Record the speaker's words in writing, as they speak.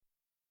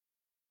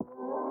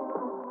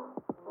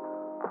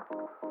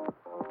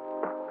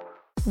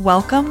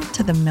Welcome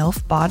to the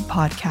MILF Bod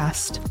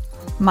Podcast.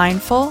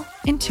 Mindful,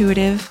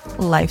 intuitive,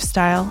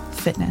 lifestyle,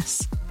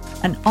 fitness.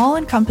 An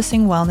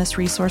all-encompassing wellness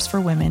resource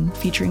for women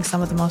featuring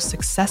some of the most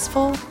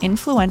successful,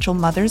 influential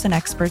mothers and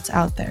experts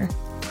out there.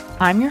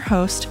 I'm your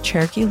host,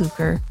 Cherokee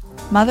Luker,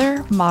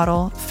 mother,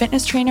 model,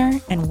 fitness trainer,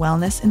 and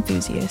wellness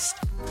enthusiast.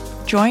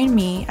 Join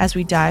me as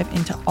we dive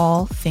into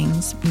all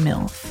things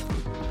MILF.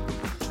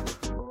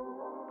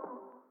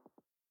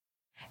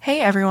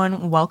 Hey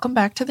everyone, welcome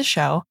back to the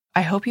show.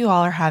 I hope you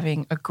all are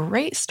having a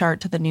great start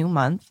to the new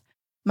month.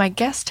 My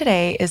guest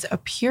today is a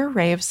pure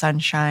ray of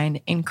sunshine,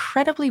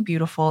 incredibly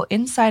beautiful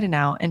inside and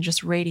out, and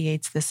just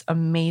radiates this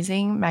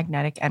amazing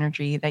magnetic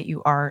energy that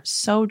you are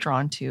so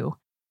drawn to.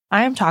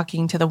 I am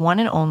talking to the one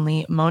and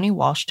only Moni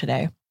Walsh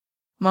today.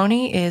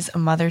 Moni is a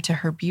mother to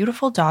her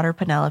beautiful daughter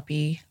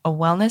Penelope, a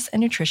wellness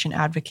and nutrition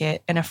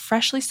advocate, and a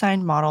freshly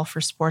signed model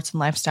for Sports and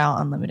Lifestyle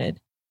Unlimited.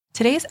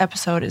 Today's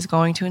episode is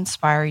going to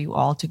inspire you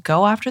all to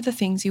go after the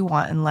things you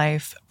want in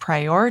life,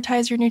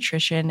 prioritize your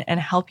nutrition, and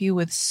help you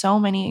with so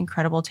many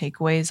incredible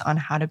takeaways on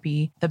how to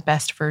be the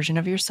best version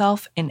of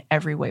yourself in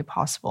every way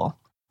possible.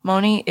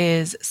 Moni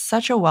is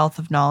such a wealth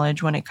of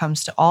knowledge when it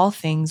comes to all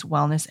things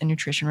wellness and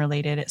nutrition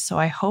related, so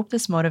I hope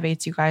this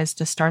motivates you guys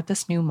to start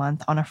this new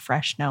month on a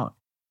fresh note.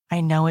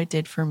 I know it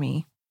did for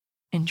me.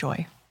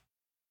 Enjoy.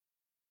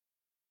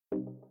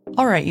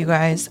 All right, you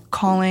guys,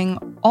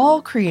 calling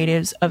all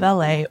creatives of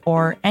LA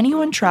or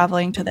anyone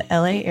traveling to the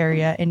LA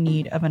area in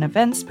need of an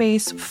event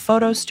space,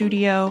 photo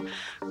studio,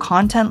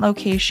 content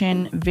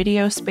location,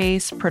 video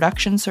space,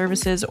 production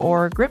services,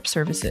 or grip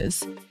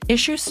services.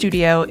 Issue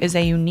Studio is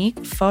a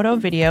unique photo,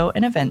 video,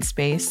 and event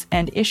space,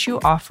 and Issue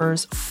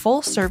offers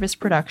full service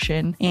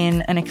production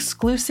in an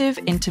exclusive,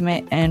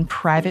 intimate, and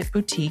private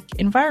boutique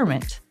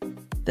environment.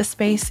 The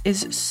space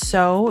is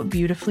so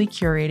beautifully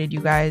curated, you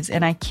guys,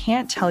 and I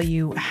can't tell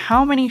you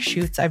how many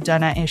shoots I've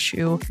done at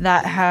Issue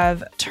that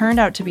have turned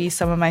out to be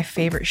some of my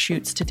favorite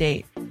shoots to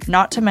date.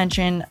 Not to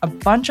mention a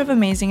bunch of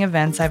amazing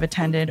events I've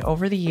attended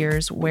over the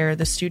years where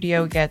the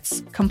studio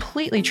gets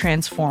completely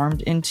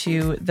transformed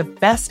into the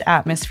best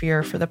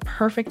atmosphere for the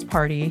perfect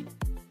party.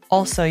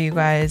 Also, you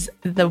guys,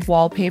 the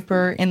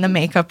wallpaper in the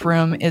makeup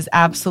room is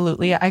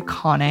absolutely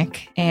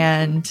iconic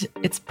and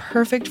it's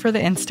perfect for the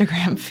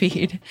Instagram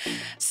feed.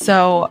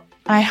 So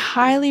I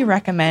highly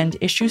recommend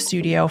Issue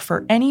Studio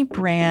for any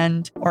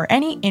brand or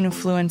any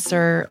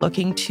influencer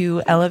looking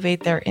to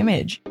elevate their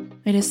image.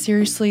 It is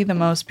seriously the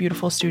most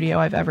beautiful studio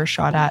I've ever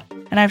shot at.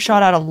 And I've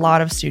shot at a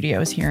lot of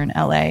studios here in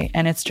LA,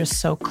 and it's just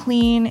so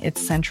clean.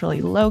 It's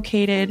centrally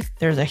located.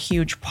 There's a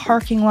huge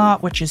parking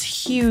lot, which is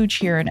huge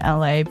here in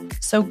LA.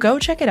 So go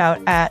check it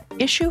out at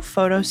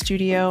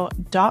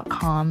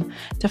issuephotostudio.com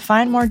to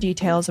find more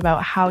details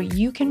about how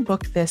you can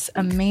book this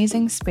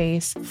amazing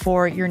space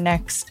for your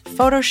next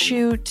photo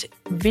shoot,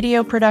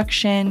 video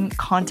production,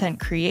 content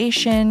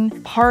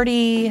creation,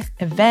 party,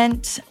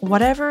 event,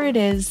 whatever it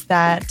is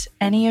that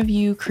any of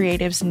you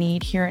creatives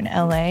need here in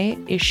LA,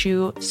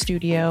 Issue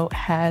Studio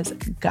has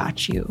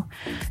got you.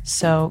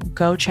 So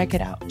go check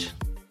it out.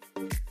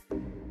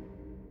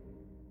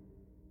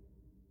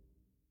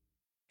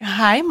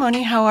 Hi,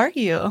 Moni. How are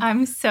you?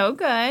 I'm so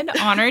good.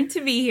 Honored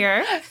to be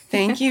here.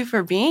 Thank you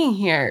for being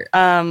here.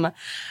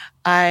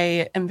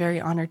 I am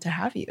very honored to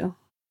have you.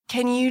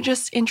 Can you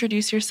just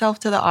introduce yourself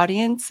to the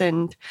audience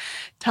and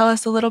tell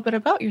us a little bit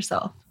about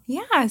yourself?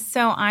 Yeah,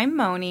 so I'm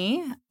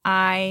Moni.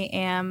 I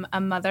am a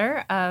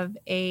mother of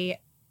a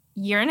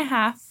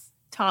 1.5-year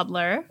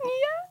toddler. Yeah.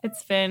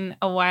 It's been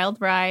a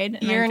wild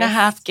ride. Year and a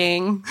half,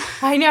 gang.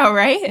 I know,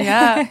 right?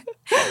 Yeah.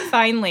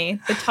 Finally.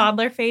 The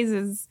toddler phase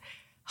is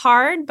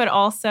hard, but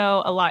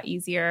also a lot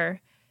easier.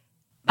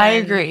 I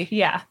agree.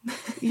 Yeah.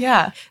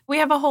 Yeah. We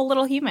have a whole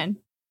little human.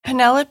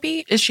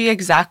 Penelope, is she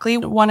exactly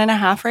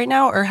 1.5 right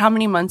now? Or how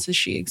many months is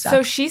she exactly?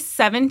 So she's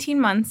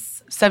 17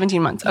 months. 17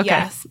 months. Okay.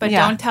 Yes, but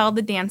don't tell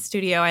the dance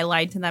studio. I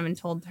lied to them and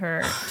told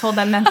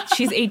them that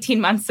she's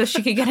 18 months so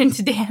she could get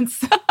into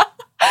dance.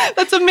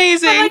 That's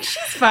amazing. I'm like,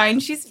 she's fine.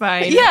 She's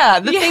fine. Yeah,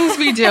 the things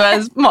we do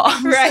as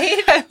moms.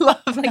 Right? I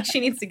love that. Like, she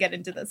needs to get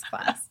into this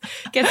class.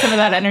 Get some of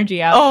that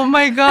energy out. Oh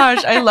my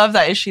gosh. I love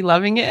that. Is she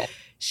loving it?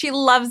 She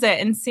loves it.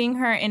 And seeing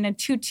her in a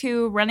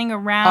tutu running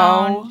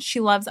around, she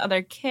loves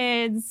other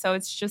kids. So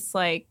it's just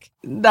like...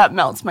 That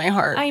melts my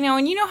heart. I know.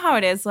 And you know how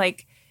it is.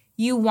 Like,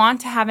 you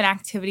want to have an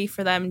activity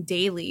for them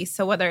daily.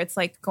 So whether it's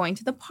like going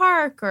to the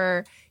park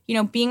or, you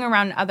know, being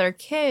around other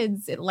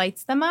kids, it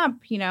lights them up,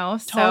 you know?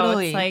 So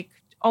Totally. It's like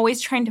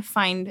always trying to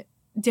find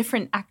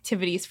different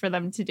activities for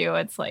them to do.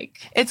 It's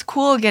like... It's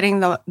cool getting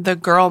the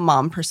girl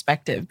mom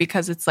perspective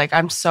because it's like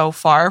I'm so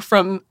far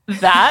from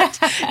that.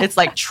 It's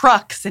like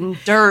trucks and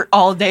dirt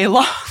all day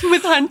long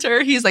with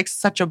Hunter. He's like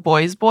such a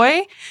boy's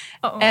boy.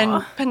 Aww.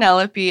 And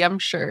Penelope, I'm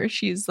sure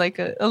she's like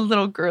a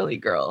little girly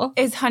girl.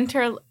 Is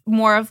Hunter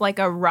more of like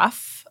a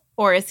rough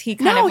or is he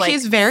kind of like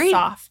he's very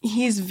soft?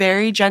 He's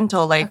very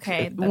gentle. Like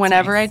Okay, that's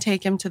whenever nice. I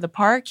take him to the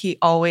park, he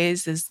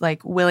always is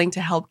like willing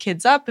to help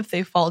kids up if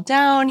they fall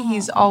down.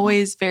 He's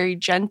always very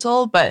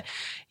gentle, but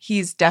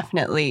he's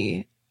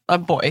definitely a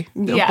boy,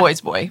 a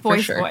boy's boy for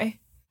sure. Boy.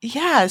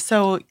 Yeah.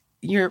 So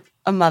you're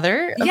a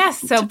mother. Yes.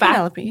 So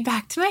back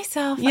to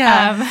myself.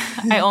 Yeah.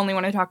 I only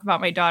want to talk about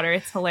my daughter.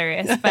 It's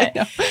hilarious. But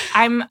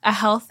I'm a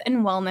health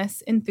and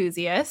wellness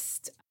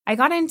enthusiast. I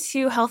got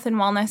into health and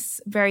wellness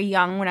very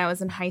young when I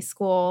was in high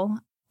school.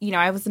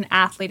 I was an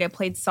athlete. I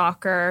played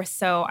soccer.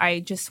 So I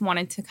just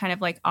wanted to kind of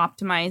like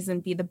optimize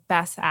and be the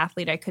best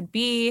athlete I could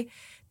be.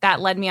 That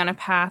led me on a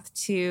path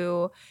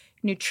to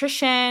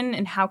nutrition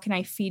and how can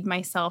I feed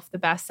myself the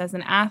best as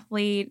an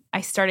athlete.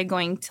 I started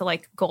going to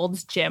like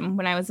Gold's Gym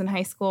when I was in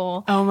high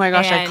school. Oh my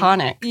gosh,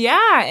 iconic.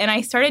 Yeah. And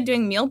I started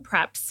doing meal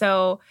prep.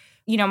 So,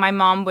 my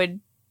mom would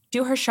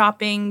do her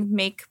shopping,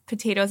 make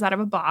potatoes out of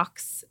a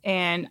box,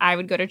 and I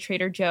would go to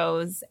Trader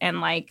Joe's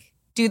and like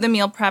do the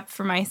meal prep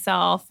for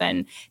myself.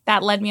 And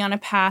that led me on a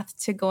path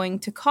to going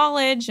to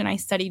college, and I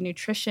studied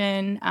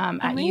nutrition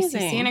at UC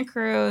Santa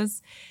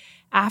Cruz.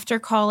 After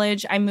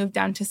college, I moved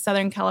down to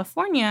Southern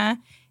California,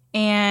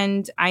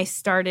 and I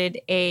started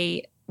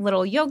a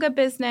little yoga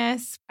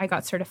business. I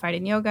got certified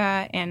in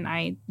yoga, and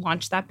I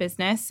launched that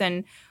business.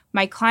 And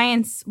my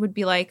clients would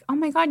be like, "Oh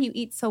my God, you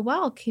eat so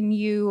well. Can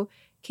you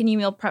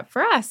meal prep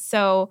for us?"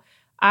 So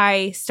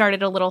I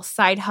started a little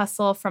side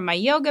hustle from my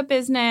yoga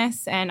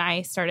business, and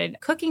I started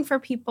cooking for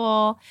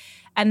people.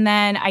 And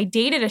then I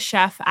dated a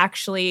chef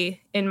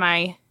actually in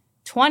my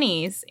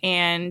 20s,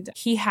 and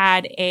he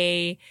had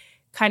a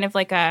kind of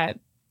like a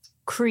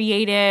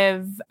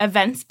creative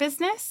events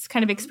business,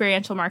 kind of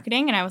experiential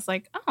marketing. And I was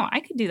like, oh, I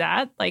could do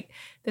that. Like,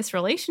 this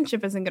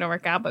relationship isn't going to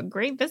work out, but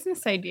great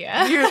business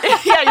idea.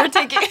 You're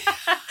taking.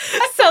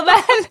 So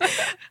then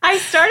I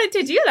started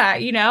to do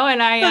that,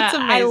 and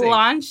I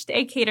launched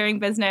a catering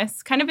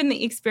business kind of in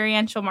the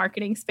experiential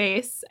marketing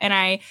space. And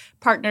I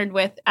partnered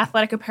with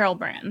athletic apparel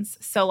brands.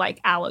 So like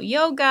Alo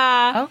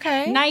Yoga,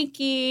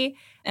 Nike,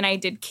 and I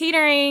did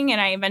catering, and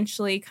I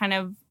eventually kind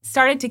of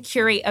started to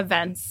curate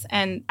events.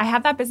 And I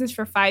had that business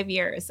for 5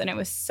 years, and it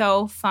was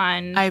so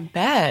fun. I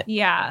bet.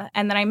 Yeah.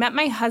 And then I met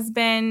my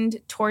husband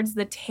towards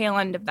the tail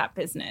end of that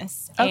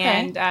business. Okay.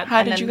 And,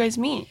 how did you guys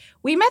meet?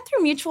 We met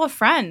through mutual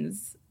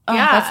friends. Oh,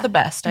 yeah. That's the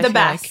best. I feel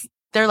best. Like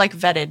they're like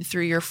vetted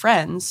through your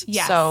friends.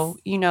 Yes. So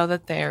you know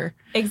that they're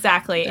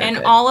exactly. And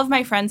good. All of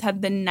my friends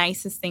had the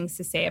nicest things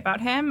to say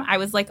about him. I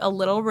was like a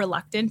little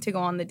reluctant to go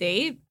on the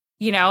date.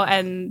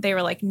 And they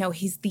were like, no,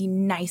 he's the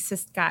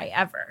nicest guy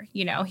ever.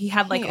 He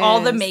had like all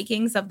the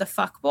makings of the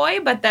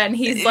fuckboy, but then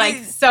he's like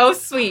so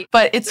sweet.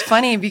 But it's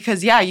funny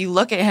because, you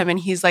look at him and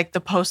he's like the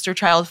poster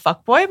child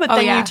fuckboy, but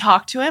then you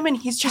talk to him and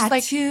he's just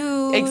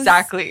tattoos, like,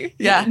 exactly.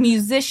 Yeah.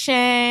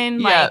 Musician,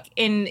 like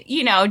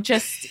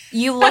just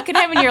you look at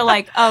him and you're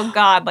like, oh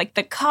God, like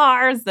the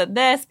cars, the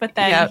this, but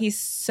then he's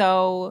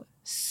so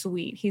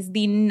sweet. He's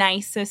the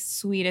nicest,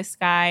 sweetest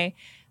guy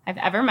I've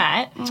ever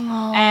met.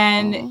 Aww.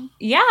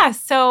 And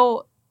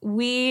so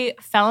we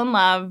fell in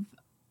love,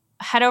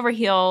 head over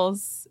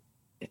heels.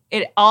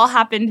 It all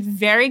happened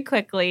very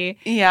quickly.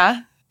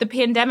 Yeah. The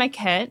pandemic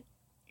hit,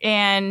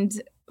 and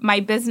my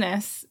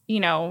business,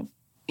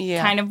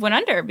 kind of went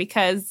under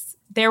because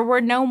there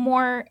were no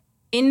more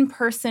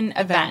in-person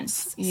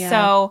events. Yeah.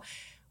 So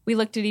we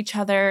looked at each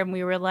other and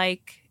we were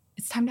like,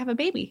 it's time to have a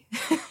baby.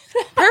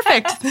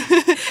 Perfect.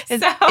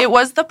 It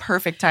was the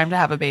perfect time to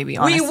have a baby,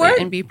 honestly,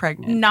 and be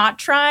pregnant. Not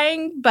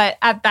trying, but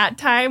at that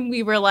time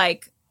we were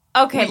like,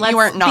 okay,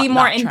 let's be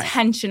more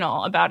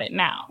intentional about it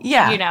now.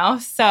 Yeah.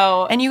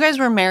 So. And you guys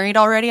were married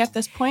already at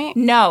this point?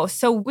 No.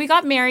 So we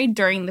got married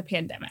during the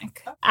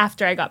pandemic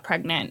after I got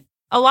pregnant.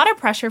 A lot of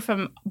pressure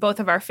from both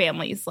of our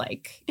families,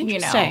 like,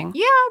 Interesting.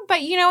 Yeah, but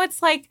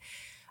it's like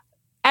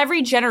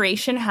every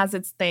generation has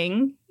its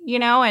thing.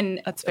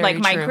 And that's very like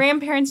my true.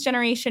 grandparents'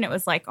 generation, it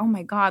was like, oh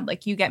my God,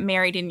 like you get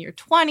married in your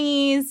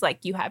 20s,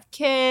 like you have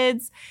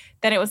kids.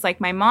 Then it was like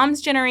my mom's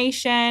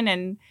generation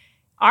and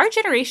our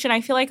generation.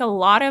 I feel like a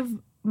lot of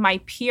my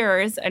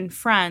peers and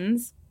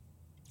friends,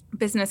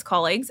 business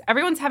colleagues,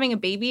 everyone's having a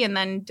baby and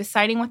then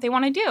deciding what they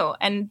want to do.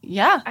 And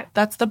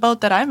that's the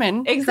boat that I'm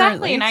in.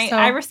 Exactly. And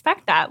I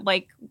respect that.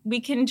 Like we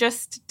can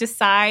just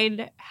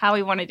decide how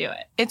we want to do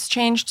it. It's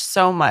changed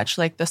so much.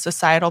 Like the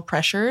societal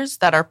pressures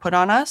that are put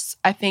on us,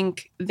 I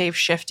think they've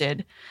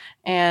shifted.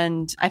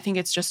 And I think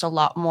it's just a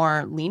lot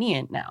more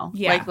lenient now.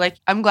 Yeah. Like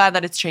I'm glad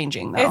that it's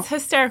changing though. It's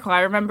hysterical. I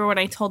remember when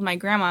I told my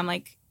grandma, I'm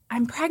like,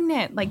 I'm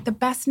pregnant. Like the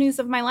best news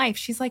of my life.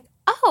 She's like,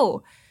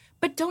 oh,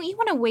 but don't you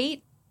want to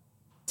wait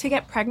to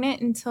get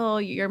pregnant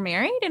until you're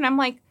married? And I'm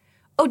like,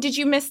 oh, did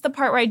you miss the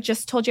part where I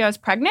just told you I was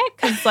pregnant?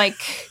 Because like,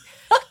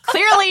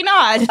 clearly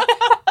not.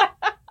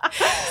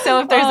 So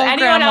if there's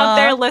anyone out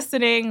there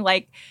listening,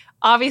 like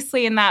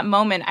obviously in that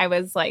moment I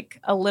was like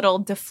a little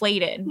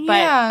deflated, but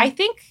I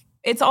think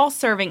it's all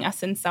serving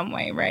us in some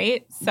way,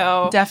 right?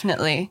 So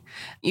definitely.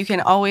 You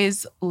can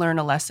always learn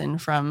a lesson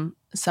from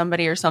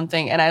somebody or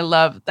something. And I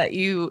love that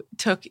you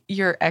took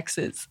your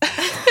ex's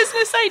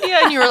business idea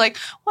and you were like,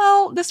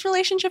 well, this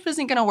relationship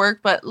isn't going to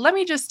work, but let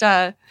me just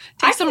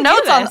take some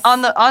notes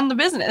on the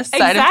business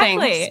side of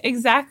things.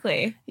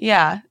 Exactly.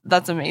 Yeah,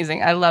 that's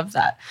amazing. I love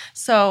that.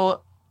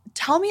 So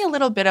tell me a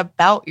little bit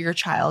about your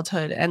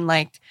childhood and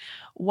like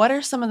what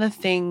are some of the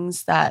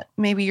things that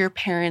maybe your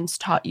parents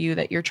taught you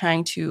that you're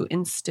trying to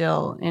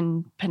instill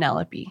in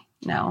Penelope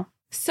now?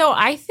 So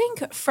I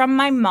think from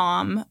my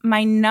mom,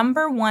 my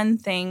number one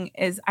thing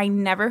is I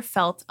never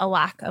felt a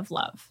lack of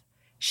love.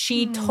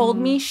 She told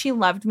me she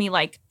loved me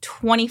like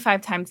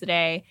 25 times a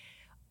day,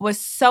 was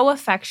so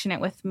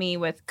affectionate with me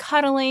with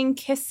cuddling,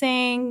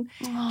 kissing.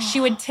 She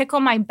would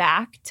tickle my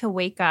back to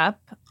wake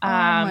up.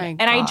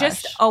 And I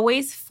just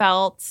always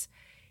felt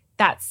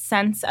that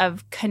sense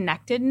of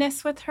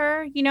connectedness with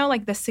her, you know,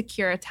 like the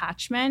secure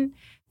attachment.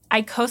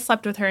 I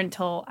co-slept with her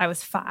until I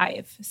was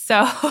 5.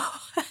 So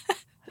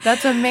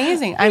that's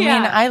amazing. I mean,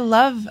 I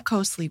love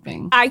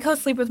co-sleeping. I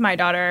co-sleep with my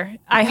daughter.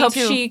 I hope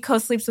she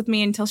co-sleeps with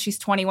me until she's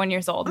 21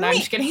 years old. No, I'm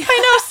just kidding.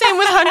 I know. Same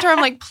with Hunter.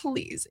 I'm like,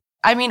 please.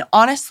 I mean,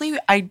 honestly,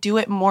 I do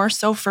it more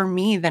so for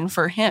me than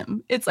for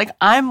him. It's like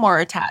I'm more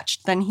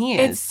attached than he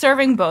is. It's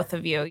serving both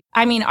of you.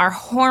 I mean, our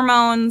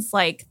hormones,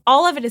 like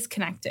all of it is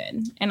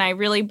connected. And I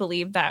really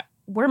believe that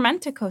we're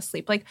meant to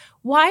co-sleep. Like,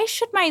 why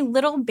should my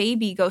little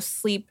baby go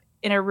sleep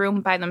in a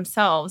room by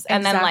themselves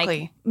and then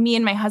like me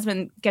and my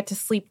husband get to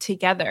sleep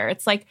together?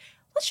 It's like,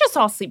 let's just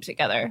all sleep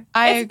together.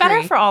 It's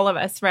better for all of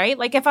us, right?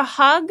 Like if a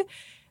hug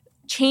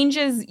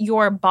changes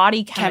your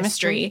body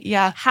chemistry,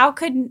 how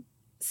could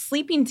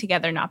sleeping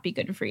together not be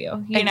good for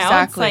you? You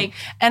know, it's like,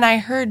 and I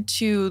heard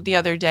too the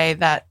other day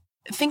that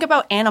think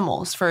about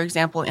animals, for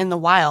example, in the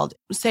wild.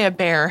 Say a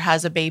bear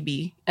has a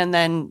baby and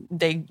then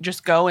they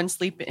just go and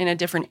sleep in a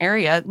different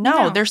area.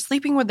 No. They're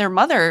sleeping with their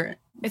mother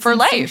for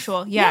life.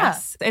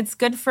 Yes. Yeah. It's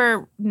good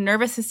for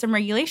nervous system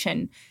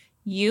regulation.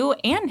 You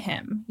and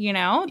him, you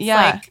know? It's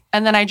like,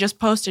 and then I just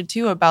posted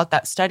too about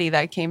that study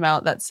that came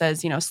out that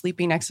says, you know,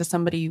 sleeping next to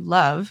somebody you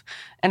love.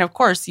 And of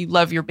course, you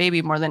love your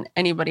baby more than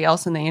anybody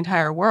else in the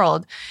entire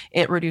world.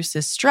 It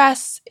reduces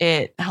stress.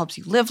 It helps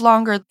you live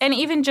longer. And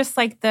even just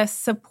like the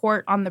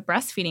support on the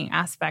breastfeeding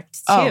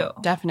aspect too. Oh,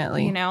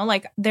 definitely. You know,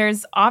 like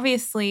there's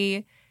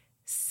obviously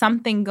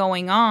something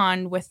going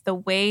on with the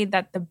way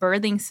that the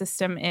birthing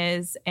system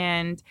is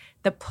and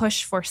the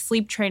push for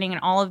sleep training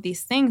and all of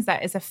these things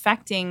that is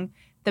affecting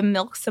the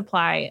milk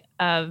supply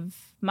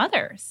of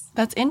mothers.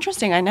 That's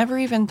interesting. I never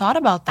even thought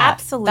about that.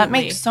 Absolutely. That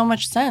makes so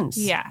much sense.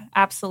 Yeah,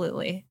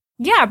 absolutely.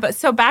 Yeah, but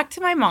so back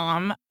to my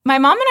mom. My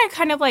mom and I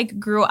kind of like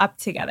grew up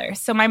together.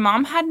 So my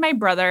mom had my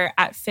brother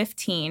at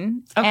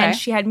 15 and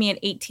she had me at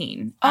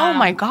 18. Oh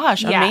my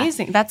gosh,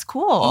 amazing. That's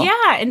cool.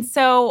 Yeah, and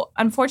so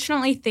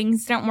unfortunately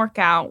things didn't work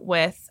out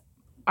with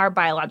our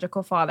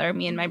biological father,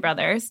 me and my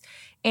brothers.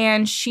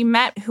 And she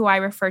met who I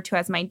refer to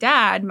as my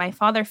dad, my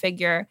father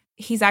figure.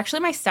 He's actually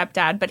my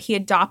stepdad, but he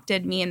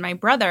adopted me and my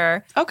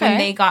brother when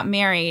they got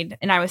married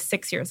and I was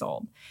 6 years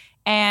old.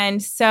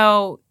 And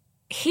so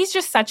he's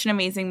just such an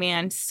amazing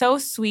man, so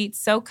sweet,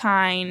 so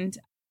kind.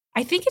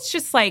 I think it's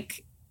just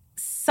like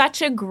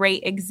such a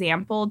great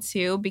example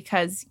too,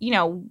 because, you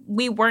know,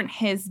 we weren't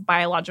his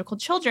biological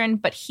children,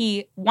 but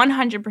he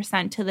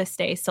 100% to this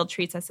day still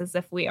treats us as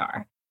if we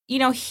are. You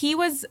know, he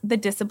was the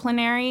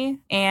disciplinary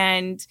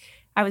and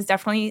I was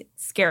definitely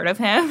scared of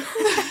him.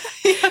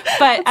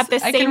 But at the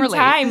same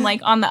time,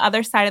 like on the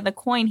other side of the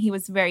coin, he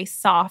was very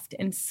soft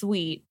and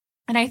sweet.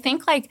 And I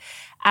think like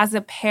as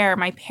a pair,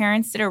 my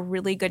parents did a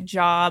really good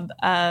job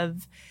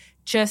of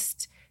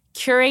just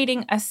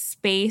curating a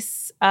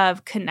space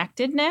of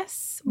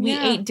connectedness. We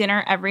ate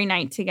dinner every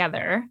night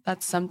together.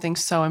 That's something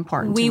so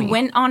important to me. We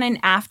went on an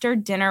after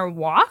dinner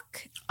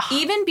walk.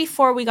 Even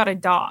before we got a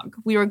dog,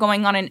 we were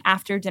going on an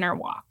after dinner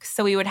walk.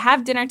 So we would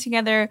have dinner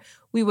together.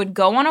 We would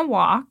go on a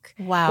walk.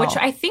 Wow. Which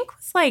I think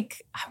was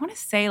like, I want to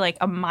say like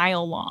a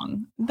mile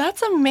long.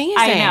 That's amazing.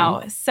 I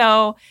know.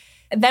 So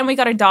then we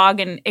got a dog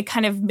and it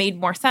kind of made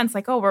more sense.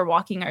 Like, oh, we're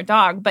walking our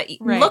dog. But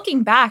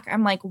looking back,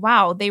 I'm like,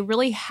 wow, they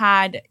really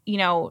had, you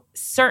know,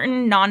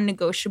 certain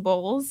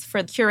non-negotiables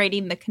for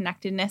curating the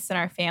connectedness in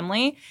our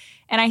family.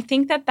 And I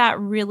think that that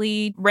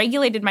really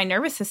regulated my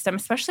nervous system,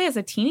 especially as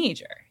a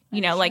teenager. You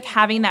know, like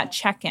having that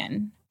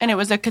check-in. And it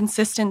was a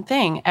consistent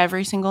thing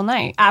every single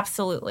night.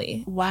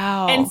 Absolutely.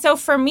 Wow. And so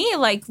for me,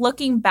 like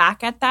looking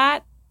back at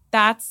that,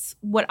 that's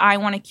what I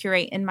want to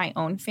curate in my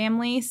own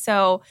family.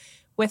 So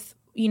with,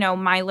 you know,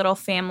 my little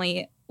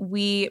family,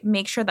 we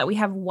make sure that we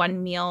have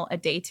one meal a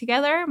day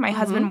together. My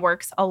husband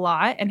works a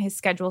lot and his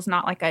schedule is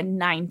not like a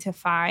 9 to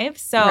 5.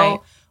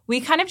 So we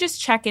kind of just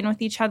check in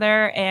with each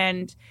other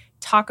and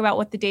talk about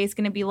what the day is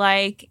going to be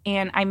like.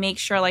 And I make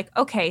sure like,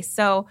 okay,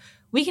 so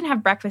we can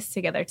have breakfast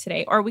together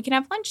today, or we can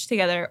have lunch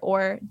together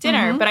or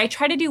dinner. But I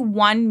try to do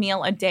one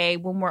meal a day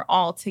when we're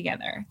all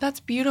together. That's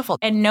beautiful.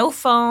 And no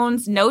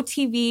phones, no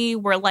TV.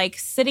 We're like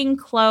sitting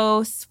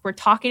close. We're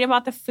talking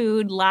about the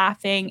food,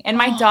 laughing. And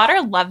my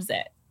daughter loves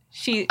it.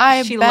 She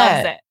loves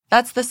it.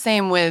 That's the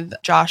same with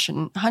Josh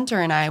and Hunter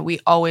and I. We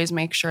always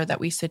make sure that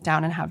we sit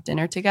down and have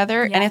dinner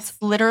together. Yes. And it's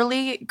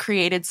literally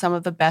created some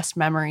of the best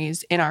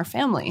memories in our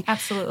family.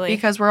 Absolutely.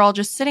 Because we're all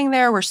just sitting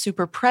there. We're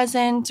super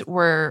present.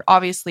 We're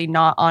obviously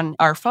not on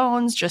our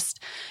phones, just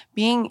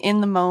being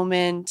in the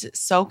moment,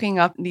 soaking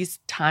up these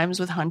times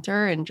with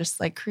Hunter and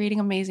just like creating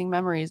amazing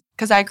memories.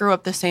 Because I grew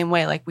up the same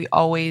way. Like we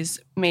always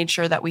made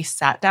sure that we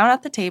sat down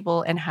at the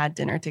table and had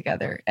dinner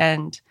together.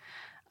 And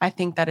I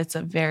think that it's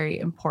a very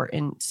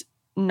important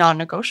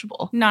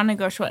non-negotiable.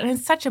 And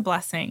it's such a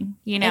blessing,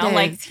 you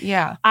know,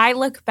 yeah. I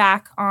look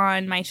back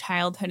on my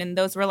childhood and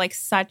those were like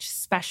such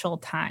special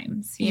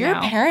times. Your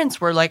parents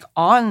were like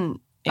on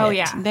it. Oh,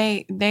 yeah.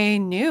 They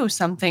knew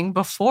something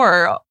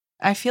before.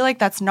 I feel like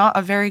that's not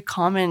a very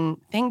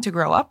common thing to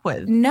grow up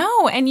with.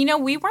 No. And, you know,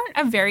 we weren't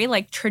a very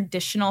like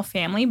traditional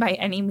family by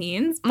any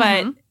means,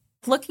 but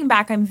looking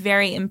back, I'm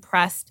very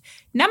impressed.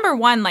 Number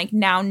one, like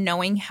now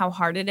knowing how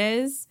hard it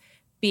is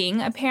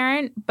being a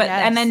parent, but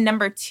and then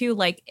number two,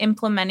 like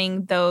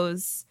implementing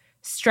those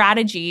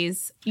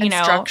strategies, you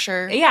know,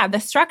 structure. Yeah, the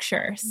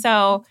structure.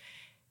 So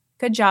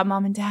good job,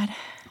 Mom and Dad.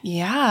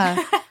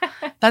 Yeah.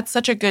 That's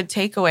such a good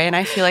takeaway. And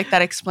I feel like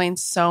that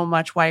explains so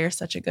much why you're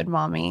such a good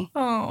mommy.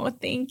 Oh,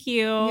 thank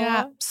you.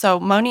 Yeah. So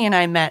Moni and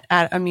I met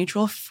at a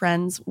mutual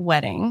friend's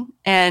wedding.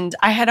 And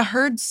I had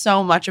heard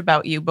so much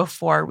about you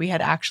before we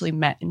had actually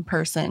met in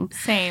person.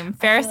 Same.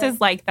 Ferris is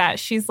like that.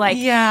 She's like,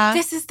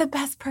 this is the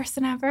best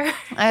person ever.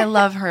 I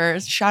love her.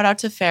 Shout out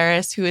to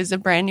Ferris, who is a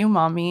brand new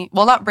mommy.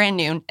 Well, not brand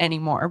new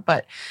anymore,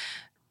 but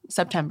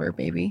September,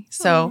 baby.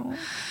 So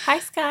hi,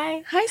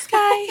 Sky. Hi,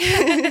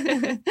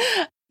 Sky.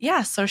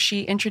 Yeah, so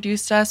she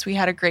introduced us. We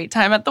had a great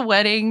time at the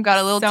wedding, got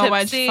a little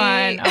tipsy. So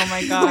much fun. Oh,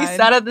 my God. We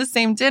sat at the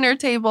same dinner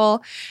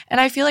table.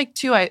 And I feel like,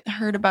 too, I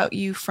heard about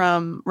you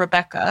from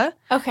Rebecca.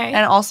 Okay.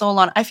 And also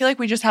Alana. I feel like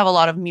we just have a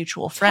lot of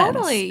mutual friends.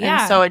 Totally,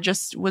 yeah. And so it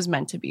just was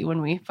meant to be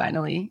when we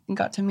finally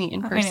got to meet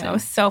in person. I know. It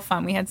was so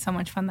fun. We had so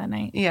much fun that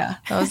night. Yeah,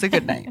 that was a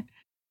good night.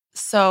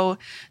 So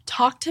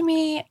talk to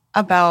me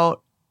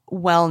about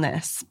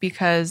wellness,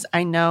 because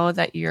I know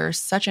that you're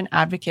such an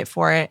advocate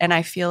for it. And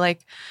I feel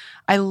like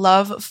I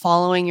love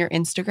following your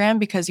Instagram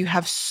because you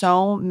have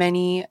so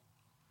many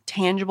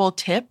tangible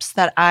tips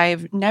that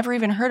I've never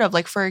even heard of.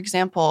 Like, for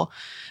example,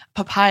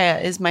 papaya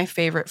is my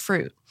favorite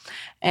fruit.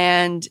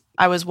 And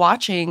I was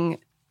watching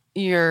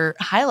your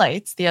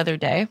highlights the other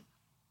day,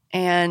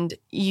 and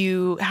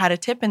you had a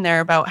tip in there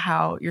about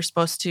how you're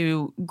supposed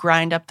to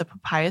grind up the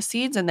papaya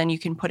seeds and then you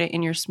can put it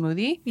in your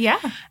smoothie. Yeah.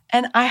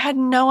 And I had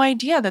no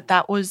idea that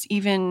that was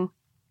even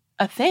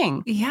a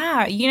thing.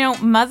 Yeah. You know,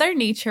 Mother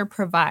Nature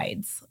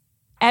provides.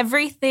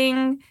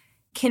 Everything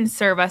can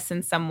serve us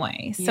in some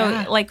way.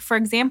 So, like, for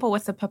example,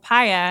 with the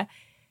papaya,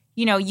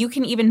 you know, you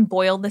can even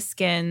boil the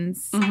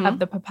skins of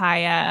the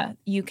papaya.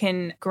 You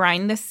can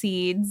grind the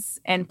seeds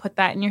and put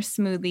that in your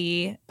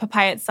smoothie.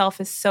 Papaya itself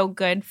is so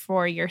good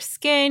for your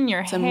skin,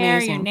 your hair,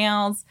 amazing. your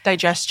nails.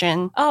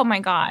 Digestion. Oh,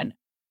 my God.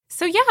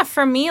 So, yeah,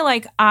 for me,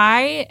 like,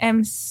 I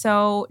am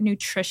so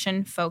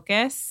nutrition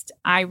focused.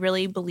 I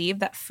really believe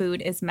that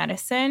food is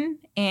medicine.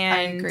 And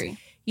I agree.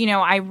 You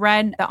know, I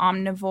read The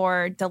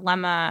Omnivore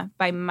Dilemma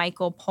by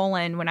Michael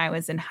Pollan when I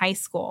was in high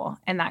school,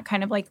 and that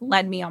kind of like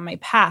led me on my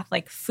path.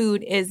 Like,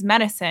 food is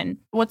medicine.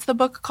 What's the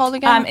book called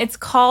again? It's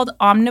called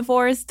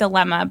Omnivore's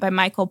Dilemma by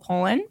Michael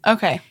Pollan.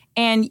 Okay.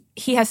 And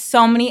he has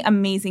so many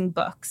amazing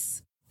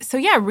books. So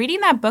yeah, reading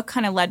that book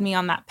kind of led me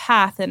on that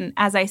path. And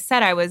as I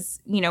said, I was,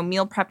 you know,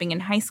 meal prepping in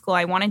high school.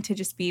 I wanted to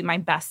just be my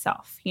best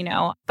self, you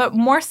know, but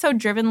more so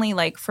drivenly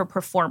like for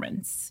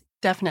performance.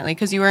 Definitely,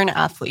 because you were an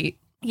athlete.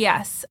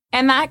 Yes.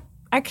 And that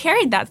I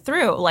carried that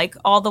through, like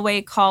all the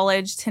way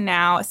college to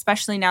now,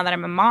 especially now that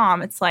I'm a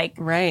mom. It's like,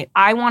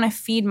 I want to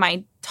feed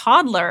my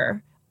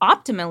toddler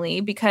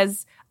optimally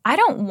because I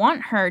don't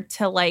want her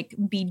to like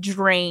be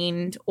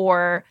drained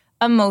or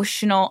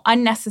emotional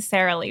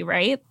unnecessarily,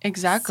 right?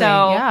 Exactly.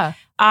 So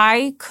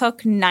I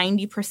cook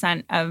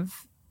 90%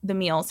 of the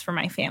meals for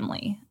my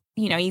family.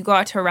 You know, you go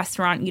out to a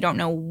restaurant, you don't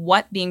know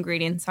what the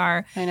ingredients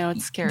are. I know,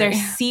 it's scary. There's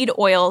seed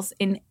oils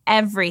in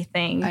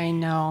everything. I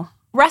know.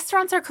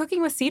 Restaurants are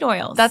cooking with seed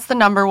oils. That's the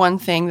number one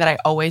thing that I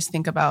always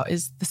think about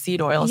is the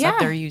seed oils that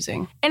they're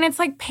using. And it's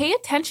like, pay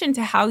attention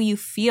to how you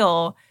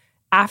feel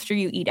after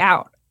you eat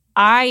out.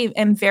 I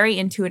am very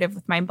intuitive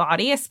with my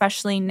body,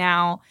 especially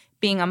now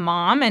being a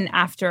mom and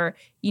after,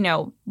 you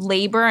know,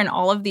 labor and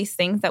all of these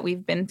things that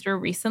we've been through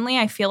recently.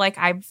 I feel like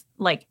I've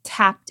like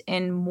tapped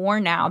in more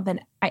now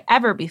than I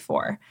ever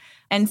before.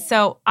 And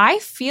so I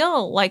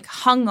feel like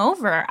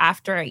hungover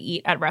after I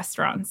eat at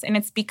restaurants. And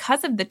it's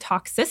because of the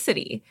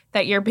toxicity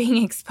that you're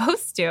being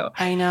exposed to.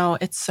 I know.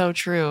 It's so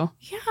true.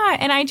 Yeah.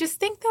 And I just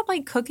think that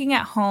like cooking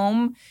at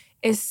home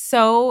is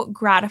so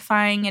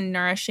gratifying and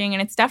nourishing.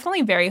 And it's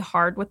definitely very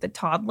hard with the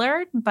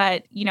toddler.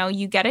 But, you know,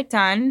 you get it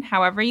done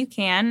however you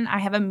can. I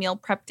have a meal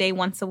prep day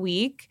once a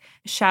week.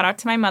 Shout out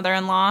to my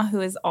mother-in-law,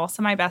 who is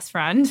also my best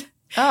friend.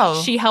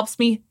 Oh. She helps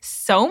me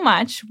so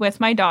much with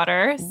my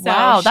daughter. So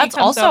wow, that's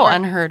also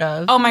unheard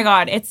of. Oh my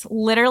God. It's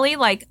literally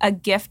like a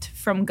gift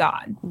from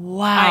God.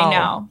 Wow. I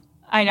know.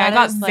 I know. That I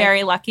got is, like,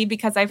 very lucky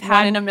because I've one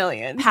had in a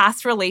million.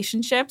 past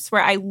relationships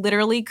where I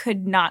literally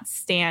could not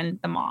stand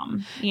the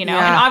mom, you know?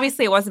 Yeah. And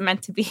obviously it wasn't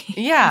meant to be.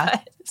 Yeah.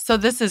 But, So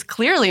this is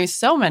clearly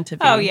so meant to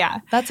be. oh, yeah.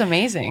 That's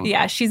amazing.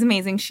 Yeah, she's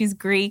amazing. She's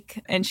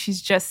Greek and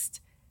she's just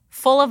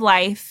full of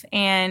life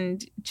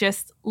and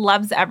just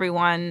loves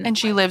everyone. And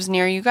she lives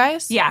near you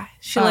guys? Yeah,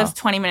 she lives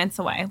 20 minutes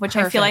away, which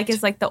I feel like Perfect.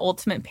 is like the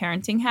ultimate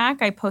parenting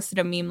hack. I posted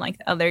a meme like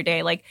the other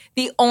day. Like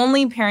the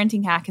only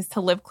parenting hack is to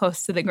live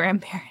close to the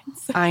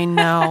grandparents. I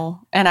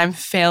know. And I'm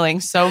failing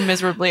so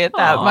miserably at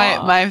that.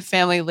 My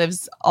family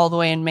lives all the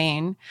way in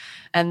Maine.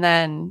 And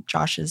then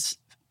Josh's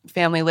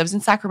family lives in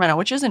Sacramento,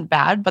 which isn't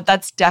bad, but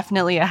that's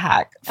definitely a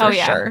hack for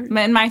sure.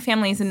 And my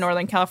family's in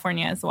Northern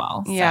California as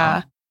well. So.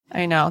 Yeah.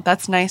 I know.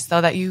 That's nice,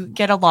 though, that you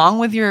get along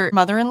with your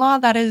mother-in-law.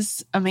 That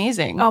is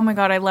amazing. Oh, my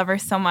God. I love her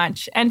so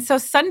much. And so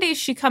Sundays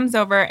she comes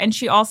over and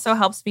she also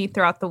helps me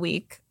throughout the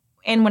week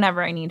and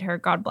whenever I need her.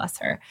 God bless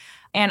her.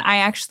 And I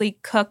actually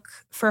cook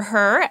for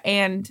her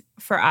and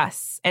for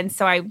us. And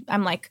so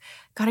I'm like,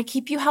 got to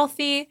keep you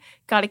healthy.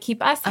 Got to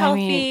keep us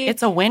healthy. I mean,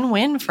 it's a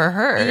win-win for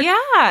her.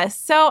 Yeah.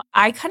 So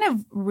I kind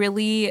of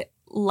really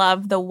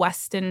love the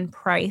Weston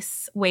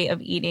Price way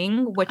of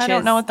eating, which I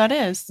don't know what that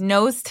is.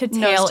 Nose to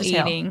tail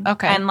Nose-to-tail. eating.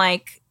 Okay. And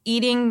like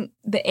eating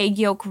the egg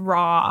yolk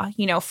raw,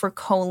 you know, for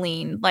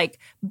choline, like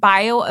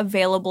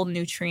bioavailable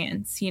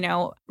nutrients, you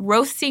know,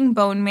 roasting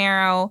bone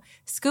marrow,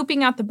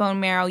 scooping out the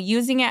bone marrow,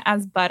 using it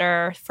as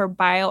butter for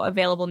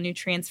bioavailable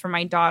nutrients for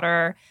my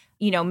daughter,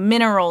 you know,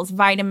 minerals,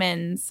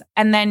 vitamins,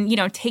 and then, you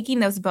know, taking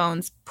those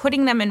bones,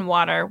 putting them in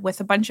water with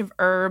a bunch of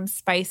herbs,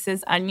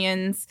 spices,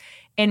 onions,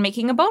 and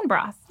making a bone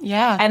broth.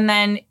 Yeah. And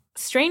then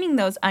straining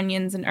those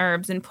onions and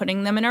herbs and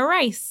putting them in a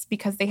rice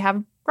because they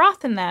have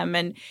broth in them.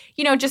 And,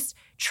 you know, just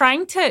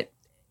trying to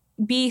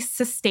be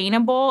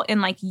sustainable in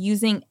like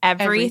using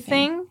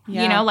everything.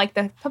 Yeah. You know, like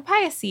the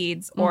papaya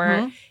seeds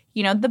or,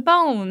 you know, the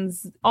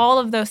bones, all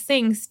of those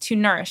things to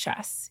nourish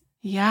us.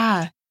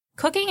 Yeah.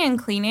 Cooking and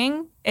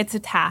cleaning, it's a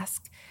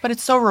task. But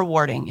it's so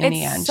rewarding in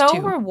the end, It's so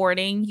too.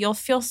 rewarding. You'll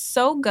feel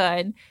so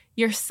good.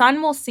 Your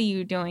son will see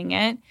you doing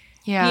it.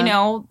 Yeah. You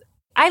know,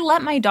 I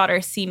let my daughter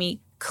see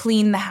me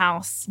clean the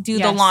house, do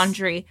the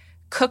laundry,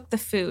 cook the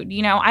food.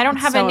 You know, I don't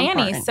have a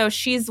nanny, important. so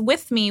she's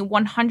with me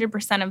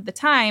 100% of the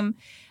time.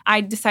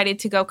 I decided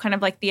to go kind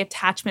of like the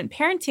attachment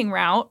parenting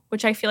route,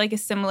 which I feel like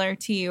is similar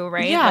to you,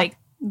 right? Yeah, like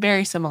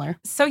very similar.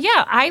 So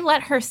yeah, I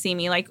let her see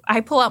me. Like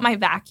I pull out my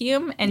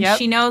vacuum and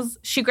she knows,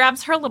 she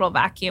grabs her little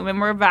vacuum and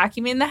we're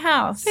vacuuming the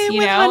house. Same you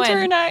with know, Hunter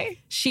and I.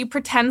 She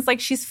pretends like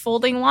she's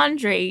folding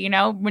laundry, you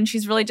know, when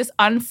she's really just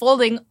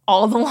unfolding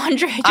all the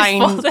laundry I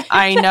just folded.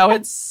 I know,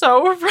 it's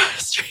so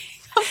frustrating.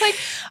 I'm like,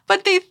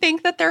 but they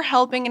think that they're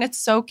helping and it's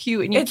so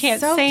cute and you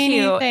can't say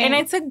anything. And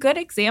it's a good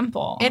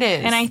example. It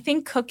is. And I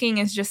think cooking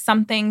is just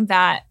something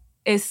that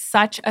is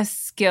such a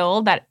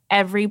skill that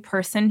every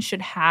person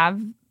should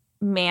have,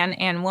 man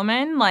and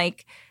woman.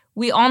 Like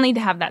we all need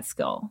to have that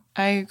skill.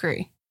 I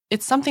agree.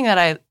 It's something that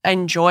I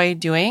enjoy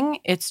doing.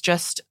 It's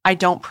just I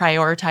don't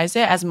prioritize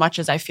it as much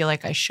as I feel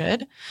like I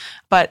should.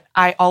 But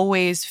I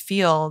always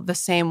feel the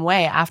same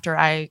way after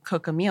I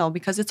cook a meal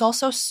because it's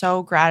also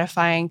so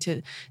gratifying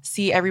to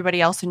see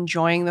everybody else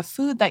enjoying the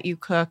food that you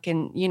cook.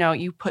 And, you know,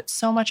 you put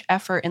so much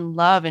effort and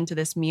love into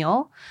this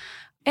meal.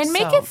 And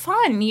make it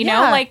fun, you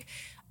know? Like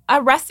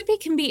a recipe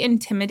can be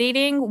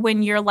intimidating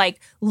when you're like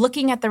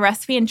looking at the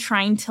recipe and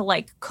trying to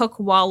like cook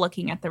while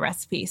looking at the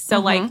recipe. So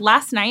like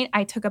last night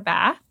I took a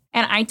bath.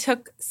 And I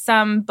took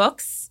some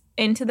books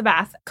into the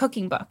bath,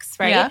 cooking books,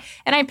 right? Yeah.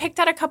 And I picked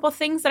out a couple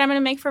things that I'm going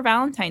to make for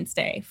Valentine's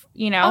Day,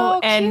 you know?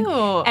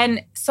 Cute.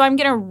 And so I'm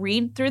going to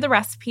read through the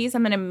recipes.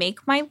 I'm going to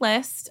make my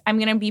list. I'm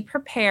going to be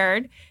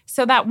prepared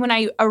so that when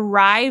I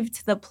arrive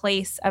to the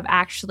place of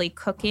actually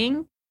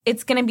cooking,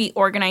 it's going to be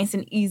organized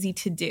and easy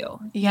to do,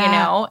 you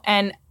know?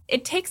 And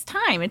it takes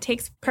time. It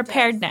takes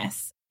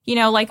preparedness. You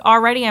know, like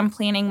already I'm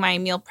planning my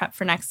meal prep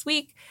for next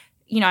week.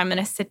 You know, I'm going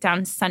to sit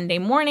down Sunday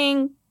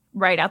morning,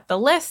 write out the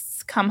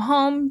lists, come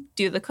home,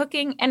 do the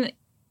cooking. And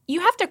you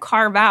have to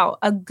carve out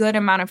a good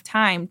amount of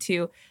time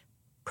to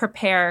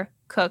prepare,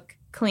 cook,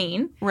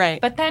 clean.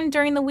 Right. But then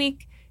during the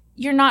week,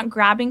 you're not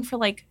grabbing for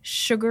like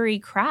sugary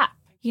crap,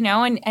 you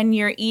know, and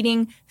you're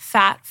eating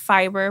fat,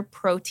 fiber,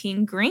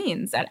 protein,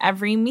 greens at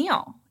every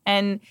meal.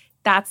 And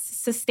that's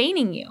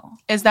sustaining you.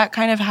 Is that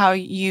kind of how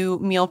you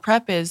meal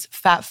prep, is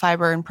fat,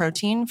 fiber, and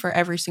protein for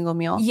every single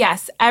meal?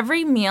 Yes.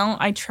 Every meal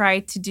I try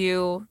to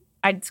do,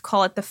 I'd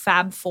call it the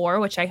Fab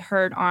Four, which I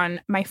heard on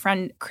my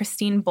friend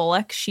Christine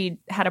Bullock. She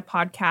had a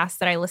podcast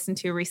that I listened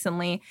to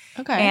recently.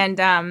 Okay.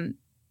 And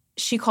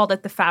she called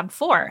it the Fab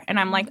Four. And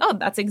I'm like, oh,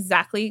 that's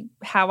exactly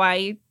how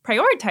I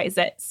prioritize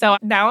it. So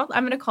now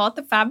I'm going to call it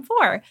the Fab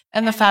Four.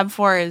 And the Fab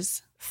Four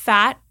is?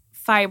 Fat,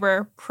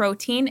 fiber,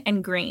 protein,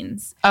 and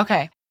greens.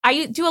 Okay.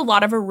 I do a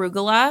lot of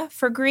arugula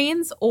for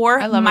greens or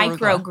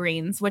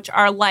microgreens, which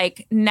are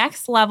like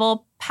next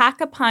level, pack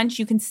a punch.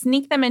 You can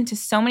sneak them into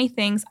so many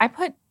things. I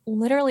put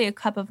literally a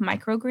cup of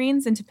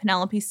microgreens into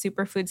Penelope's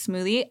superfood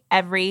smoothie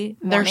every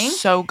morning. They're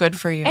so good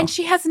for you. And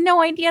she has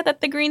no idea that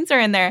the greens are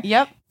in there.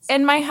 Yep.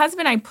 And my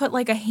husband, I put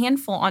like a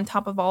handful on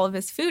top of all of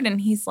his food,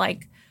 and he's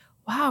like,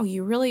 wow,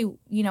 you really,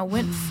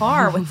 went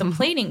far with the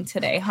plating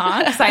today, huh?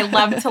 Because I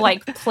love to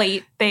like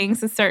plate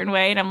things a certain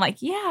way. And I'm like,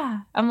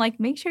 yeah. I'm like,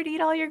 make sure to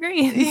eat all your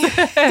greens.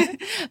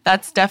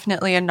 That's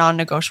definitely a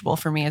non-negotiable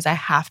for me is I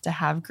have to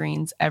have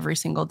greens every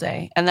single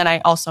day. And then I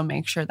also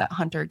make sure that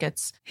Hunter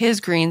gets his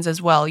greens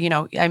as well.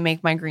 I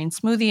make my green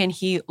smoothie and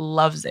he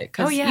loves it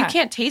because you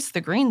can't taste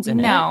the greens in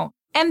it. No.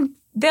 And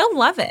they'll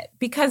love it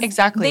because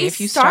exactly. they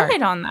if you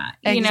started on that.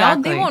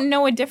 Exactly. They won't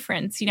know a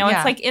difference.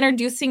 It's like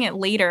introducing it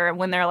later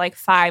when they're like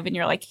 5 and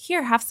you're like,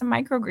 here, have some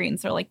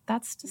microgreens. They're like,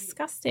 that's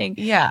disgusting.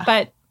 Yeah.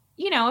 But,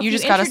 if you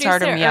just got to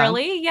start them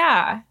early,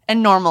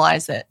 and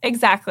normalize it.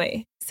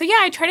 Exactly. So,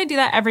 I try to do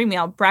that every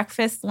meal,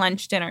 breakfast,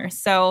 lunch, dinner.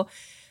 So,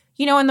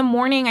 in the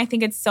morning, I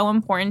think it's so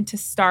important to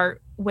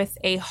start with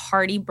a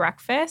hearty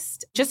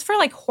breakfast just for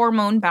like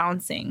hormone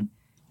balancing.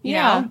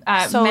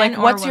 So like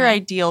what's your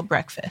ideal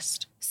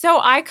breakfast? So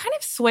I kind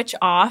of switch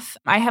off.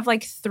 I have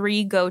like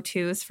 3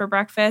 go-tos for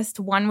breakfast.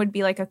 One would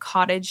be like a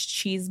cottage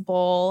cheese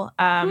bowl.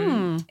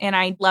 And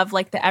I love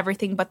like the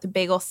everything but the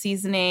bagel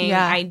seasoning.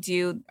 Yeah. I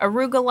do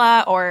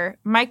arugula or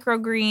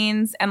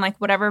microgreens and like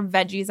whatever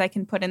veggies I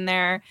can put in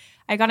there.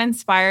 I got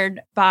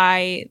inspired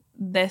by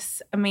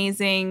this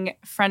amazing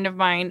friend of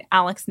mine,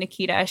 Alex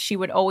Nikita. She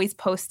would always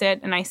post it,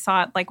 and I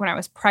saw it like when I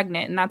was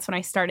pregnant, and that's when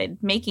I started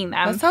making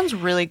them. That sounds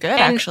really good,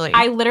 and actually.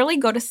 I literally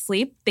go to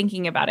sleep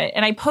thinking about it,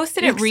 and I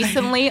posted it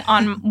recently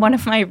on one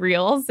of my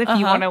reels if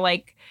you want to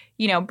like,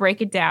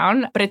 break it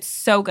down, but it's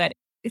so good.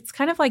 It's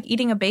kind of like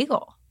eating a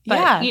bagel,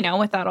 but,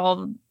 without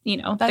all, the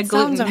gluten. That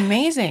sounds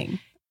amazing.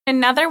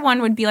 Another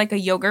one would be like a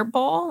yogurt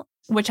bowl,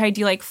 which I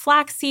do like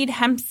flaxseed,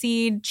 hemp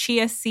seed,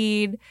 chia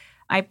seed.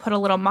 I put a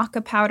little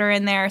maca powder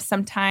in there,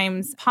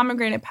 sometimes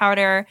pomegranate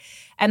powder,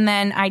 and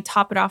then I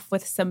top it off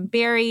with some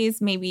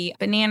berries, maybe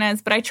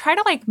bananas. But I try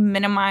to like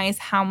minimize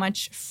how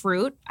much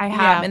fruit I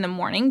have in the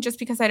morning just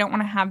because I don't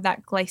want to have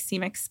that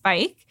glycemic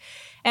spike.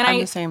 And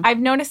I've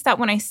noticed that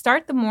when I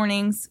start the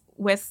mornings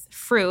with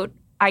fruit,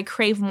 I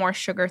crave more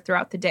sugar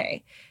throughout the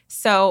day.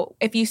 So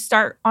if you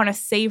start on a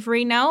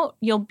savory note,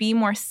 you'll be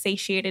more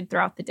satiated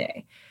throughout the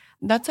day.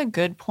 That's a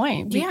good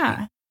point.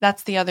 Yeah.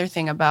 That's the other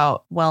thing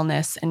about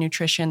wellness and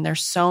nutrition.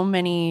 There's so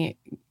many,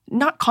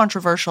 not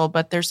controversial,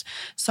 but there's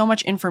so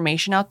much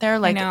information out there.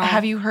 Like,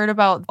 have you heard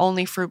about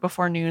only fruit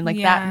before noon? Like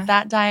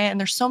that diet. And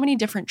there's so many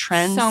different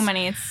trends. So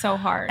many. It's so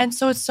hard. And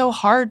so it's so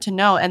hard to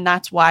know. And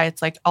that's why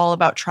it's like all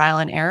about trial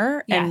and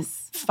error and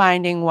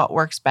finding what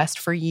works best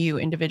for you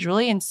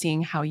individually and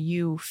seeing how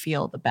you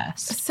feel the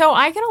best. So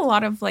I get a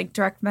lot of like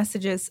direct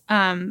messages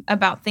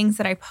about things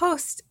that I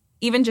post,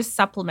 even just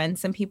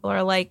supplements. And people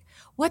are like,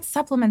 what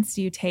supplements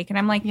do you take? And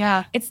I'm like,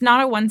 it's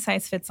not a one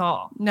size fits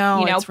all.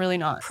 No, it's really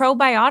not.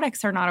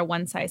 Probiotics are not a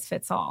one size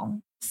fits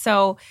all.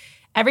 So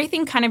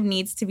everything kind of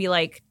needs to be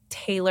like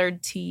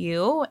tailored to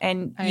you.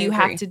 And you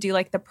have to do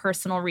like the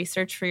personal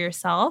research for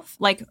yourself.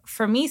 Like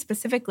for me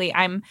specifically,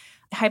 I'm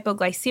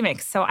hypoglycemic.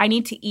 So I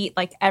need to eat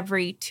like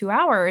every 2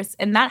 hours.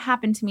 And that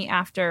happened to me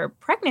after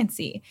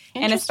pregnancy.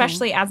 And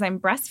especially as I'm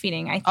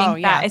breastfeeding, I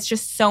think that it's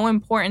just so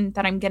important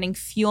that I'm getting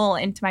fuel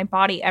into my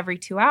body every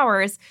 2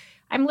 hours.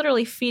 I'm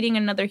literally feeding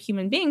another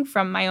human being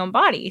from my own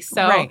body.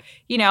 So,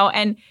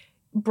 and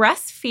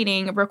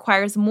breastfeeding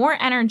requires more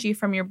energy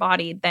from your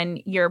body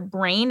than your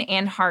brain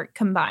and heart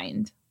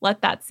combined.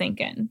 Let that sink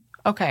in.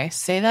 Okay,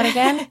 say that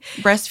again.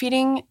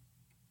 Breastfeeding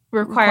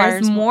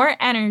requires more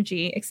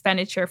energy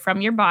expenditure from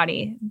your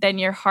body than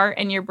your heart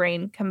and your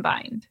brain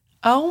combined.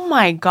 Oh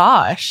my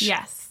gosh.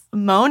 Yes.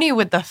 Moni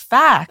with the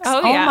facts.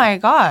 Oh my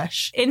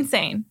gosh.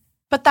 Insane.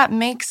 But that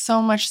makes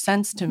so much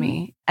sense to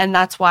me. And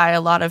that's why a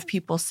lot of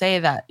people say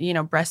that,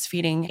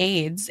 breastfeeding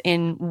aids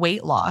in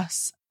weight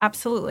loss.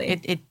 Absolutely.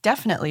 It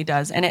definitely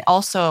does. And it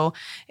also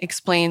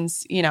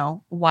explains,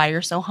 why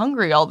you're so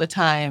hungry all the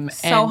time.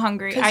 So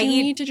hungry. Because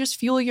you need to just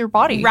fuel your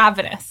body.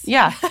 Ravenous.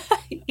 Yeah.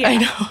 I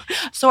know.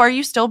 So are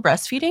you still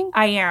breastfeeding?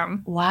 I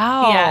am.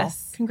 Wow.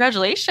 Yes.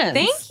 Congratulations.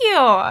 Thank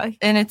you.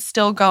 And it's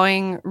still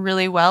going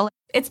really well.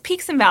 It's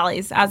peaks and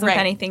valleys, as with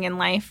anything in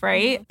life,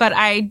 right? But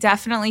I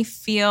definitely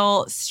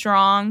feel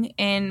strong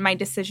in my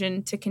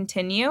decision to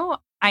continue.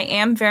 I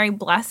am very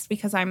blessed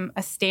because I'm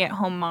a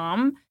stay-at-home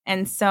mom.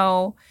 And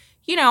so,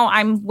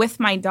 I'm with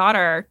my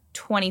daughter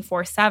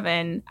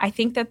 24/7. I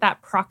think that that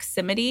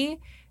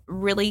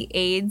really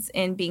aids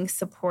in being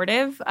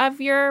supportive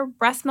of your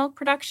breast milk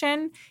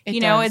production.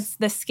 It's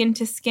the skin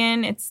to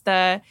skin, it's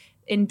the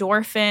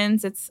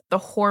endorphins, it's the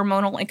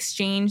hormonal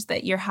exchange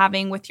that you're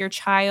having with your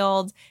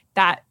child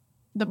that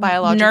the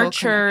biological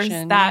nurtures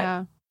connection,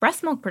 that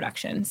breast milk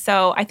production.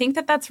 So I think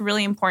that that's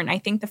really important. I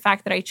think the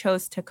fact that I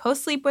chose to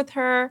co-sleep with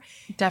her,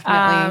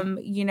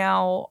 definitely,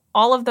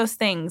 all of those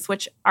things,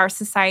 which our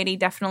society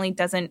definitely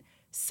doesn't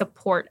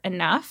support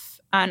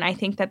enough. And I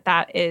think that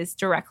that is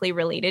directly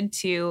related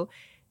to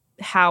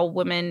how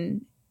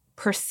women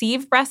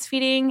perceive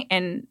breastfeeding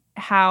and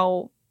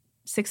how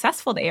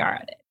successful they are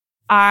at it.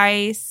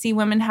 I see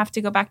women have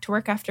to go back to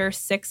work after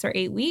 6 or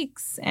 8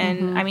 weeks.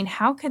 And I mean,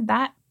 how could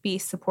that be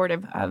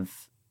supportive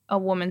of a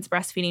woman's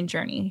breastfeeding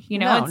journey.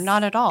 No,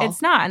 not at all.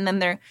 It's not. And then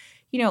they're,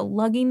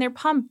 lugging their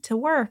pump to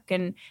work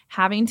and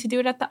having to do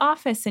it at the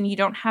office, and you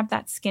don't have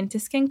that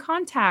skin-to-skin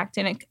contact.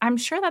 And I'm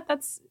sure that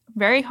that's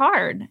very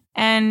hard.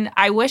 And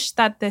I wish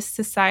that this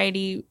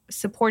society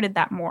supported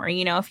that more.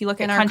 If you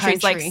look at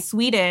countries like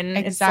Sweden,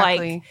 It's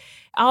like,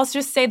 I'll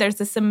just say there's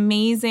this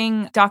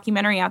amazing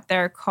documentary out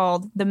there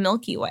called The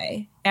Milky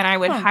Way. And I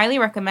would highly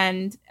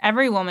recommend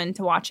every woman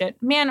to watch it,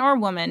 man or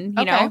woman,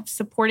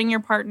 supporting your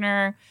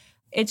partner.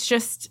 It's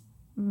just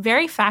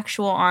very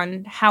factual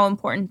on how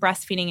important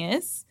breastfeeding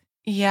is.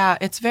 Yeah,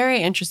 it's very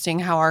interesting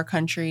how our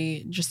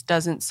country just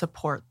doesn't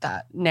support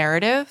that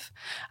narrative.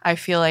 I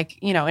feel like,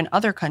 in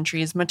other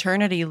countries,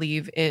 maternity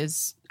leave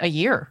is a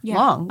year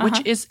long,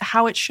 which is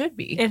how it should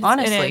be,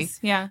 honestly. It is,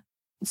 yeah.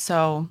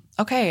 So,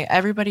 okay,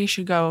 everybody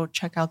should go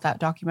check out that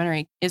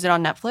documentary. Is it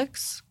on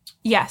Netflix?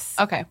 Yes.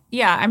 Okay.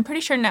 Yeah, I'm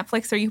pretty sure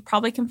Netflix, or you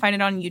probably can find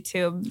it on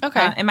YouTube.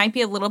 Okay. It might be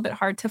a little bit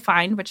hard to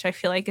find, which I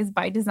feel like is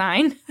by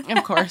design.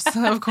 Of course. But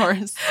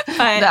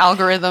the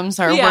algorithms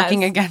are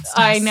working against us.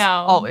 I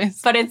know.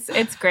 Always. But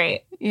it's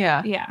great.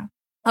 Yeah. Yeah.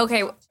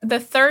 Okay, the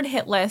third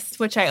hit list,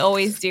 which I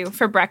always do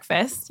for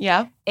breakfast.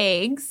 Yeah.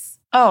 Eggs.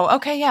 Oh,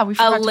 okay. Yeah. We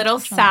forgot a little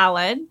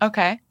salad.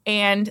 Okay.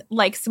 And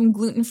like some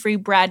gluten-free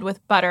bread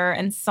with butter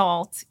and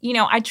salt.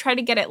 I try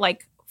to get it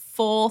like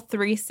full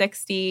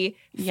 360,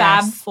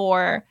 Fab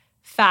 4,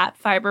 fat,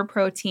 fiber,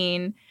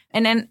 protein.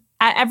 And then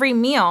at every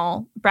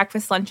meal,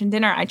 breakfast, lunch, and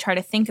dinner, I try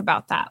to think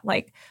about that.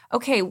 Like,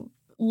 okay,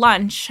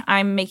 lunch,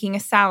 I'm making a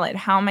salad.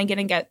 How am I going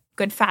to get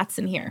good fats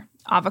in here?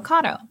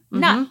 Avocado,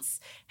 nuts.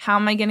 How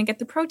am I going to get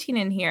the protein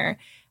in here?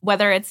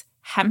 Whether it's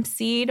hemp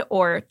seed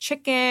or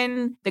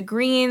chicken, the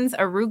greens,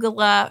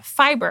 arugula,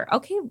 fiber.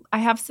 Okay, I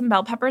have some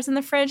bell peppers in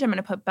the fridge. I'm going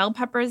to put bell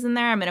peppers in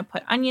there. I'm going to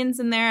put onions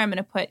in there. I'm going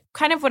to put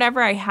kind of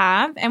whatever I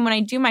have. And when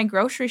I do my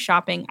grocery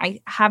shopping,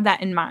 I have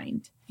that in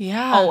mind.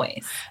 Yeah.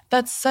 Always.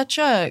 That's such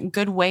a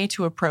good way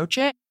to approach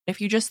it.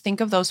 If you just think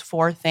of those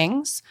 4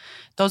 things,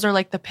 those are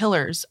like the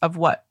pillars of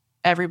what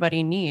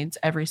everybody needs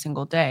every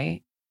single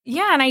day.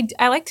 Yeah, and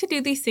I like to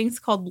do these things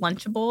called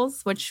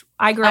Lunchables, which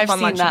I grew up on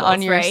Lunchables, I've seen that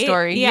on your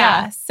story.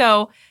 Yeah.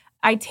 So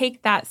I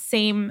take that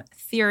same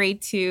theory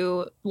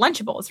to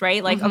Lunchables,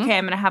 right? Like, okay,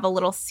 I'm going to have a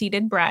little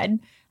seeded bread.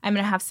 I'm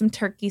going to have some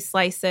turkey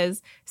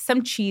slices,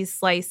 some cheese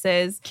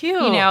slices.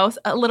 Cute.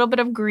 A little bit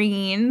of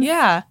greens.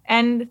 Yeah.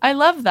 And I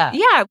love that.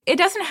 Yeah. It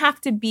doesn't have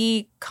to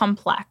be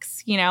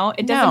complex,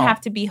 It doesn't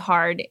have to be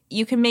hard.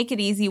 You can make it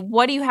easy.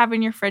 What do you have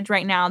in your fridge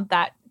right now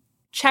that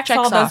checks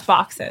all those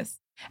boxes?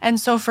 And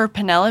so for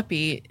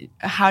Penelope,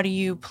 how do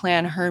you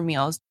plan her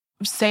meals?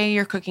 Say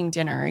you're cooking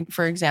dinner,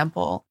 for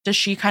example. Does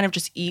she kind of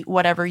just eat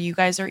whatever you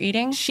guys are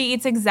eating? She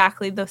eats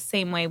exactly the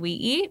same way we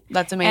eat.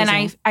 That's amazing.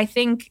 And I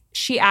think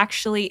she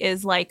actually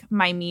is like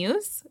my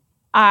muse.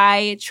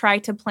 I try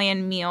to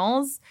plan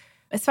meals,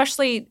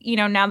 especially,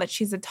 now that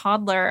she's a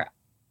toddler.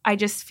 I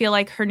just feel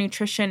like her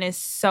nutrition is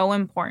so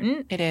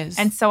important. It is.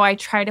 And so I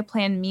try to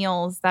plan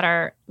meals that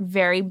are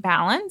very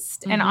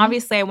balanced. And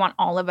obviously I want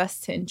all of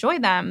us to enjoy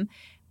them.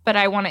 But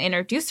I want to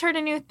introduce her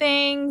to new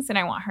things, and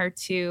I want her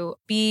to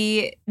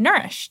be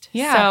nourished.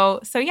 Yeah.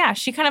 So yeah,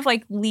 she kind of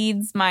like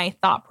leads my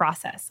thought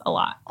process a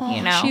lot,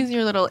 She's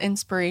your little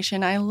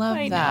inspiration. I love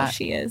that. I know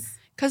she is.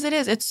 Because it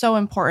is. It's so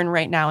important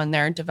right now in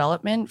their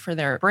development, for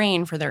their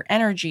brain, for their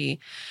energy.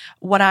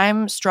 What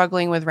I'm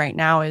struggling with right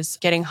now is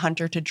getting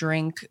Hunter to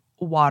drink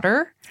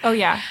water. Oh,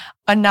 yeah.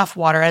 Enough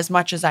water, as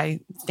much as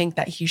I think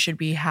that he should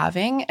be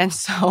having. And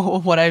so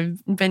what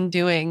I've been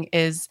doing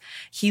is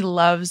he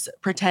loves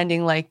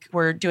pretending like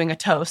we're doing a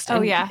toast.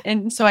 Oh, yeah.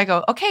 And so I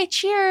go, okay,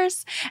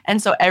 cheers. And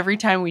so every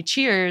time we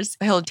cheers,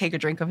 he'll take a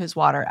drink of his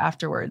water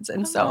afterwards.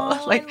 And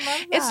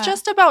it's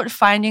just about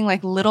finding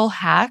like little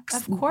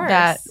hacks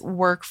that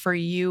work for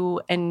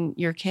you and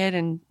your kid,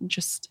 and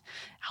just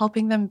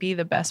helping them be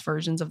the best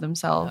versions of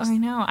themselves. I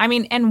know. I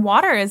mean, and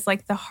water is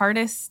like the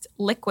hardest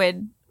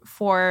liquid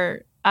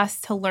for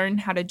us to learn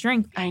how to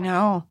drink. I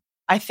know.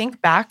 I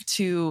think back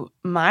to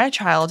my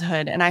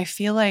childhood, and I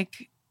feel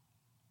like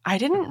I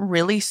didn't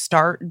really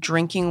start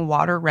drinking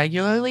water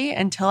regularly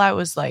until I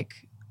was like,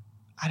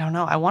 I don't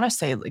know, I want to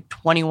say like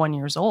 21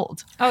 years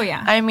old. Oh,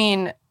 yeah. I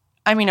mean,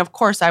 of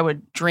course, I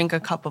would drink a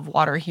cup of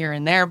water here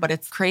and there, but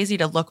it's crazy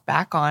to look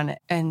back on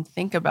and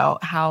think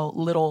about how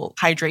little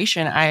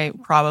hydration I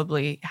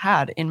probably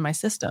had in my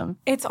system.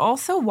 It's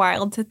also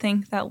wild to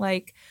think that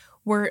like,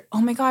 we're, oh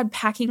my God,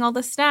 packing all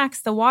the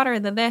snacks, the water,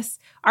 the this.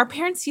 Our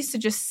parents used to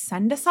just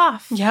send us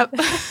off. Yep.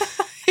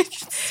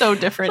 It's so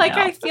different now.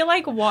 now. I feel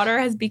like water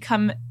has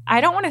become,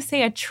 I don't want to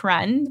say a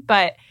trend,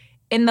 but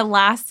in the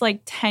last like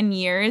 10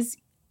 years,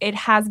 it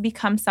has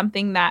become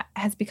something that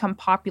has become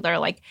popular,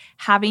 like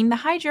having the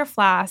Hydro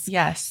Flask.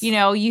 Yes.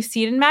 You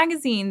see it in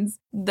magazines.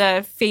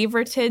 The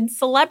favorited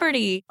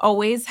celebrity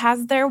always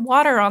has their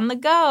water on the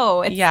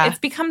go. It's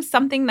become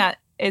something that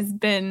has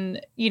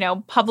been,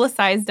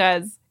 publicized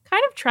as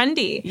kind of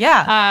trendy.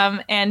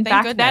 Yeah. And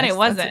back then it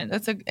wasn't.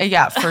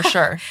 Yeah, for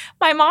sure.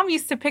 My mom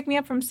used to pick me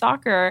up from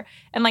soccer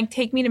and like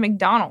take me to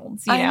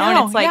McDonald's, I know,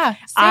 and it's like, yeah,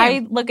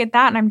 I look at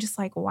that and I'm just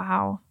like,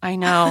 wow. I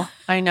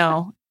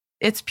know.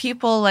 It's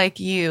people like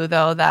you,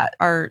 though, that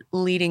are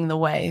leading the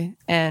way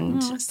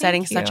and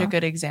setting such a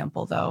good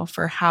example, though,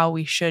 for how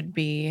we should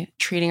be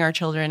treating our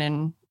children,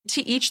 and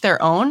to each their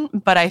own.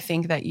 But I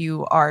think that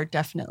you are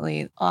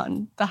definitely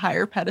on the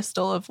higher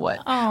pedestal of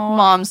what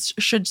moms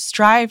should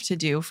strive to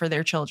do for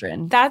their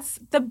children. That's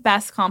the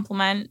best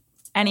compliment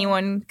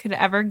anyone could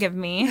ever give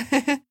me.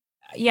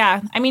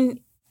 Yeah. I mean,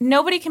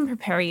 nobody can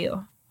prepare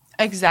you.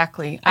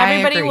 Exactly.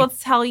 Everybody will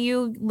tell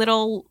you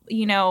little,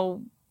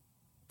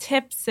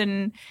 tips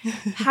and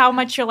how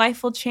much your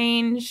life will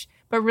change.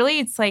 But really,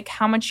 it's like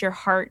how much your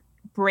heart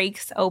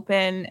breaks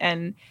open.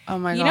 And,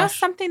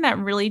 something that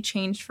really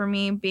changed for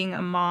me being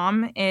a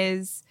mom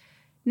is,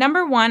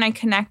 number one, I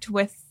connect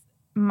with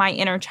my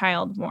inner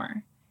child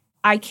more.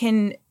 I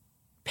can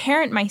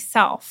parent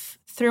myself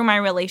through my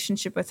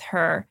relationship with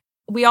her.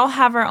 We all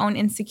have our own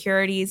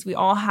insecurities. We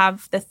all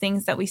have the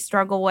things that we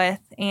struggle with.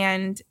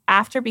 And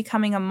after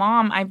becoming a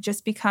mom, I've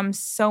just become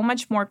so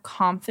much more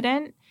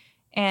confident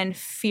and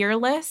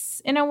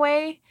fearless in a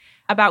way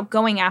about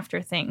going after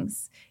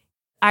things.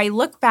 I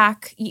look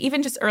back,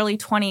 even just early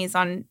 20s,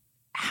 on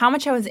how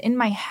much I was in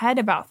my head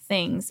about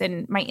things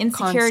and my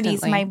insecurities,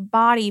 constantly. My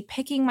body,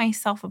 picking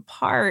myself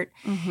apart.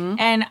 Mm-hmm.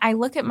 And I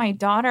look at my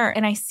daughter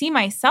and I see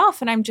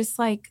myself and I'm just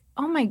like,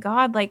 oh my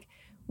God, like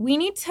we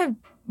need to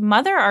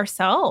mother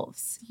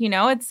ourselves.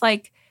 It's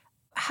like,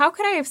 how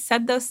could I have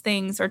said those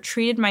things or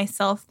treated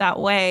myself that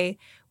way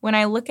when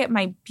I look at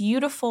my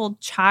beautiful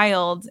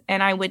child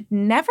and I would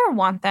never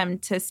want them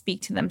to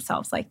speak to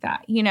themselves like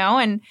that,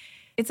 And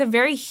it's a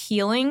very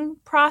healing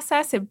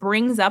process. It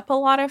brings up a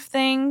lot of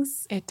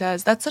things. It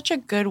does. That's such a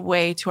good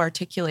way to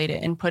articulate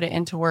it and put it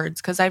into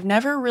words, because I've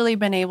never really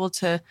been able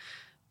to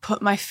put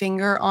my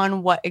finger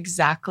on what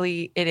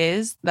exactly it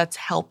is that's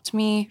helped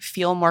me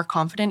feel more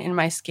confident in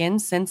my skin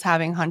since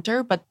having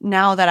Hunter. But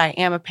now that I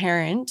am a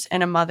parent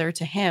and a mother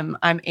to him,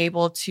 I'm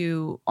able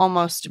to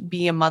almost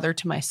be a mother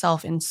to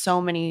myself in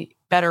so many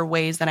better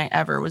ways than I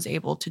ever was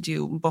able to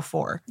do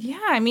before. Yeah.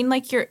 I mean,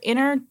 like your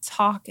inner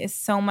talk is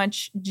so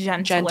much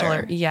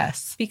gentler.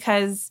 Yes.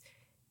 Because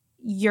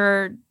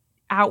you're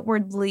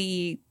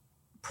outwardly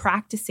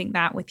practicing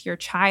that with your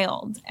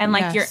child. And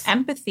like your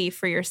empathy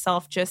for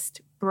yourself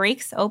just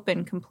breaks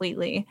open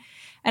completely.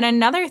 And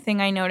another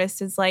thing I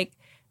noticed is like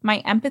my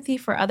empathy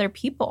for other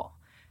people.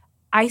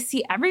 I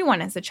see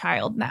everyone as a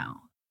child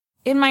now.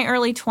 In my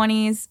early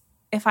 20s,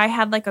 if I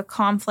had like a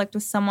conflict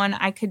with someone,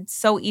 I could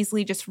so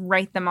easily just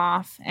write them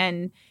off.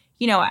 And,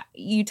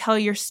 you tell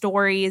your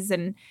stories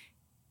and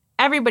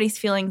everybody's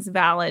feelings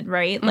valid,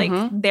 right?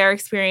 Mm-hmm. Like their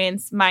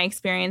experience, my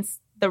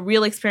experience, the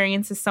real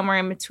experience is somewhere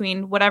in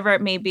between, whatever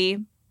it may be.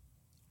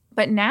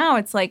 But now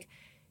it's like,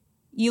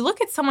 you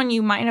look at someone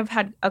you might have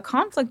had a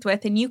conflict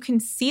with and you can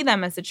see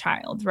them as a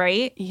child,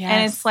 right? Yes.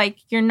 And it's like,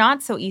 you're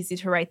not so easy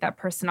to write that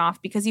person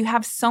off because you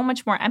have so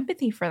much more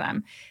empathy for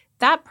them.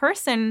 That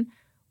person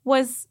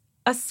was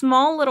a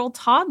small little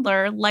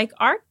toddler like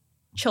our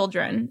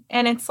children.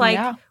 And it's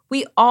like,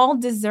 we all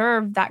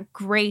deserve that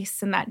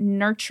grace and that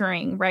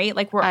nurturing, right?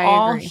 Like we're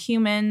all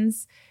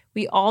humans.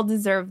 We all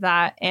deserve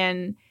that.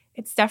 And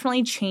it's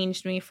definitely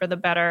changed me for the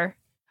better.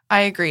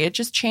 I agree. It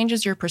just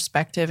changes your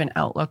perspective and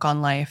outlook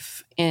on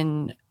life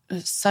in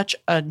such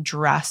a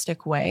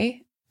drastic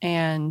way.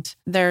 And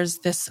there's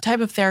this type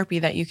of therapy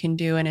that you can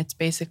do. And it's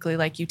basically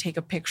like you take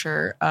a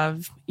picture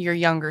of your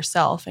younger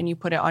self and you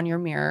put it on your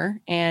mirror.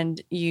 And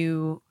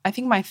I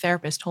think my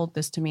therapist told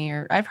this to me,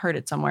 or I've heard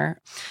it somewhere.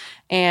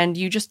 And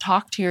you just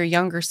talk to your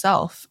younger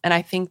self. And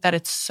I think that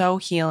it's so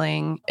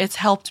healing. It's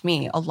helped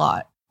me a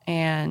lot.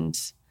 And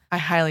I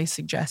highly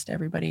suggest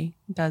everybody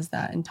does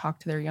that and talk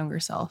to their younger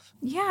self.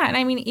 Yeah. And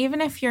I mean, even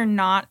if you're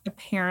not a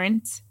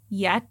parent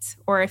yet,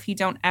 or if you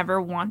don't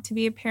ever want to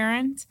be a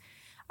parent,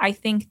 I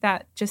think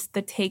that just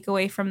the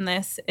takeaway from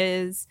this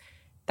is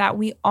that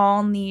we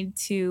all need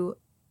to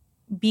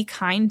be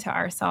kind to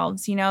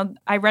ourselves.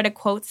 I read a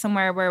quote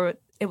somewhere where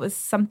it was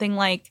something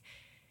like,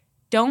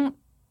 don't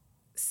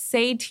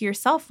say to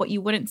yourself what you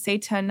wouldn't say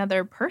to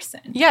another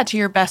person. Yeah, to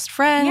your best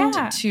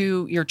friend,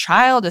 to your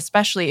child,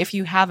 especially if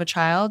you have a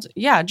child.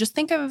 Yeah, just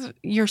think of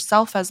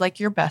yourself as like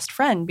your best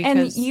friend,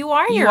 because and you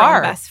are your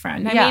own best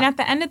friend. I mean, at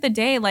the end of the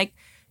day, like,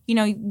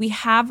 we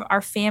have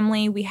our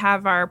family, we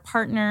have our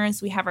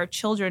partners, we have our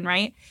children,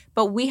 right?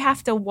 But we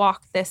have to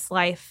walk this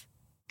life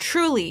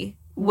truly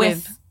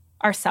with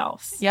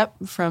ourselves. Yep,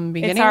 from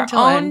beginning to end. It's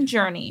our own end.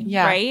 Journey,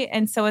 right?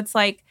 And so it's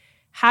like,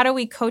 how do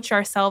we coach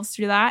ourselves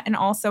through that? And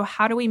also,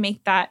 how do we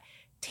make that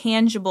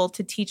tangible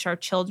to teach our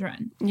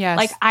children? Yes.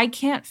 Like, I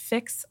can't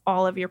fix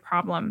all of your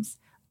problems.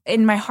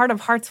 In my heart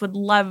of hearts, would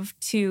love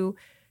to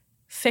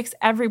fix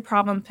every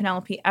problem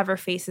Penelope ever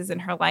faces in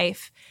her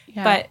life.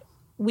 Yeah. But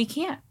we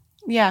can't.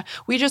 Yeah.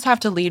 We just have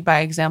to lead by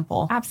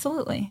example.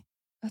 Absolutely.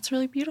 That's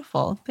really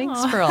beautiful.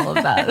 Thanks for all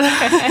of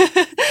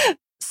that.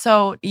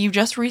 So you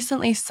just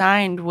recently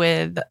signed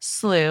with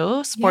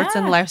SLU, Sports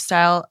and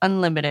Lifestyle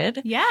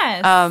Unlimited.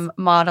 Yes.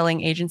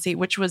 Modeling agency,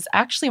 which was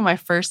actually my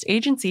first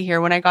agency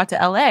here when I got to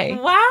LA.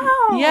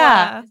 Wow.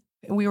 Yeah.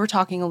 We were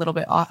talking a little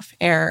bit off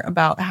air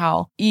about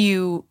how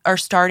you are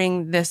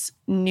starting this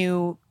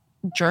new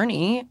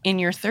journey in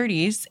your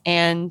 30s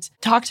and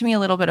talk to me a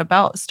little bit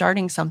about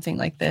starting something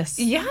like this.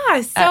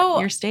 Yeah. So at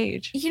your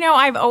stage.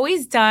 I've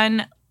always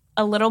done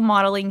a little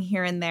modeling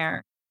here and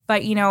there.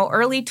 But,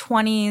 early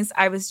 20s,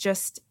 I was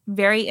just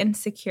very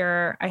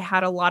insecure. I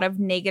had a lot of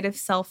negative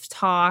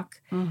self-talk.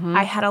 Mm-hmm.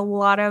 I had a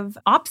lot of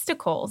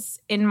obstacles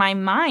in my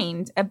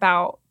mind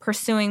about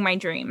pursuing my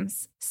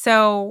dreams.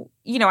 So,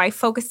 I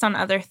focused on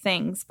other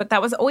things, but that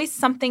was always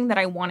something that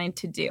I wanted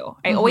to do.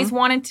 I always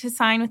wanted to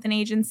sign with an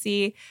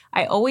agency.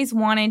 I always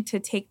wanted to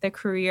take the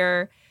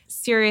career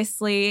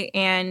seriously.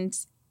 And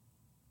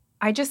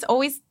I just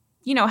always,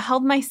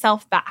 held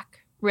myself back.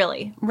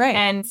 Really. Right.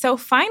 And so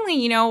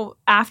finally,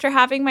 after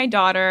having my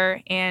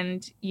daughter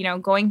and,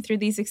 going through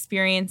these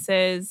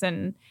experiences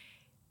and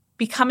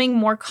becoming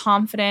more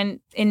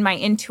confident in my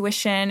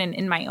intuition and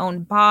in my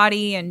own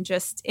body and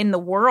just in the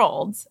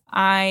world,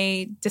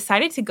 I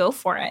decided to go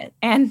for it.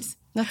 And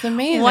that's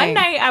amazing. One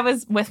night I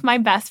was with my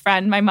best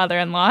friend, my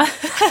mother-in-law.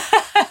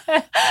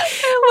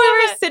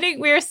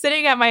 We were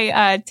sitting at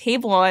my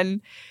table,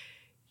 and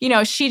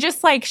she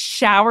just like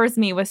showers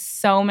me with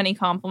so many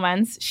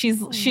compliments. She's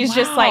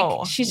just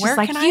like,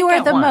 you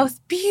are the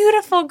most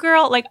beautiful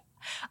girl. Like,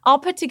 I'll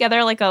put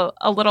together like a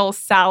little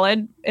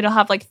salad. It'll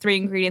have like 3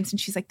 ingredients. And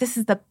she's like, this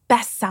is the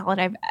best salad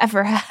I've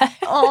ever had.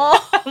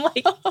 Oh, I'm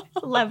like,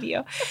 love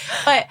you.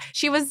 But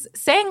she was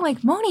saying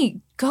like,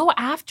 Moni, go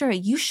after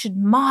it. You should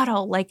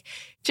model, like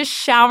just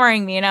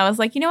showering me. And I was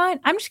like, you know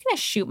what? I'm just going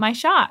to shoot my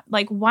shot.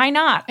 Like, why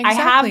not?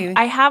 Exactly.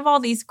 I have all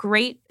these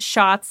great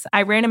shots.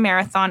 I ran a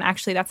marathon.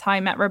 Actually, that's how I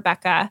met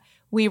Rebecca.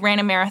 We ran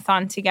a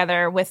marathon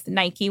together with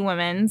Nike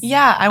Women's.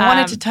 Yeah, I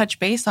wanted to touch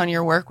base on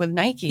your work with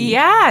Nike.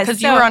 Yeah.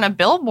 Because you were on a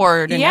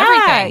billboard and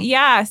everything.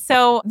 Yeah.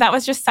 So that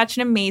was just such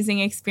an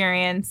amazing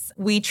experience.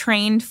 We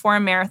trained for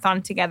a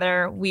marathon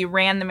together. We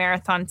ran the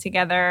marathon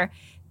together.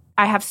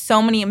 I have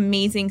so many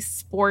amazing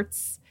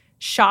sports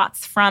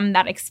shots from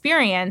that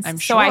experience. I'm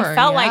sure, so I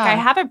felt like I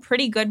have a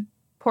pretty good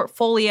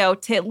portfolio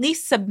to at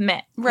least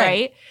submit,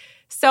 right?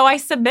 So I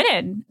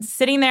submitted.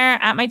 Sitting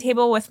there at my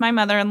table with my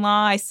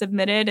mother-in-law, I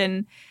submitted,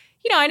 and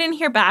I didn't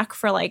hear back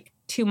for like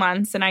 2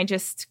 months, and I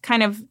just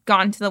kind of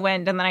gone to the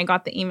wind. And then I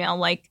got the email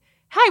like,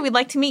 hi, we'd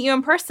like to meet you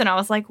in person. I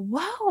was like,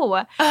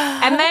 whoa.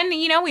 And then,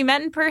 we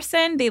met in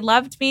person. They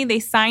loved me. They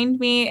signed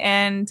me.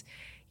 And,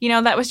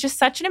 that was just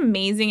such an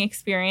amazing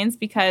experience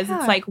because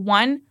it's like,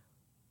 one,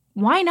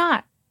 why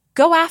not?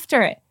 Go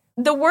after it.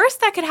 The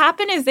worst that could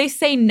happen is they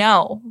say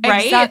no,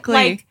 right? Exactly.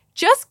 Like,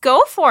 just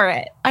go for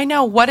it. I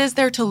know. What is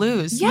there to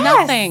lose? Yes.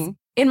 Nothing.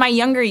 In my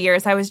younger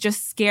years, I was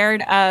just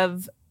scared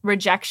of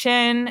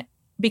rejection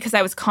because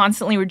I was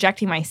constantly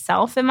rejecting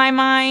myself in my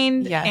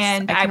mind. Yes,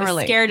 and I was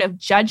relate. Scared of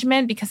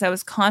judgment because I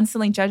was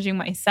constantly judging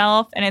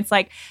myself. And it's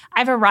like,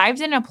 I've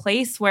arrived in a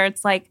place where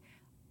it's like,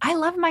 I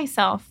love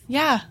myself.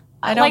 Yeah,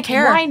 I don't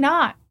care. Why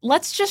not?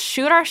 Let's just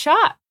shoot our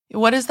shot.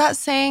 What is that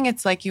saying?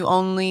 It's like you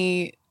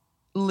only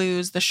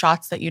lose the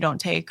shots that you don't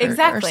take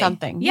or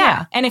something.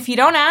 Yeah. And if you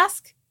don't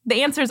ask,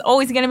 the answer is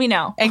always going to be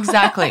no.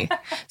 Exactly.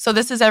 So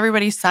this is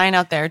everybody's sign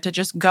out there to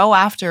just go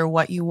after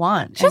what you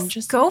want.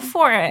 Just go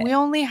for it. We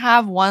only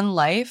have one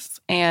life,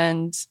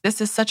 and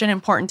this is such an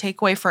important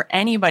takeaway for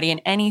anybody in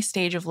any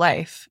stage of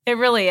life. It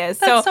really is.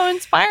 That's so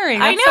inspiring.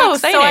 That's I know. So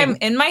exciting. So I'm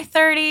in my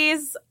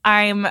 30s.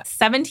 I'm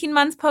 17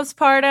 months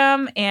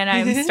postpartum, and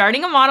I'm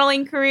starting a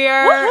modeling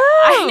career.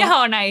 I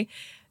know. And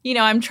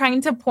I'm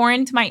trying to pour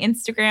into my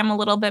Instagram a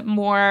little bit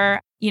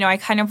more. I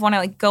kind of want to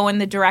like go in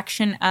the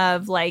direction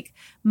of like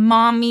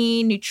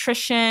mommy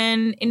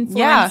nutrition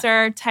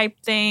influencer type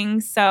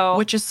thing. So,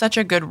 which is such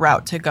a good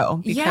route to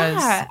go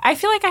because I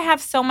feel like I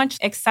have so much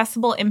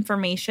accessible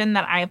information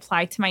that I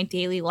apply to my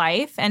daily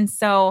life. And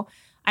so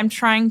I'm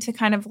trying to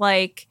kind of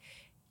like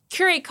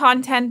curate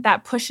content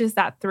that pushes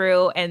that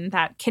through and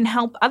that can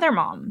help other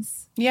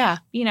moms. Yeah.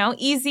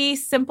 Easy,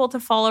 simple to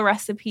follow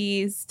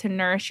recipes to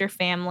nourish your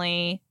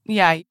family.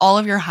 Yeah. All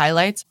of your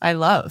highlights, I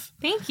love.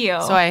 Thank you.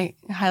 So I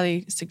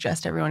highly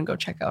suggest everyone go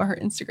check out her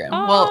Instagram.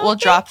 Oh, we'll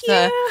drop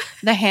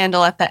the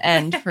handle at the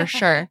end for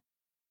sure.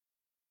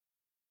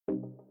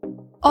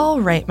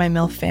 All right, my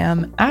MILF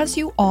fam, as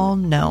you all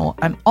know,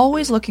 I'm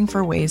always looking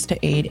for ways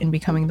to aid in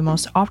becoming the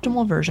most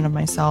optimal version of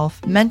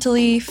myself,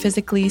 mentally,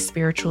 physically,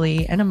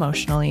 spiritually, and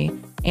emotionally.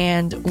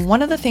 And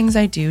one of the things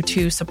I do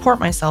to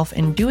support myself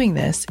in doing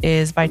this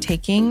is by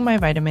taking my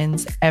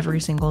vitamins every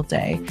single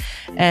day.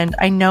 And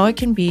I know it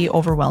can be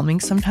overwhelming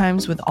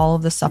sometimes with all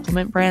of the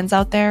supplement brands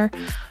out there,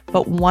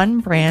 but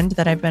one brand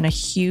that I've been a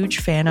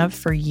huge fan of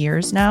for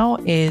years now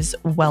is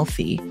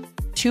Wealthy.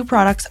 2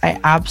 products I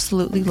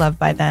absolutely love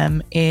by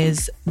them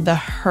is the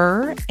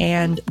Her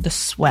and the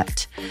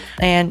Sweat.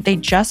 And they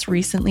just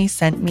recently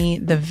sent me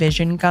the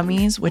Vision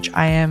Gummies, which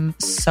I am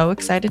so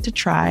excited to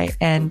try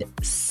and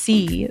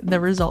see the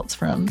results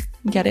from.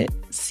 Get it?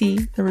 See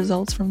the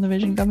results from the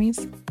Vision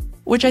Gummies?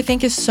 Which I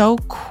think is so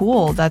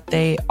cool that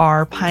they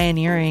are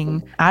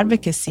pioneering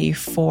advocacy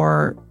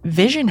for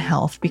vision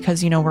health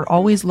because, we're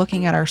always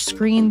looking at our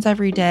screens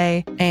every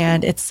day.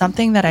 And it's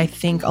something that I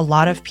think a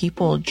lot of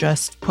people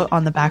just put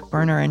on the back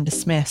burner and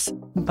dismiss.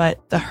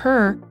 But the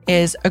Her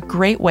is a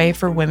great way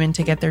for women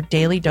to get their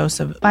daily dose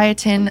of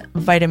biotin,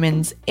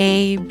 vitamins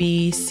A,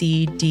 B,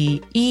 C,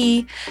 D,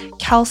 E,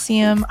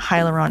 calcium,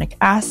 hyaluronic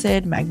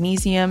acid,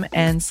 magnesium,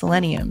 and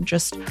selenium.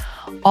 Just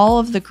all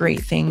of the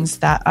great things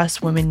that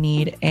us women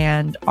need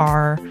and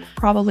are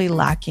probably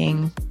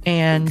lacking,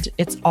 and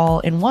it's all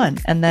in one.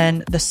 And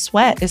then the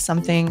Sweat is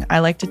something I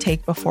like to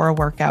take before a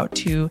workout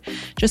to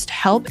just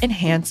help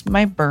enhance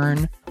my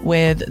burn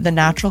with the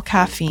natural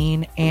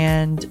caffeine.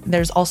 And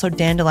there's also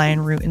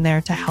dandelion root in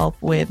there to help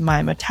with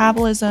my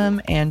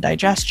metabolism and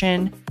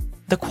digestion.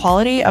 The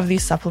quality of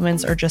these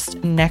supplements are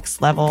just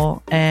next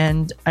level,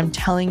 and I'm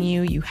telling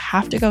you, you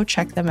have to go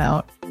check them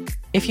out.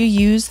 If you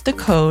use the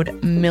code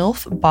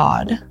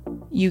MILFBOD,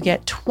 you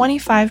get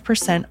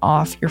 25%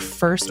 off your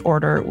first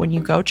order when you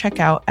go check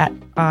out at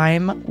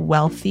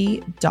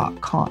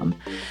imwealthy.com.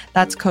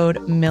 That's code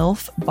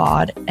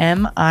MILFBOD,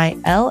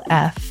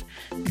 MILFBOD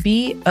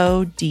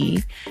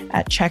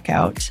at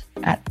checkout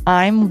at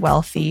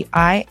imwealthy,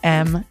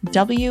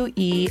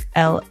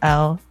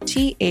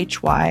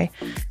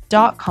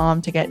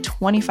 imwellthy.com to get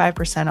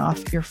 25%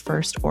 off your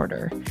first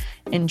order.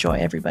 Enjoy,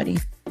 everybody.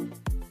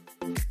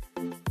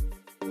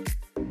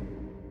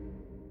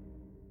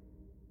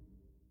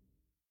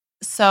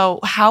 So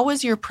how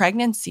was your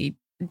pregnancy?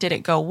 Did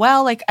it go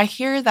well? Like, I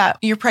hear that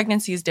your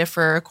pregnancies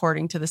differ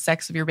according to the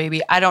sex of your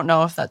baby. I don't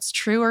know if that's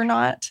true or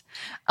not,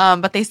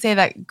 but they say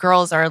that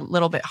girls are a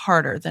little bit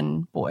harder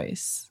than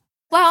boys.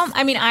 Well,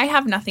 I mean, I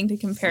have nothing to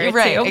compare it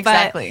right, to.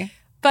 Exactly.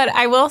 But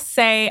I will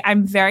say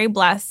I'm very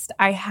blessed.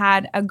 I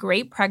had a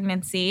great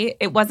pregnancy.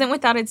 It wasn't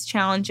without its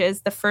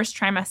challenges. The first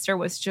trimester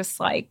was just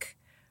like,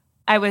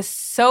 I was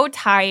so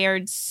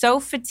tired, so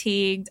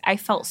fatigued. I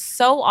felt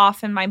so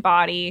off in my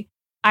body.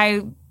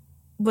 I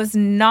was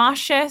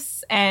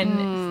nauseous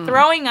and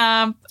throwing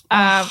up.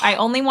 I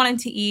only wanted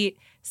to eat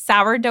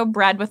sourdough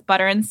bread with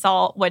butter and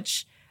salt,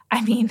 which,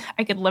 I mean,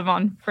 I could live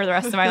on for the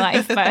rest of my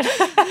life. But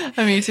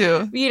me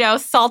too. You know,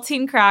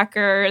 saltine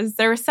crackers.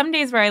 There were some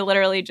days where I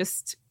literally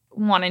just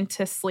wanted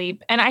to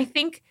sleep. And I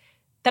think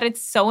that it's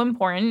so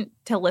important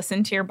to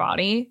listen to your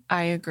body.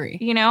 I agree.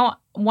 You know,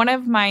 one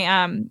of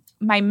my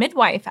my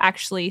midwife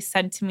actually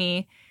said to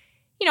me,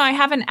 you know, I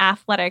have an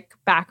athletic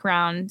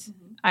background.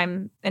 Mm-hmm.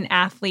 I'm an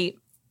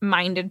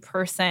athlete-minded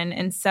person.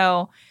 And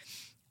so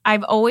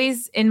I've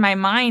always, in my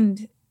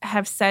mind,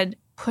 have said,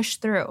 push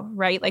through,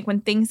 right? Like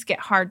when things get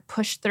hard,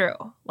 push through.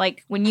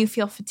 Like when you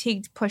feel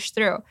fatigued, push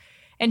through.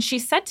 And she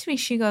said to me,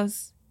 she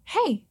goes,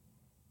 hey,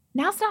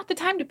 now's not the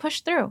time to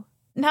push through.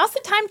 Now's the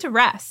time to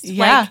rest.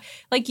 Yeah.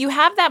 Like you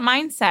have that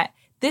mindset.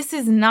 This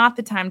is not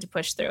the time to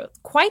push through.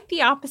 Quite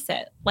the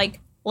opposite. Like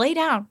lay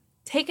down,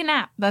 take a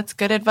nap. That's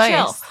good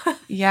advice. Chill.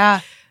 Yeah.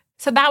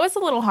 So that was a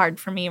little hard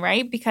for me,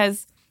 right?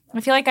 Because I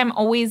feel like I'm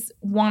always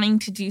wanting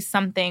to do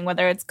something,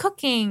 whether it's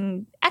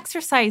cooking,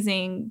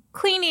 exercising,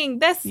 cleaning,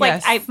 this.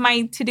 Yes. Like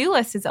my to-do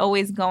list is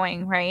always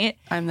going, right?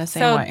 I'm the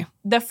same way.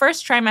 The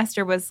first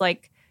trimester was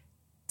like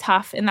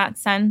tough in that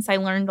sense. I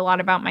learned a lot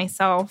about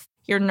myself.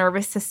 Your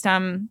nervous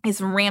system is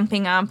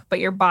ramping up, but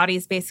your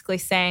body's basically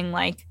saying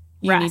like,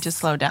 you need to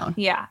slow down.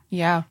 Yeah.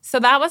 Yeah. So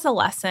that was a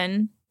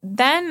lesson.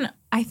 Then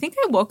I think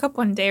I woke up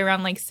one day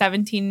around like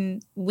 17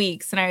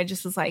 weeks and I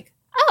just was like,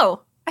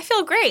 oh, I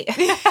feel great.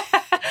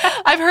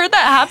 I've heard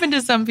that happen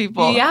to some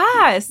people. Yeah.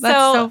 That's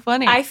so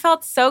funny. I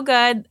felt so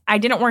good. I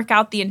didn't work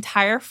out the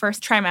entire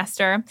first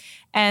trimester.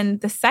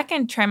 And the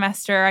second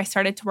trimester, I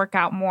started to work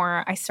out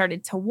more. I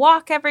started to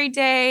walk every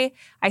day.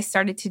 I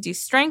started to do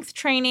strength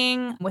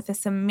training with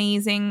this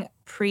amazing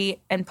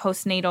pre- and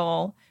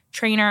postnatal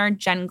trainer,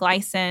 Jen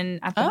Gleisen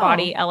at the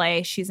Body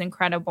LA. She's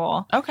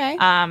incredible. Okay.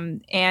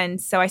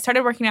 And so I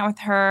started working out with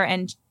her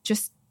and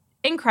just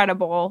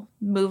incredible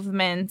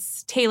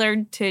movements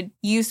tailored to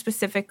you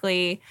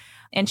specifically.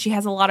 And she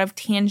has a lot of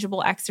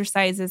tangible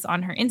exercises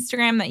on her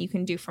Instagram that you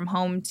can do from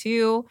home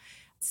too.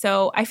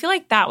 So I feel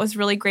like that was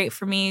really great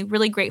for me,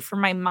 really great for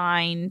my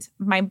mind,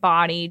 my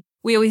body.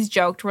 We always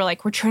joked,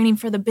 we're training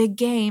for the big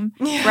game,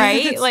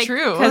 right? It's like,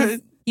 true. Because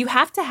you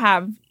have to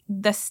have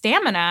the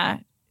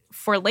stamina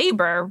for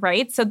labor,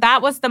 right? So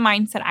that was the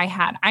mindset I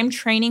had. I'm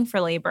training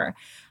for labor.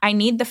 I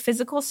need the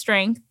physical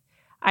strength.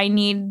 I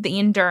need the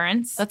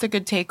endurance. That's a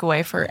good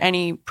takeaway for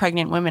any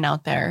pregnant women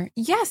out there.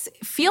 Yes.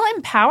 Feel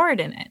empowered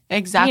in it.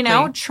 Exactly. You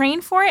know, train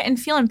for it and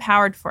feel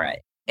empowered for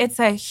it. It's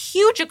a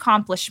huge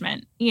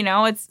accomplishment. You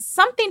know, it's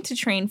something to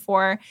train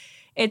for.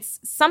 It's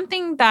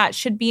something that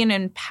should be an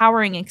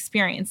empowering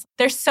experience.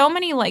 There's so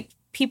many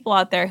people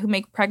out there who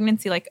make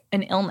pregnancy like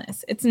an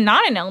illness. It's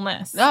not an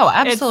illness. No,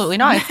 absolutely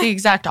not. It's the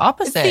exact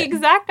opposite. It's the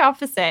exact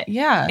opposite.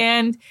 Yeah.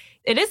 And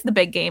it is the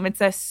big game. It's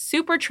a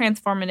super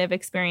transformative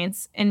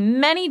experience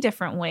in many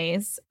different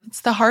ways.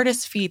 It's the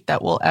hardest feat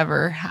that we'll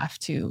ever have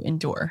to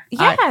endure.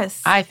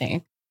 Yes. I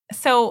think.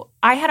 So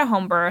I had a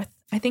home birth.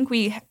 I think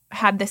we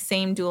had the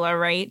same doula,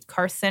 right?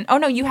 Carson. Oh,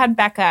 no, you had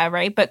Becca,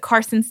 right? But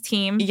Carson's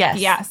team. Yes.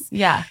 Yes.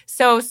 Yeah.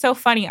 So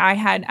funny. I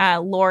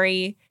had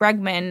Lori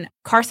Bregman.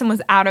 Carson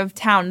was out of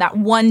town that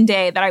one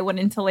day that I went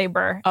into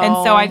labor. And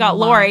so I got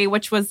Lori,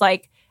 which was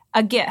like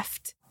a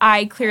gift.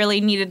 I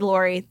clearly needed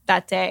Lori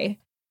that day.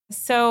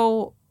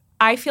 So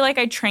I feel like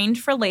I trained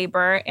for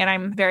labor, and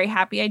I'm very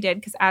happy I did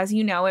because, as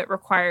you know, it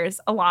requires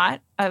a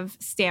lot of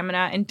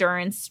stamina,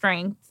 endurance,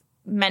 strength,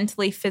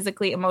 mentally,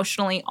 physically,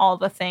 emotionally, all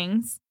the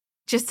things.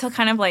 Just to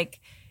kind of like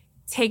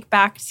take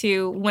back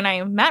to when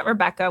I met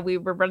Rebecca, we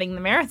were running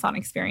the marathon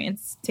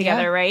experience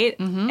together, right?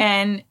 Mm-hmm.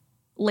 And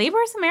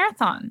labor is a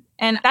marathon.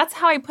 And that's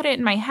how I put it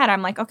in my head.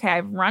 I'm like, okay,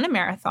 I've run a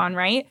marathon,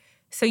 right?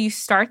 So you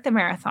start the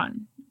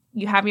marathon.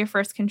 You have your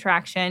first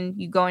contraction.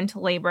 You go into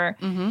labor.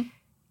 Mm-hmm.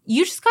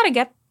 You just got to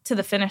get to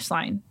the finish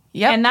line.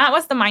 Yep. And that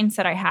was the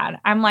mindset I had.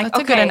 I'm like, that's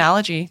okay, a good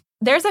analogy.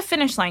 There's a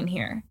finish line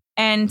here.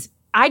 And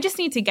I just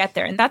need to get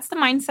there. And that's the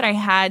mindset I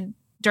had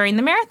during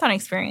the marathon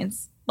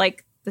experience.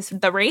 Like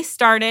the race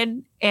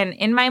started, and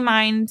in my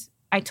mind,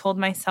 I told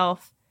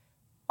myself,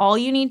 all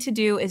you need to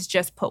do is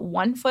just put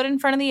one foot in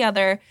front of the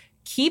other,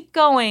 keep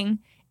going,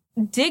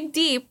 dig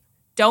deep.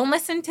 Don't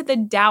listen to the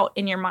doubt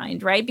in your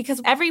mind, right?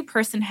 Because every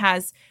person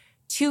has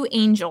two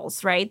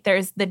angels, right?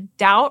 There's the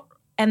doubt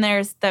and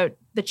there's the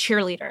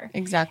cheerleader.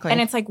 Exactly. And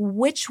it's like,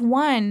 which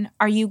one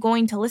are you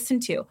going to listen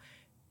to?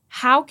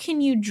 How can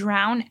you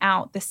drown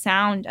out the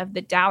sound of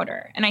the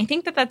doubter? And I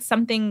think that that's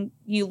something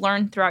you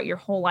learn throughout your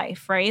whole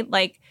life, right?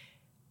 Like,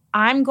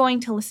 I'm going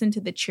to listen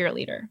to the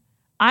cheerleader.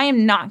 I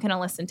am not going to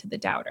listen to the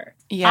doubter.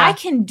 Yeah. I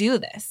can do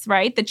this,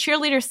 right? The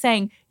cheerleader's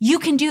saying, you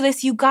can do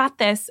this, you got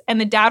this. And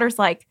the doubter's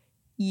like,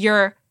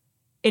 you're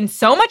in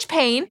so much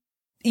pain.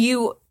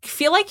 You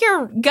feel like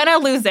you're going to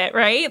lose it,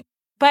 right?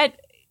 But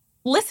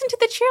listen to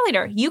the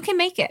cheerleader. You can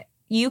make it.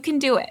 You can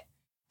do it.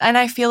 And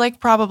I feel like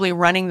probably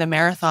running the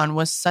marathon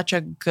was such a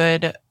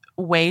good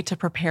way to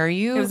prepare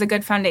you. It was a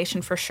good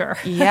foundation for sure.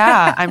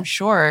 Yeah, I'm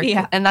sure.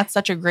 Yeah. And that's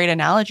such a great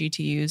analogy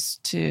to use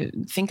to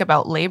think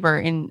about labor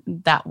in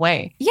that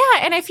way. Yeah.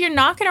 And if you're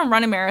not going to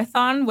run a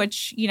marathon,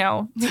 which, you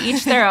know, to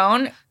each their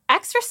own,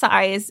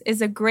 exercise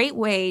is a great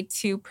way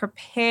to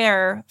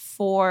prepare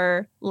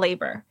for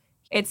labor.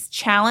 It's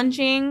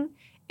challenging.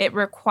 It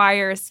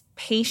requires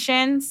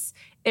patience.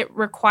 It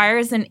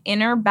requires an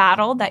inner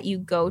battle that you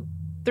go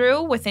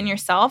through within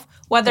yourself,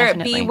 whether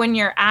Definitely. it be when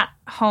you're at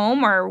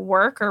home or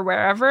work or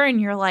wherever,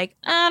 and you're like,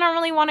 I don't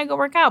really want to go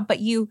work out, but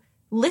you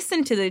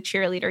listen to the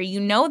cheerleader. You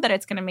know that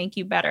it's going to make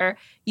you better.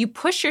 You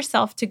push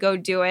yourself to go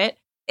do it.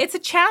 It's a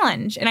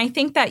challenge. And I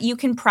think that you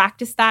can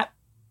practice that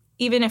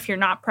even if you're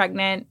not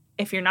pregnant,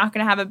 if you're not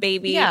going to have a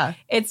baby. Yeah.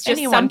 It's just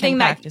Anyone something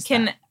that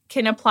that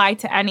can apply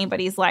to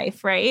anybody's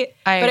life, right?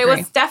 I But agree. it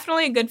was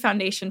definitely a good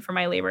foundation for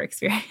my labor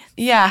experience.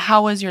 Yeah.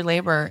 How was your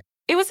labor?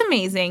 It was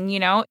amazing. You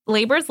know,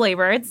 labor's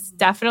labor. It's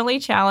definitely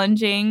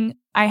challenging.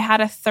 I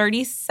had a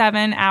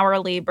 37-hour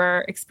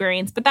labor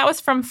experience, but that was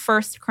from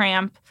first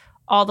cramp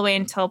all the way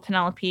until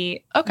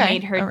Penelope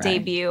made her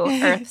debut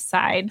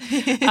Earthside.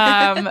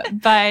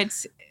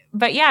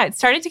 But yeah, it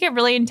started to get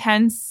really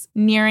intense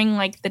nearing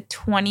like the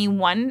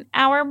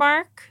 21-hour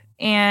mark.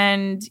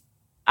 And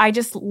I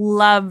just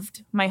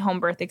loved my home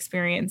birth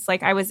experience.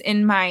 Like, I was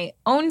in my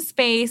own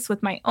space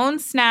with my own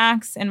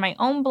snacks and my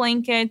own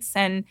blankets.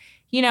 And,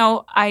 you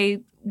know,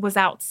 I was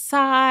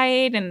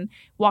outside and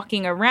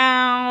walking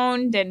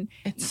around, and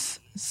it's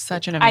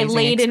such an amazing I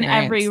laid experience.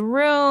 in every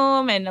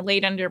room and I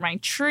laid under my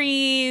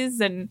trees.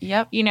 And,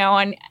 Yep. you know,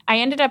 and I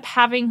ended up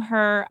having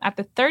her at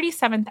the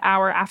 37th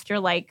hour after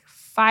like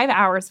 5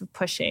 hours of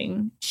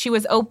pushing. She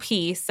was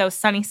OP, so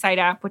sunny side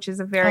up, which is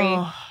a very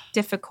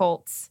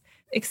difficult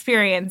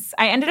experience.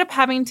 I ended up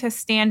having to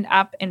stand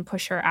up and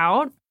push her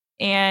out.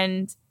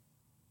 And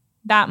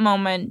that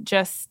moment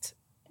just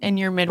and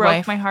your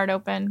midwife broke my heart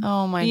open.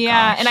 Oh my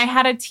Yeah. gosh. And I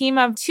had a team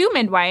of 2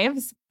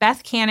 midwives,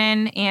 Beth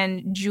Cannon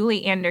and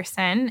Julie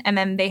Anderson. And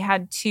then they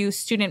had 2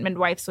 student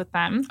midwives with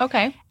them.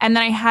 Okay. And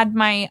then I had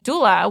my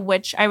doula,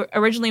 which I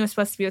originally was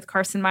supposed to be with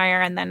Carson Meyer.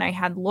 And then I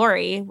had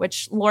Lori,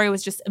 which Lori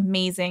was just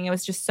amazing. It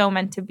was just so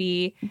meant to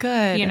be.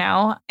 Good. You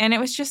know, and it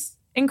was just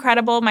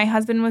incredible. My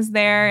husband was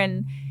there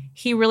and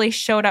he really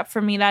showed up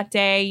for me that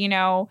day. You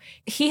know,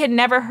 he had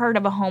never heard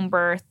of a home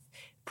birth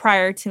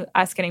prior to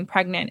us getting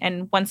pregnant.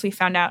 And once we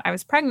found out I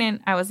was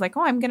pregnant, I was like,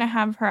 oh, I'm going to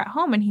have her at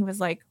home. And he was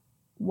like,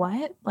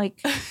 what?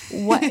 Like,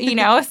 what? You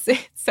know, it's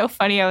so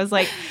funny.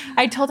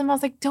 I told him, I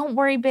was like, don't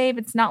worry, babe.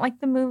 It's not like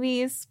the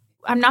movies.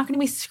 I'm not going to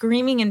be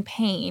screaming in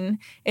pain.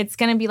 It's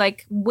going to be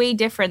like way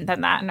different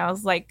than that. And I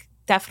was like,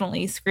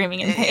 definitely screaming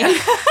in pain.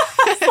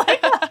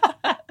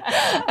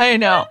 I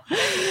know.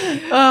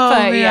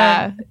 But man.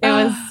 Yeah,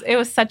 it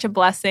was such a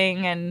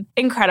blessing and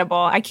incredible.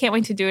 I can't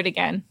wait to do it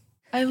again.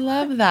 I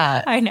love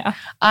that. I know.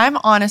 I'm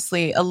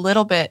honestly a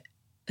little bit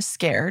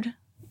scared.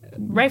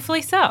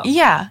 Rightfully so.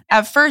 Yeah.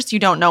 At first, you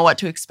don't know what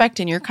to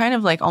expect, and you're kind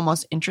of like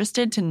almost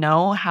interested to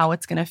know how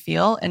it's going to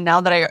feel. And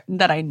now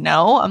that I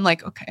know, I'm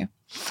like, okay,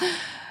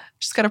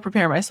 just got to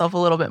prepare myself a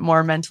little bit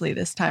more mentally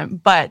this time.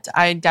 But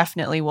I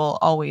definitely will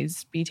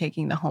always be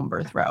taking the home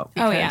birth route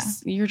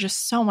because you're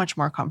just so much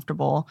more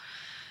comfortable.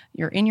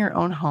 You're in your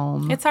own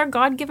home. It's our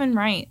God-given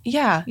right.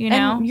 Yeah. You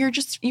know? And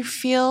you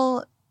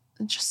feel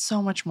just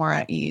so much more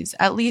at ease,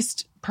 at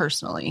least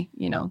personally,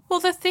 you know.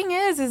 Well, the thing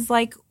is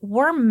like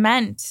we're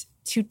meant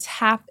to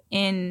tap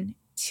in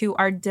to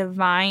our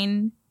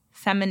divine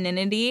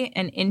femininity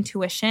and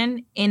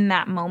intuition in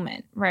that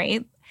moment,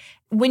 right?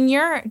 When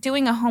you're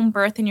doing a home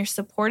birth and you're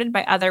supported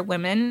by other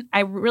women,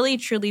 I really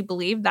truly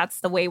believe that's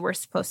the way we're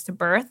supposed to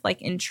birth,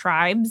 like in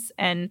tribes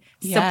and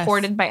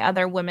supported by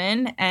other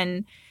women.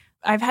 And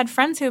I've had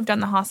friends who have done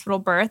the hospital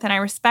birth, and I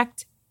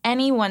respect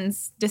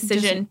anyone's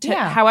decision to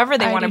however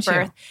they want to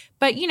birth. Too.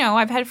 But, you know,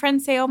 I've had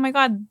friends say, oh my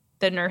God,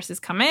 the nurses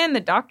come in, the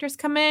doctors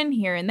come in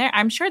here and there.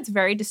 I'm sure it's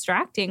very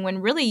distracting when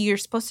really you're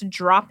supposed to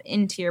drop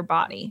into your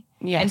body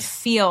and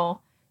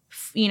feel,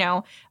 you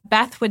know,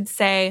 Beth would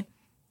say,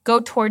 go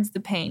towards the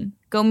pain,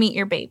 go meet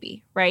your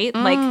baby, right?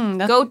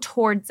 Go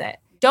towards it.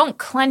 Don't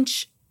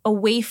clench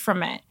away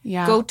from it.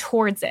 Yeah. Go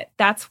towards it.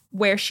 That's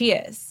where she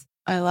is.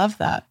 I love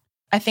that.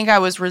 I think I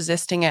was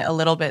resisting it a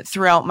little bit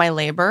throughout my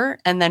labor.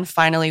 And then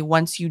finally,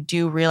 once you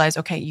do realize,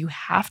 okay, you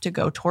have to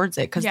go towards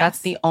it because that's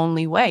the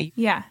only way.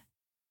 Yeah.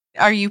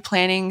 Are you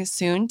planning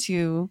soon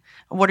to,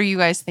 what are you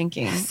guys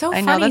thinking? So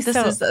I funny. know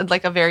that this is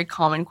like a very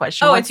common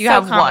question. Once you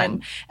have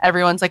one,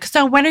 everyone's like,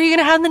 so when are you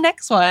going to have the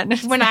next one?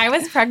 When I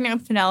was pregnant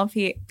with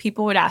Penelope,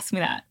 people would ask me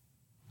that.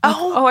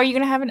 Oh, are you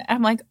going to have an,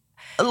 I'm like,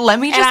 let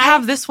me just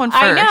have this one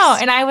first. I know.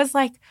 And I was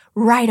like,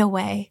 right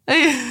away.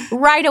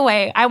 Right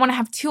away. I want to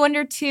have 2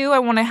 under 2. I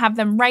want to have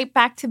them right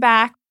back to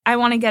back. I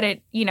want to get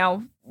it, you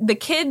know, the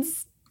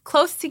kids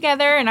close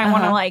together, and I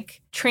want to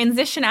like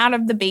transition out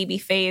of the baby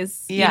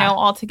phase, you know,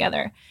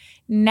 altogether.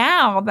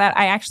 Now that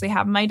I actually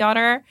have my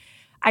daughter,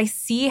 I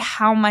see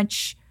how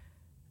much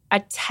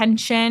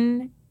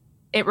attention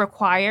it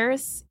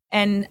requires.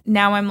 And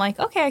now I'm like,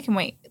 okay, I can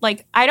wait.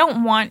 Like, I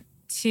don't want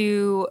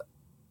to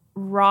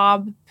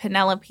rob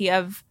Penelope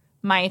of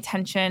my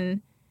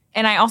attention.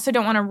 And I also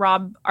don't want to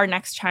rob our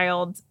next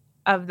child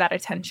of that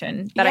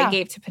attention that I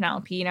gave to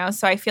Penelope, you know?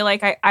 So I feel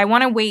like I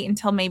want to wait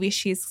until maybe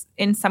she's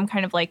in some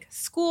kind of like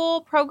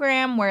school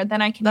program where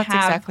then I can That's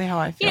exactly how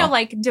I feel. You know,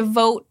 like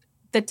devote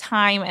the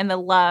time and the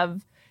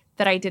love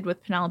that I did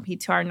with Penelope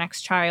to our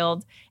next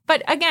child.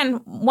 But again,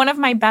 one of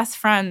my best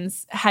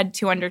friends had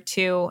 2 under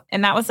 2,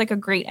 and that was like a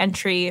great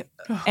entry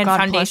and God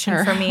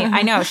foundation for me.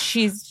 I know.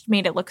 She's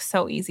made it look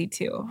so easy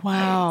too.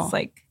 Wow. It's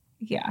like,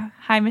 yeah.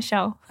 Hi,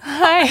 Michelle.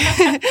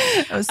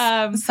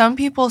 Hi. Some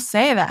people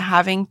say that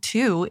having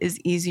 2 is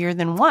easier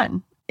than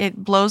 1. It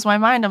blows my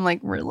mind. I'm like,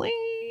 really?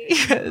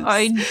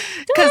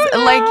 Because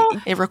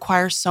like it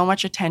requires so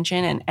much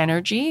attention and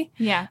energy.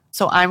 Yeah.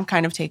 So I'm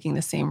kind of taking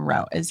the same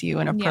route as you.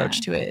 An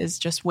approach to it is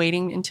just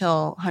waiting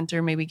until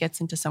Hunter maybe gets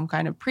into some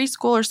kind of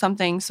preschool or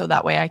something, so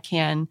that way I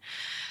can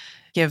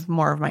give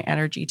more of my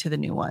energy to the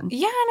new one.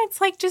 Yeah, and it's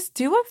like just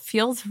do what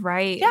feels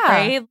right. Yeah.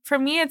 Right. For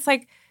me, it's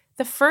like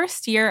the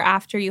first year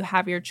after you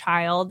have your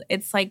child,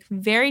 it's like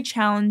very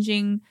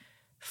challenging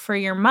for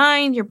your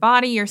mind, your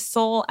body, your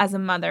soul as a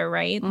mother,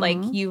 right? Mm-hmm. Like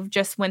you've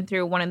just went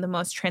through one of the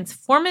most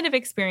transformative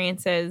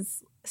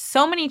experiences,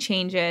 so many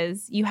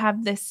changes. You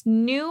have this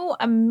new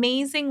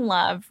amazing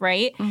love,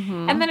 right?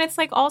 Mm-hmm. And then it's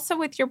like also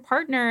with your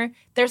partner,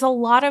 there's a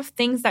lot of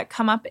things that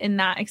come up in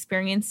that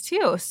experience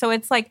too. So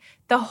it's like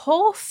the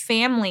whole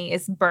family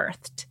is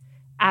birthed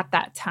at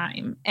that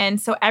time. And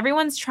so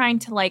everyone's trying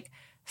to like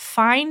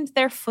find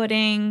their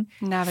footing,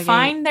 navigate,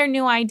 find their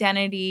new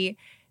identity,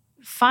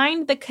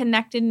 find the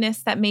connectedness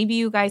that maybe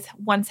you guys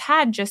once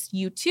had, just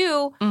you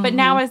two, but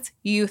now it's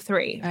you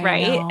three,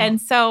 right? And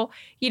so,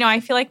 you know,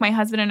 I feel like my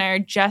husband and I are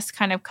just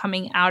kind of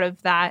coming out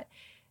of that,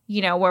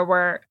 you know,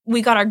 where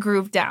we got our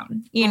groove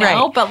down, you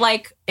know, but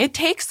like it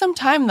takes some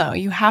time though.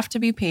 You have to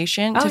be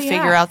patient to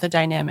figure out the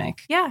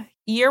dynamic. Yeah.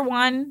 Year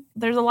 1,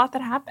 there's a lot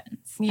that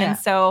happens. Yeah. And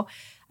so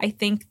I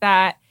think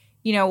that,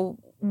 you know,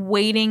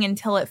 waiting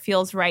until it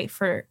feels right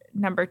for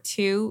number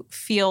 2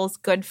 feels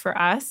good for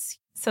us.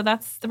 So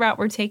that's the route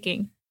we're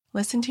taking.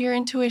 Listen to your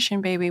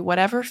intuition, baby.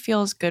 Whatever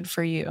feels good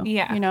for you.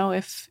 Yeah. You know,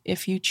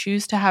 if you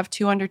choose to have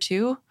 2 under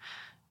 2,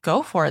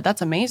 go for it.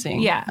 That's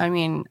amazing. Yeah. I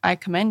mean, I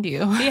commend you.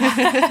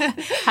 Yeah.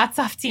 Hats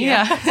off to you.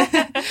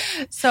 Yeah.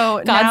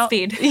 So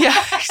Godspeed.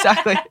 Yeah,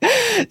 exactly.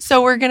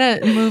 So we're going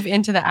to move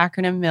into the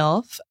acronym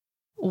MILF.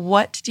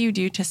 What do you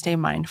do to stay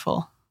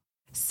mindful?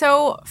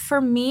 So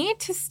for me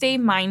to stay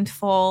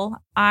mindful,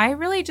 I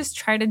really just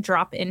try to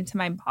drop into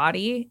my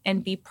body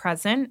and be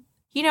present.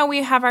 You know,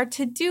 we have our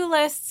to-do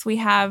lists. We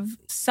have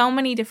so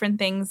many different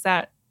things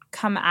that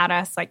come at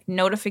us, like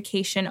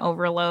notification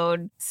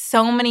overload,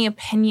 so many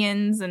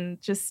opinions,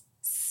 and just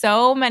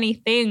so many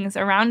things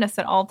around us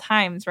at all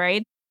times,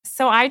 right?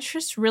 So I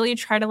just really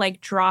try to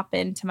like drop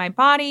into my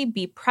body,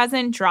 be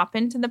present, drop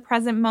into the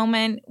present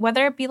moment,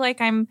 whether it be like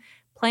I'm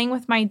playing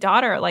with my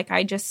daughter, like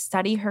I just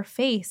study her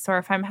face, or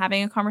if I'm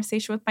having a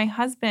conversation with my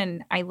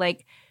husband, I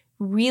like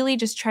really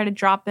just try to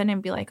drop in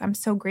and be like, I'm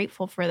so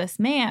grateful for this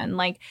man.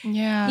 Like,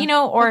 you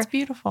know, or that's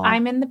beautiful.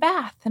 I'm in the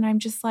bath and I'm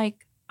just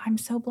like, I'm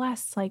so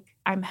blessed. Like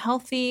I'm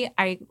healthy.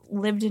 I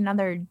lived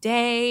another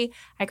day.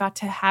 I got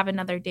to have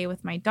another day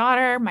with my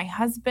daughter, my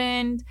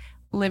husband.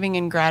 Living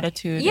in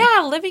gratitude.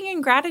 Yeah, living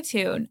in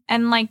gratitude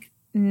and like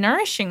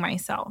nourishing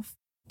myself,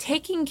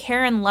 taking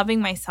care and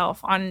loving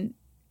myself on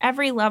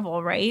every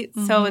level, right?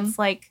 Mm-hmm. So it's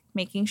like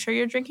making sure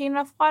you're drinking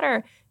enough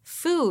water,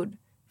 food,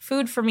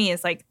 food for me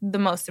is like the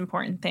most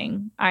important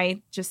thing.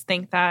 I just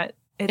think that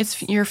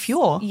it's your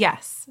fuel.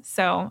 Yes.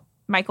 So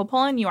Michael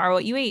Pollan, you are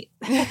what you eat.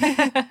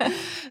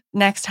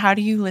 Next, how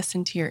do you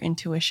listen to your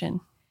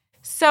intuition?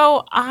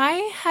 So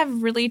I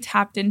have really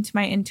tapped into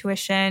my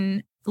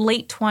intuition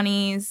late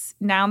 20s.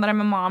 Now that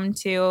I'm a mom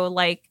too,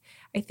 like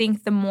I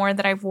think the more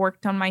that I've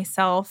worked on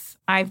myself,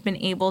 I've been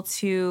able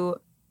to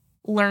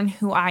learn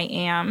who I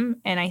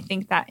am. And I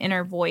think that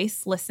inner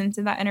voice, listen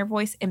to that inner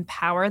voice,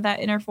 empower that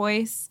inner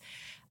voice,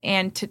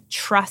 and to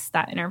trust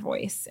that inner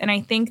voice. And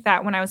I think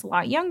that when I was a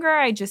lot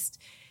younger,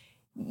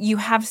 you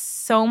have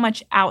so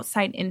much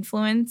outside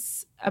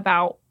influence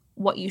about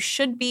what you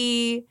should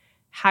be,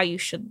 how you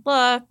should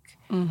look.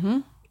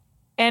 Mm-hmm.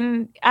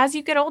 And as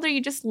you get older,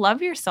 you just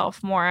love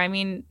yourself more. I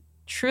mean,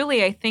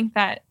 truly, I think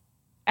that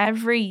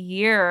every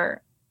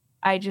year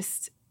I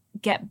just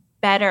get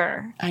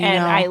better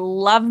and I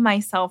love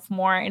myself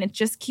more, and it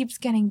just keeps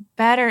getting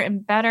better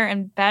and better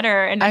and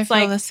better. And it's I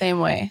feel the same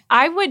way.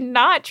 I would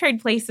not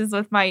trade places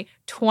with my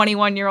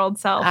 21-year-old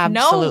self.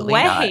 Absolutely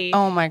no way. Not.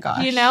 Oh my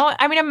gosh. You know,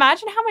 I mean,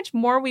 imagine how much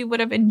more we would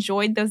have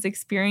enjoyed those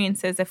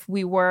experiences if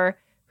we were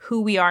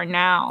who we are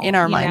now. In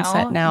our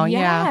mindset now.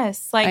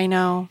 Yes. Yeah. I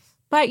know.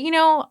 But, you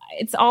know,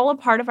 it's all a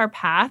part of our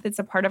path. It's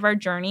a part of our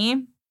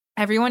journey.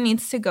 Everyone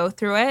needs to go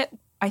through it.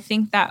 I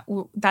think that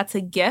that's a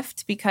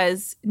gift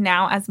because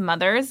now as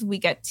mothers, we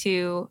get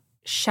to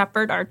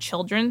shepherd our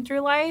children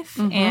through life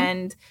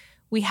and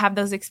we have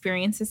those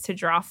experiences to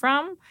draw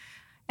from.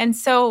 And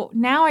so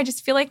now I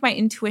just feel like my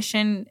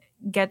intuition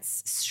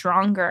gets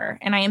stronger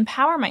and I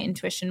empower my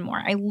intuition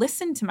more. I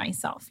listen to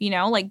myself, you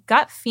know, like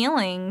gut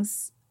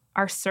feelings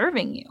are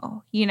serving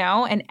you, you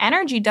know, and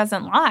energy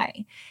doesn't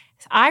lie.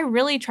 So I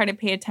really try to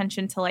pay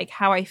attention to like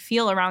how I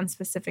feel around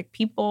specific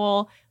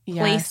people,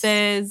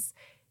 places,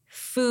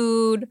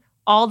 food,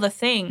 all the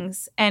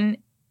things, and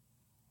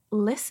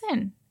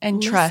listen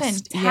and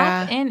trust.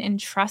 Tap in and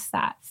trust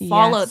that.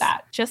 Follow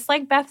that. Just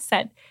like Beth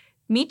said,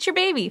 meet your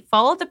baby.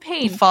 Follow the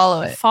pain.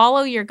 Follow it.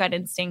 Follow your gut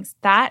instincts.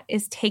 That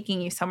is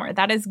taking you somewhere.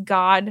 That is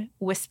God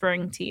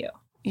whispering to you.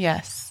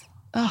 Yes.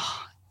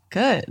 Oh,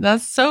 good.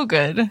 That's so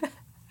good.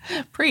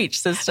 Preach,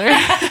 sister.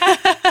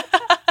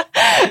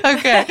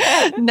 Okay.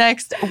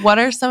 Next, what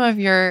are some of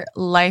your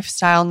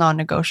lifestyle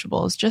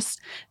non-negotiables?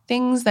 Just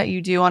things that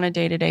you do on a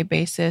day-to-day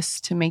basis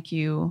to make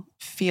you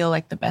feel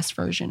like the best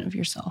version of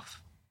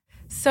yourself.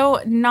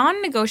 So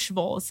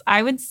non-negotiables,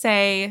 I would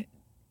say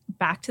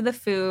back to the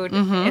food.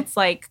 It's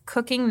like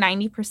cooking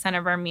 90%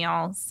 of our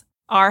meals.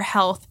 Our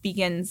health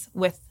begins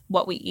with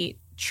what we eat,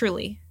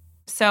 truly.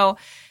 So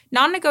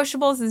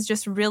non-negotiables is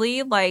just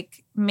really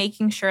like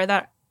making sure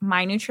that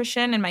my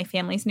nutrition and my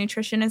family's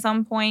nutrition is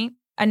on point.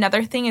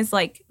 Another thing is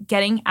like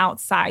getting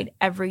outside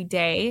every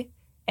day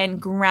and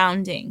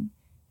grounding,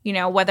 you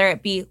know, whether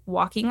it be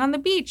walking on the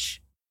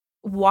beach,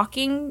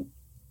 walking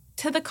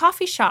to the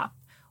coffee shop,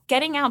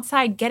 getting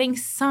outside, getting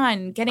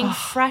sun, getting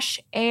fresh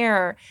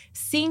air,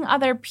 seeing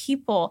other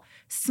people,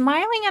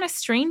 smiling at a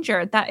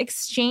stranger, that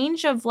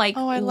exchange of like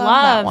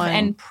love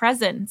and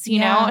presence, you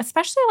know,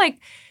 especially like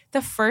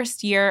the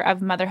first year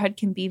of motherhood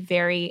can be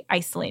very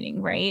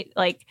isolating, right?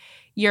 Like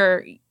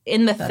you're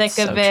in the thick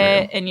of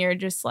it and you're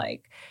just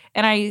like,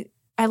 and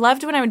I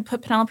loved when I would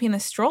put Penelope in the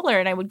stroller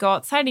and I would go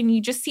outside and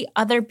you just see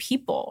other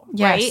people,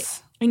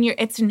 right? And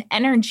it's an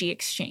energy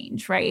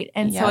exchange, right?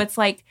 And so it's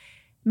like,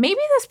 maybe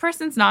this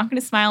person's not going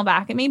to smile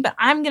back at me, but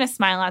I'm going to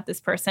smile at this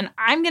person.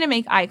 I'm going to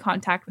make eye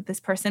contact with this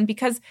person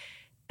because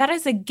that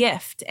is a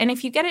gift. And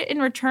if you get it in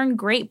return,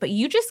 great, but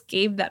you just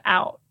gave that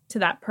out to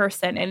that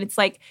person. And it's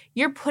like,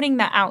 you're putting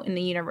that out in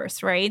the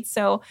universe, right?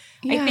 So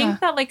I think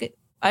that like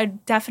a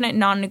definite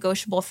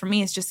non-negotiable for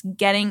me is just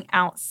getting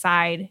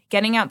outside,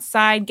 getting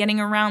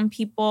around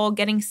people,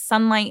 getting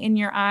sunlight in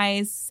your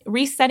eyes,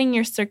 resetting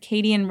your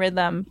circadian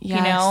rhythm, you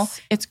know?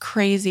 It's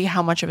crazy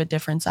how much of a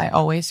difference I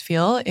always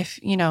feel if,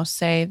 you know,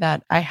 say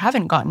that I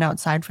haven't gotten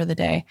outside for the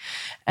day.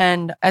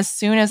 And as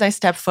soon as I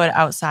step foot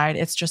outside,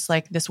 it's just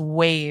like this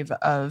wave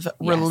of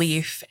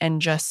relief and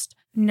just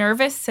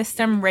nervous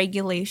system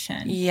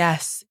regulation.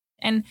 Yes.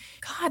 And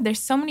God, there's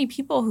so many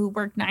people who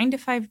work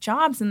 9-to-5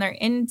 jobs and they're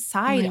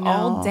inside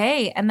all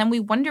day. And then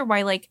we wonder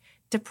why like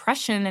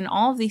depression and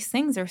all of these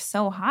things are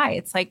so high.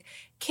 It's like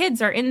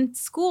kids are in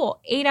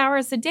school 8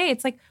 hours a day.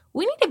 It's like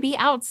we need to be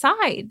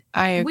outside.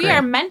 I agree. We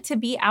are meant to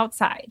be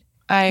outside.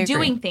 I agree.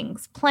 Doing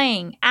things,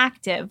 playing,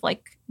 active,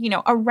 like, you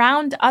know,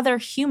 around other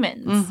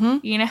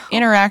humans, you know?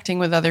 Interacting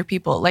with other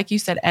people. Like you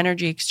said,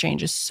 energy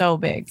exchange is so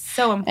big.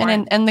 So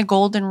important. And the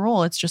golden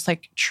rule, it's just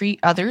like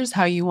treat others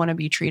how you want to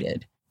be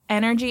treated.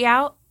 Energy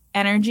out,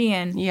 energy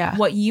in. Yeah.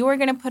 What you are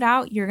going to put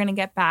out, you're going to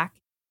get back.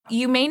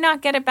 You may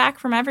not get it back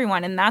from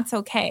everyone, and that's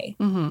okay.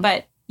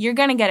 But you're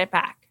going to get it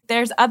back.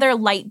 There's other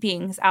light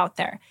beings out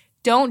there.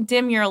 Don't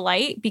dim your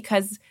light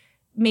because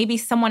maybe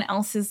someone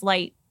else's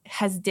light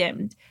has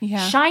dimmed.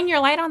 Shine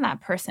your light on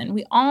that person.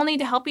 We all need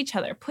to help each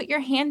other. Put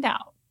your hand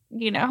out,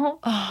 you know?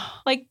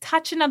 Like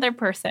touch another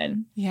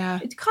person.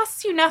 It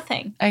costs you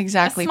nothing.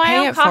 Exactly. A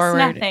smile Pay it costs forward.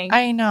 nothing.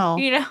 I know.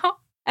 You know?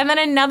 And then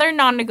another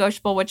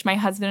non-negotiable, which my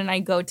husband and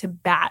I go to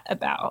bat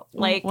about.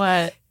 Like,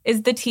 what?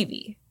 is the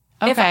TV.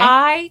 Okay. If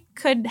I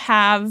could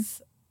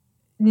have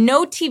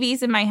no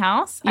TVs in my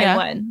house, I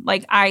would.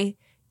 Like, I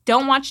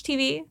don't watch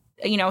TV.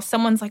 You know,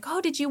 someone's like, oh,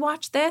 did you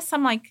watch this?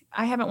 I'm like,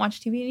 I haven't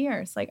watched TV in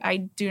years. Like, I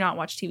do not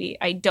watch TV.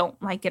 I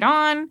don't like it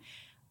on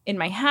in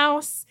my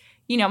house.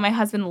 You know, my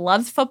husband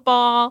loves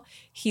football.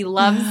 He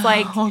loves,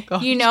 like,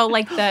 you know,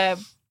 like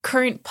the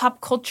current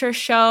pop culture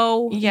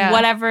show,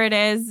 whatever it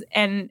is.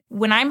 And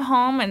when I'm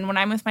home and when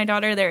I'm with my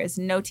daughter, there is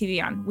no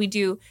TV on. We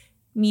do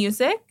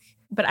music.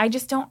 But I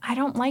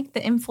don't like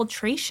the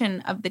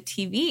infiltration of the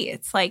TV.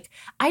 It's like,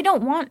 I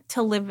don't want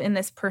to live in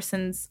this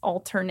person's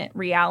alternate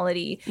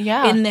reality,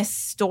 in this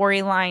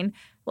storyline.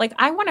 Like,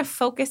 I want to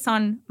focus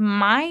on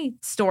my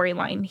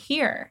storyline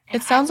here.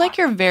 It sounds like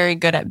you're very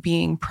good at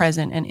being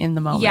present and in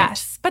the moment.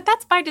 Yes, but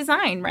that's by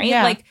design, right?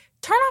 Yeah. Like,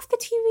 turn off the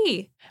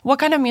TV. What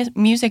kind of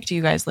music do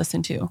you guys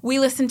listen to? We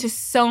listen to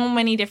so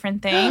many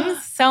different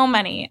things, so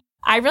many.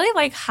 I really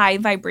like high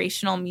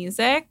vibrational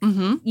music,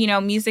 you know,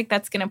 music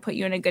that's going to put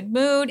you in a good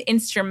mood,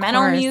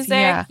 instrumental music.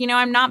 Yeah. You know,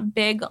 I'm not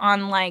big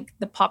on like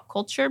the pop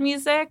culture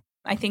music.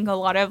 I think a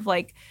lot of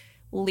like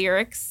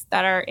lyrics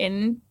that are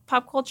in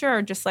pop culture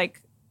are just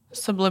like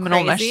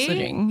subliminal crazy.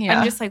 Messaging. Yeah.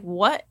 I'm just like,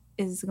 what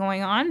is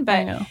going on?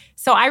 But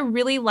so I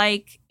really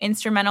like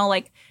instrumental.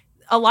 Like,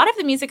 a lot of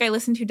the music I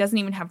listen to doesn't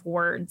even have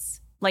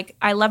words. Like,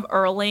 I love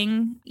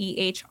Erling,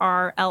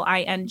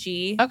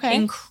 EHRLING. Okay.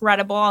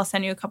 Incredible. I'll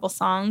send you a couple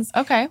songs.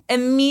 Okay.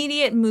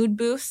 Immediate mood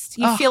boost.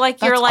 You feel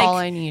like you're like all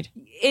I need.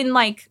 In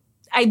like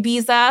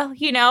Ibiza,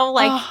 you know,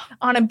 like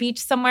on a beach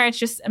somewhere. It's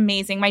just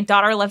amazing. My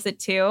daughter loves it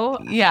too.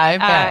 Yeah, I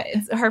bet.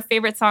 Her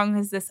favorite song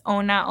is this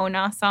Ona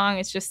Ona song.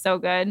 It's just so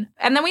good.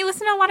 And then we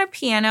listen to a lot of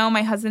piano.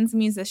 My husband's a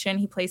musician.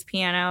 He plays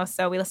piano.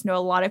 So we listen to a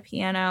lot of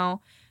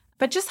piano.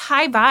 But just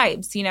high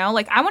vibes, you know?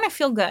 Like, I want to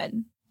feel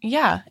good.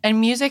 Yeah,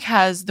 and music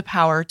has the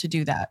power to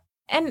do that.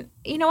 And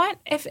you know what?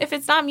 If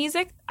it's not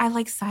music, I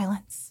like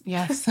silence.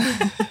 Yes.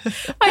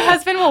 My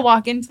husband will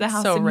walk into the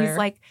house and rare. he's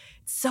like,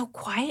 it's so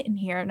quiet in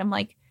here. And I'm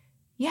like,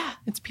 yeah.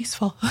 It's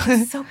peaceful.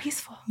 It's so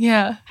peaceful.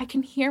 Yeah. I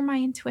can hear my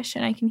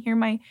intuition. I can hear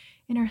my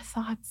inner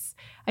thoughts.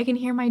 I can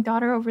hear my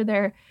daughter over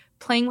there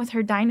playing with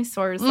her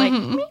dinosaurs. Like,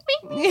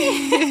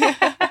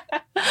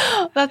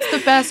 That's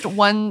the best.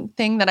 One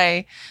thing that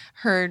I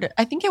heard,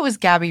 I think it was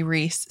Gabby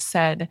Reese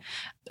said,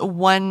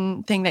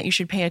 one thing that you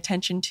should pay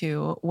attention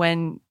to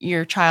when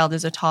your child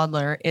is a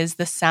toddler is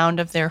the sound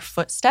of their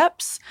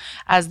footsteps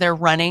as they're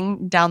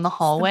running down the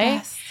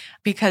hallway.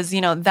 Because, you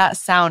know, that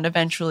sound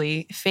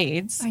eventually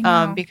fades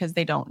because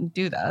they don't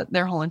do that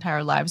their whole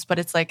entire lives. But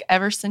it's like,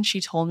 ever since she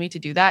told me to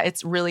do that,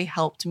 it's really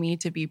helped me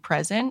to be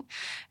present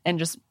and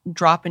just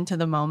drop into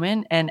the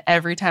moment. And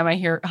every time I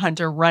hear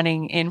Hunter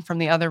running in from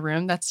the other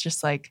room, that's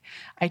just like,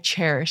 I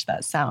cherish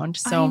that sound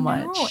so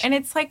much. And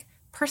it's like,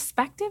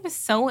 perspective is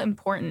so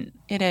important.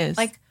 It is.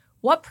 Like,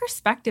 what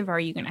perspective are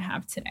you going to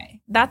have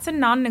today? That's a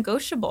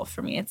non-negotiable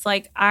for me. It's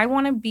like, I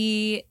want to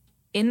be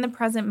in the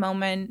present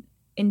moment,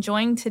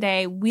 enjoying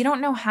today. We don't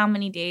know how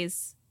many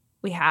days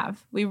we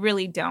have. We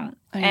really don't.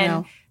 I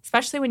know.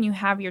 Especially when you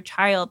have your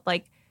child,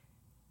 like,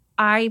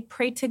 I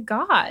pray to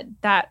God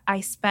that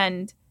I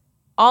spend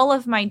all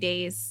of my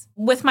days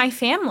with my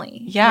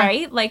family. Yeah.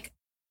 Right? Like,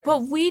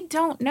 but we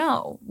don't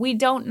know. We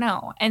don't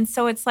know. And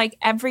so it's like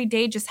every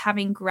day just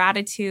having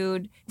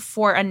gratitude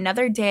for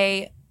another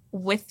day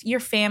with your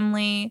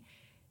family.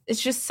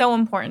 It's just so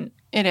important.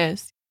 It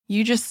is.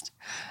 You just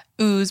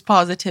ooze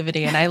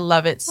positivity, and I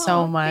love it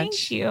so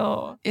much. Thank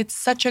you. It's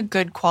such a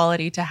good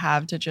quality to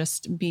have, to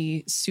just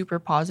be super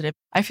positive.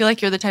 I feel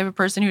like you're the type of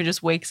person who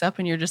just wakes up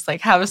and you're just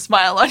like, have a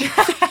smile on your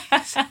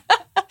face.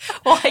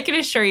 Well, I can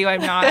assure you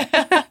I'm not.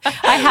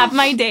 I have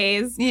my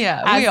days,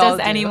 as does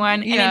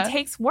anyone, and it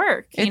takes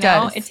work.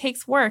 It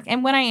takes work.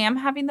 And when I am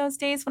having those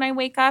days when I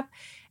wake up,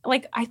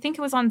 like, I think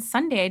it was on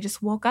Sunday, I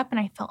just woke up and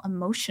I felt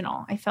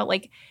emotional. I felt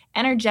like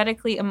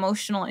energetically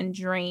emotional and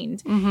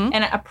drained.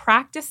 And a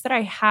practice that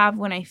I have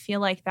when I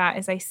feel like that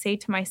is I say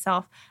to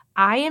myself,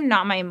 I am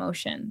not my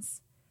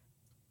emotions.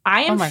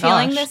 I am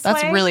feeling this way.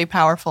 That's really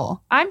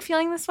powerful. I'm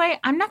feeling this way.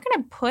 I'm not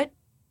going to put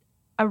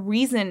a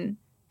reason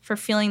for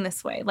feeling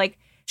this way. Like,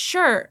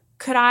 sure,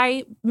 could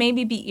I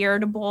maybe be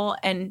irritable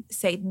and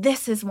say,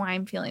 this is why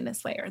I'm feeling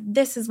this way, or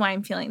this is why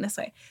I'm feeling this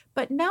way?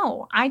 But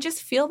no, I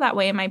just feel that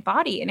way in my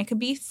body. And it could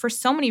be for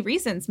so many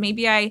reasons.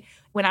 Maybe I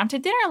went out to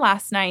dinner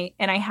last night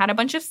and I had a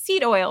bunch of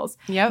seed oils.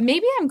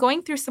 Maybe I'm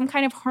going through some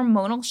kind of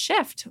hormonal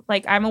shift.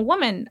 Like, I'm a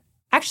woman,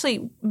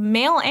 actually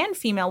male and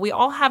female. We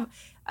all have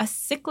a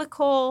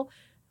cyclical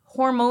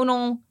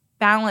hormonal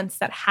balance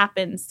that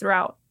happens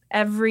throughout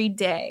every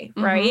day,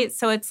 right?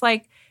 So it's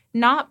like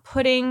not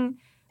putting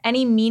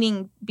any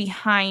meaning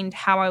behind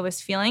how I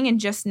was feeling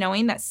and just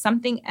knowing that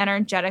something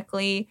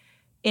energetically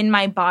in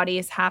my body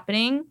is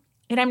happening,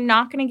 and I'm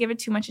not going to give it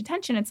too much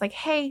attention. It's like,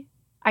 hey,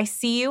 I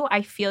see you,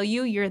 I feel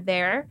you, you're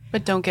there.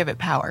 But don't give it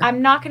power.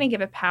 I'm not going to give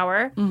it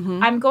power.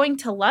 I'm going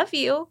to love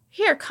you.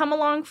 Here, come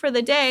along for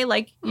the day.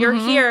 Like, you're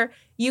here,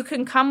 you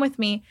can come with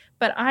me.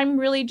 But I'm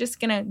really just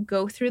going to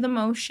go through the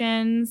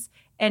motions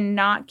and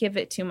not give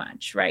it too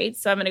much, right?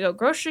 So I'm going to go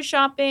grocery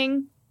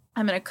shopping.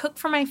 I'm going to cook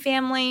for my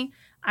family.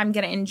 I'm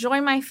going to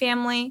enjoy my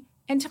family.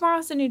 And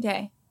tomorrow's a new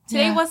day.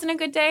 Today wasn't a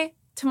good day.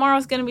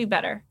 Tomorrow's going to be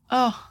better.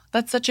 Oh,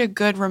 that's such a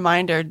good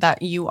reminder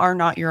that you are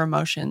not your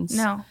emotions.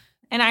 No.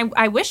 And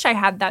I wish I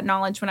had that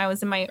knowledge when I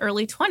was in my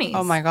early 20s.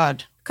 Oh, my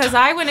God. Because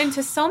I went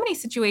into so many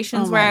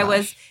situations where I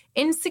was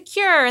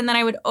insecure and then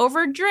I would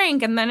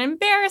overdrink and then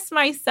embarrass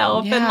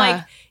myself. Yeah. And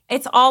like,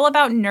 it's all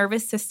about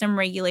nervous system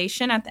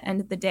regulation at the end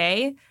of the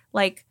day.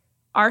 Like,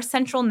 our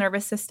central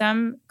nervous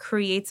system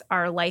creates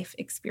our life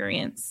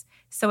experience.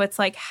 So it's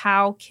like,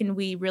 how can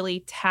we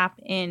really tap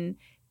in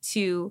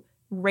to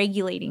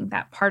regulating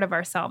that part of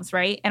ourselves,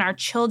 right? And our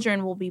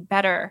children will be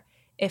better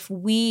if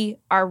we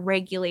are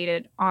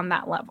regulated on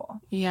that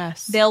level.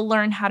 Yes. They'll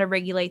learn how to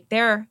regulate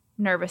their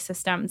nervous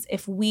systems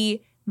if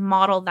we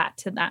model that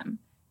to them,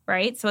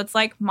 right? So it's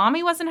like,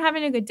 mommy wasn't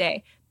having a good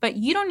day, but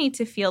you don't need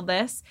to feel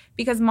this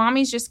because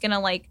mommy's just going to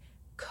like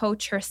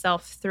coach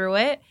herself through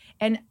it.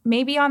 And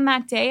maybe on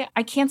that day,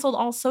 I canceled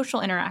all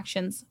social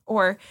interactions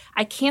or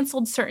I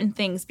canceled certain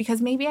things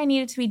because maybe I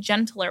needed to be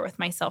gentler with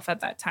myself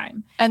at that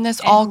time. And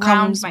this all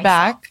comes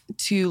back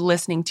to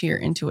listening to your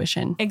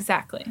intuition.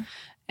 Exactly.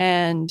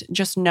 And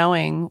just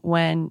knowing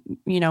when,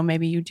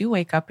 maybe you do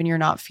wake up and you're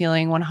not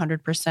feeling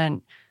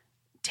 100%,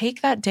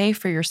 take that day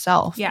for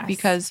yourself. Yes.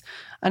 Because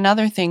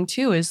another thing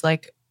too is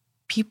like,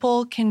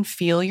 people can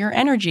feel your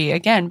energy.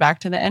 Again, back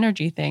to the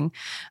energy thing,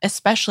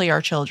 especially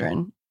our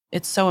children.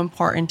 It's so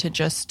important to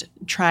just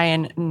try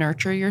and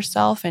nurture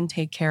yourself and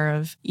take care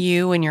of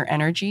you and your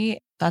energy.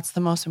 That's the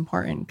most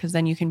important because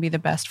then you can be the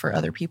best for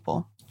other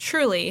people.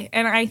 Truly.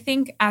 And I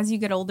think as you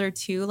get older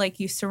too, like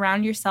you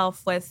surround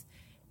yourself with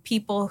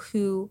people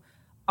who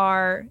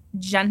are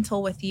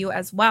gentle with you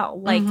as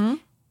well. Like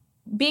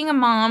being a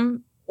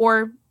mom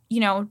or,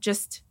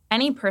 just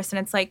any person,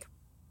 it's like,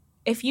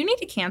 if you need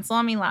to cancel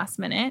on me last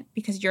minute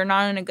because you're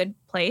not in a good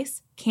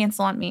place,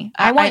 cancel on me.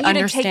 I want you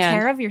to take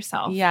care of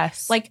yourself.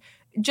 Yes. Like,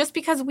 just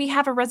because we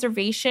have a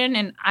reservation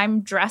and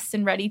I'm dressed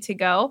and ready to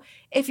go,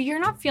 if you're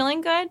not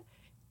feeling good,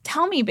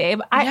 tell me,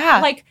 babe.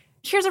 Like,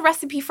 here's a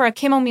recipe for a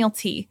chamomile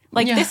tea.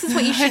 Like, this is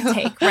what you should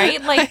take,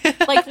 right?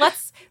 Like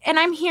let's, and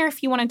I'm here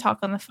if you want to talk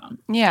on the phone.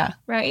 Yeah.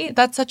 Right?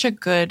 That's such a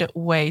good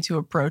way to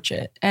approach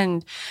it.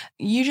 And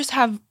you just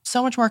have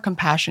so much more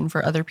compassion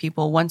for other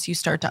people once you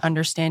start to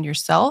understand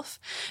yourself,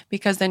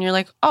 because then you're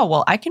like, oh,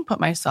 well, I can put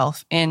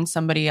myself in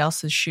somebody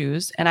else's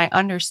shoes and I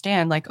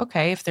understand, like,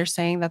 okay, if they're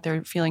saying that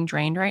they're feeling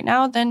drained right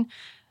now, then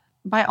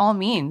by all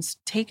means,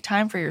 take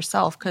time for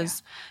yourself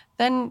because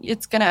then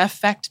it's going to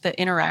affect the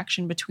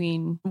interaction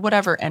between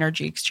whatever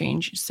energy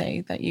exchange you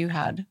say that you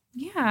had.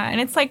 Yeah. And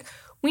it's like,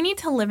 we need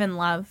to live in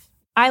love.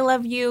 I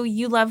love you.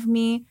 You love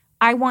me.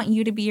 I want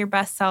you to be your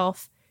best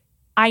self.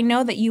 I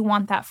know that you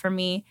want that for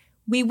me.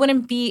 We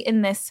wouldn't be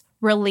in this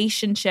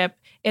relationship,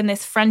 in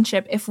this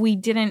friendship, if we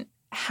didn't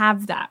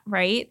have that,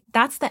 right?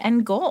 That's the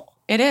end goal.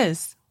 It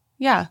is.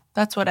 Yeah.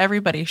 That's what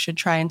everybody should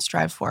try and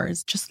strive for,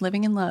 is just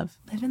living in love.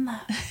 Live in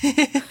love.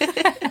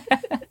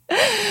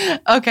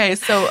 Okay.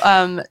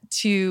 So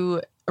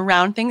to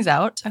round things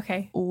out,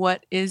 okay,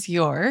 what is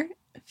your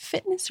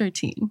fitness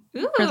routine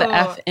for the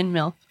F in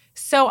MILF?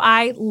 So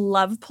I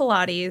love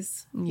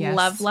Pilates. Yes.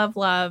 Love, love,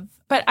 love.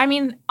 But I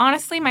mean,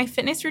 honestly, my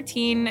fitness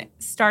routine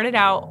started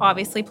out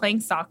obviously playing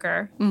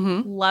soccer.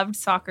 Loved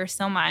soccer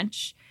so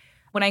much.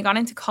 When I got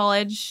into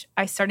college,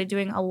 I started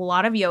doing a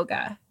lot of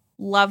yoga.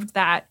 Loved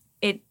that.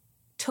 It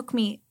took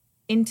me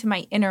into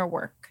my inner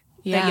work,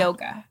 the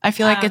yoga. I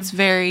feel like it's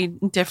very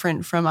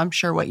different from, I'm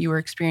sure, what you were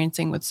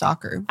experiencing with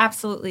soccer.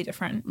 Absolutely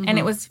different. And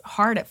it was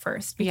hard at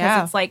first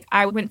because it's like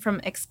I went from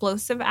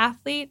explosive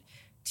athlete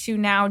to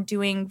now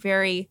doing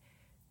very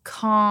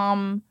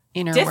calm,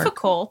 inner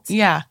difficult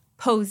work.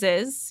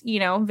 Poses,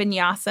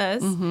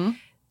 vinyasas.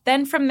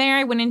 Then from there,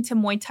 I went into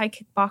Muay Thai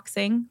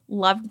kickboxing.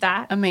 Loved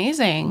that.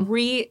 Amazing.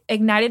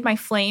 Reignited my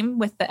flame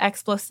with the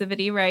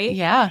explosivity, right?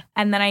 Yeah.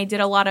 And then I did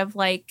a lot of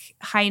like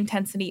high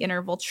intensity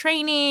interval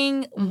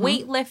training,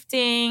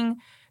 weightlifting.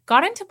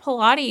 Got into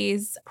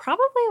Pilates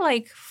probably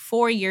like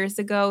 4 years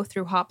ago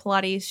through Hot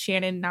Pilates,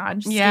 Shannon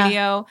Nodge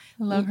Studio.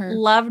 Love her.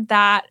 Loved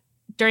that.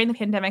 During the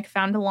pandemic,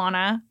 found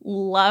Alana.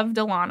 Loved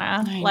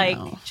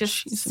Alana.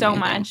 She's so amazing.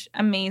 much.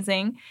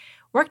 Amazing.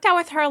 Worked out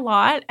with her a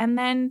lot. And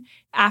then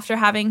after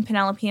having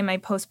Penelope in my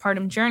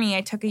postpartum journey,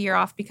 I took a year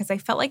off because I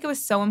felt like it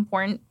was so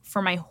important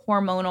for my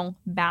hormonal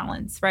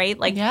balance, right?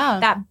 Like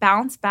that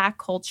bounce back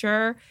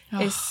culture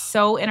is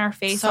so in our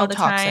face all the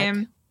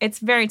time. It's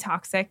very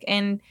toxic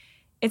and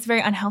it's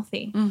very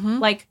unhealthy.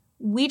 Like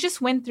we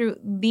just went through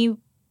the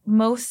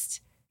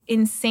most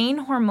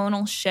insane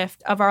hormonal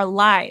shift of our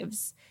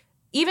lives,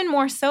 even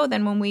more so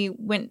than when we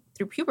went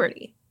through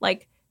puberty.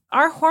 Like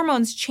our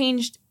hormones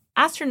changed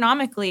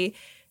astronomically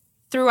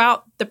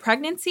throughout the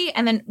pregnancy.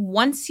 And then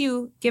once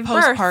you give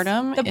birth,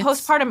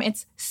 postpartum,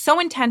 it's so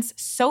intense,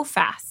 so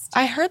fast.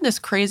 I heard this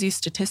crazy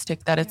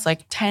statistic that it's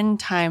like 10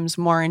 times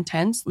more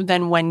intense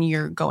than when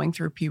you're going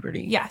through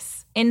puberty.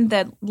 Yes. In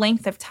the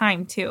length of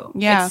time too.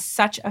 Yeah. It's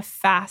such a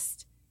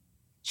fast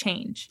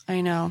change.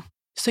 I know.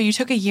 So you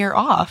took a year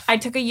off. I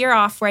took a year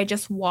off where I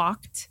just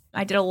walked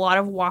I did a lot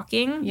of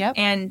walking Yep.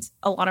 and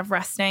a lot of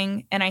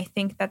resting. And I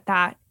think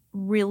that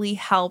really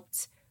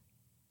helped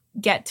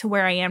get to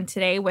where I am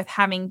today with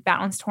having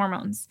balanced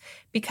hormones,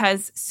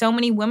 because so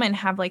many women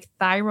have like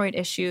thyroid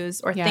issues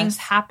or things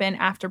happen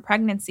after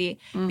pregnancy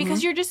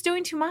because you're just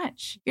doing too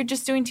much. You're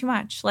just doing too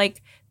much.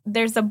 Like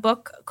there's a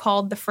book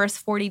called The First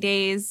 40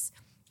 Days,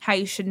 how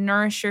you should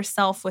nourish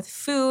yourself with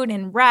food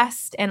and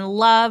rest and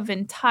love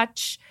and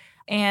touch.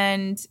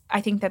 And I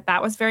think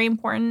that was very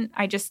important.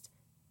 I just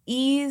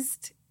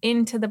eased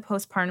into the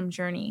postpartum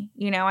journey.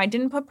 You know, I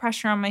didn't put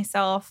pressure on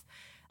myself.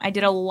 I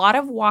did a lot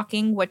of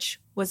walking, which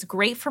was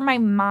great for my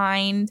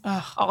mind,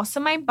 also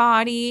my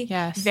body.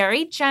 Yes.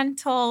 Very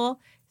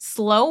gentle,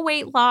 slow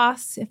weight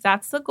loss, if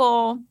that's the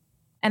goal.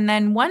 And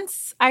then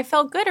once I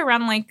felt good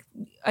around like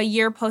a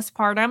year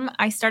postpartum,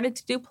 I started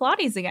to do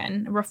Pilates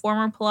again,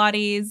 reformer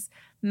Pilates,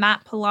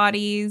 mat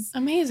Pilates.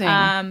 Amazing.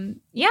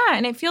 Yeah,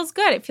 and it feels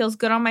good. It feels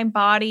good on my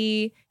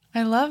body.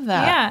 I love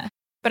that. Yeah.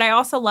 But I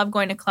also love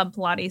going to club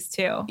Pilates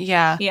too.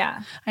 Yeah.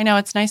 Yeah. I know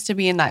it's nice to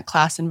be in that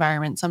class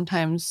environment.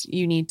 Sometimes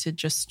you need to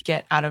just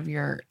get out of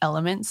your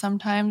element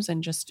sometimes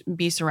and just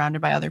be surrounded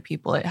by other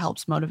people. It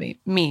helps motivate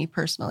me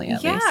personally,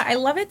 at least. Yeah, I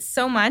love it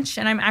so much.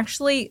 And I'm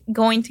actually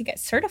going to get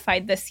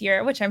certified this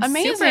year, which I'm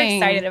super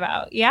excited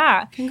about.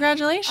 Yeah.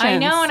 Congratulations. I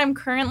know. And I'm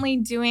currently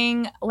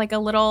doing like a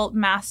little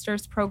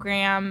master's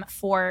program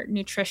for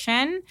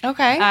nutrition.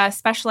 Okay.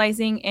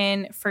 Specializing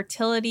in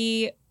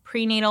fertility,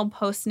 prenatal,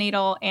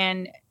 postnatal,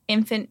 and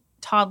infant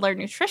toddler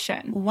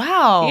nutrition.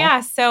 Wow.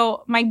 Yeah.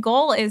 So my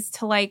goal is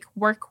to like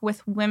work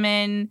with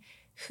women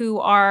who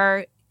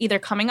are either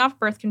coming off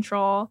birth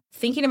control,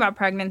 thinking about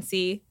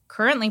pregnancy,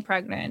 currently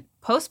pregnant,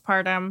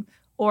 postpartum,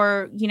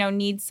 or, you know,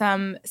 need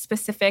some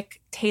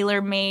specific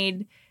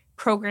tailor-made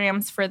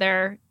programs for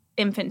their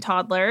infant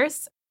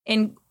toddlers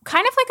in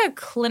kind of like a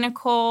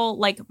clinical,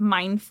 like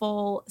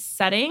mindful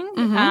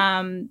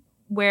setting,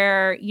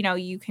 where, you know,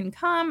 you can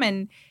come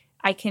and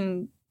I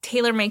can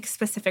tailor make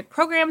specific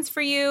programs for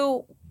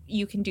you.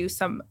 You can do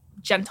some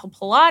gentle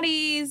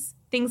Pilates,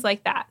 things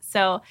like that.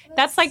 So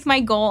that's like my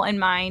goal in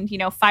mind, you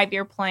know,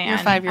 5-year plan. Your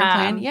 5-year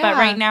plan, yeah. But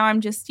right now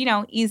I'm just, you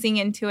know, easing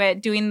into it,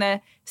 doing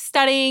the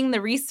studying, the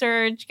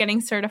research,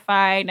 getting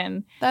certified,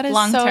 and that is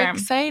long so term.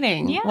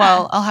 Exciting. Yeah.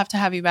 Well, I'll have to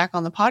have you back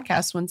on the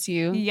podcast once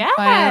you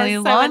finally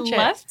launch it. I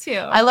would love to.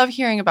 I love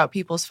hearing about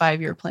people's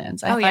 5-year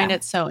plans. I find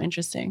it so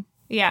interesting.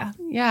 Yeah.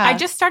 Yeah. I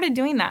just started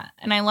doing that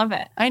and I love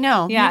it. I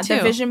know. Yeah. Me too.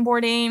 The vision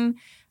boarding.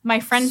 My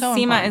friend So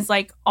Seema important. is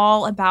like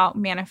all about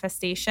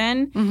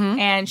manifestation,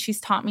 and she's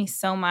taught me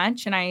so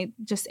much, and I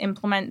just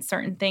implement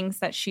certain things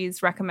that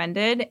she's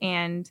recommended,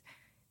 and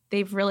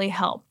they've really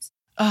helped.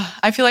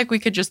 I feel like we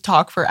could just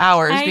talk for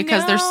hours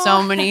because there's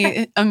so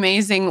many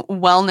amazing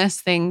wellness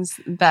things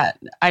that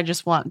I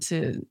just want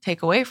to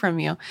take away from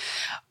you.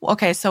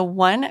 Okay, so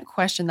one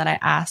question that I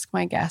ask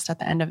my guest at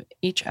the end of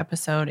each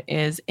episode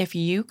is, if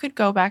you could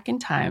go back in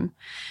time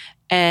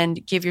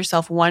and give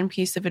yourself one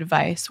piece of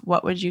advice,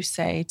 what would you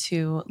say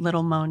to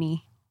little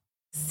Moni?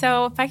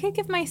 So if I could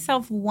give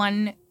myself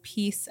one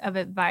piece of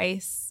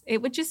advice,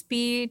 it would just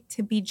be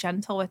to be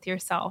gentle with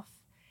yourself.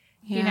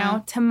 Yeah. You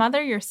know, to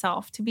mother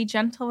yourself, to be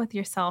gentle with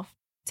yourself,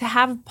 to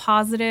have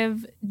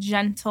positive,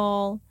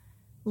 gentle,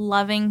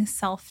 loving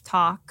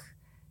self-talk,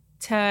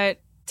 to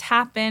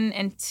tap in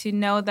and to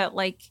know that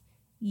like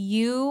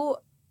you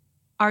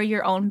are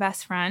your own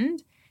best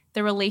friend.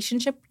 The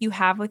relationship you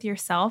have with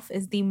yourself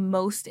is the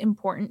most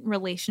important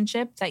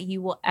relationship that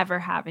you will ever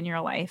have in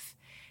your life.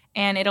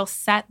 And it'll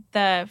set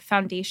the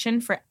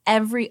foundation for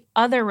every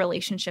other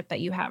relationship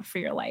that you have for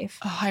your life.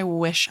 Oh, I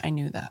wish I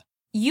knew that.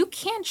 You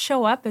can't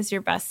show up as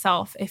your best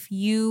self if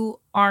you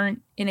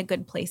aren't in a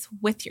good place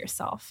with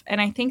yourself. And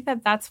I think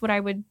that that's what I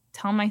would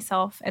tell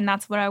myself, and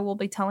that's what I will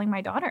be telling my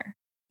daughter.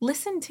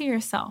 Listen to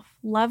yourself.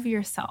 Love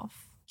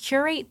yourself.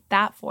 Curate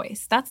that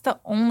voice. That's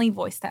the only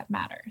voice that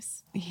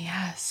matters.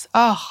 Yes.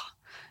 Oh,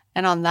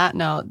 and on that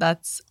note,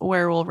 that's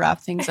where we'll wrap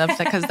things up,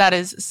 because that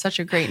is such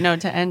a great note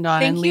to end on.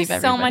 Thank and leave you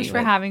so much with. for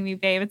having me,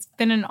 babe. It's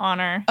been an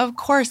honor. Of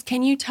course.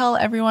 Can you tell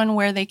everyone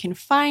where they can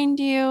find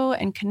you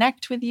and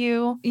connect with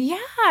you?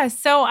 Yeah.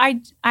 So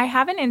I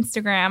have an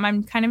Instagram.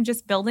 I'm kind of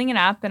just building it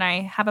up, and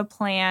I have a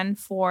plan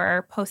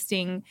for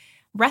posting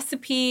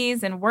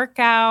recipes and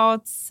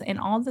workouts and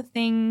all the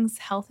things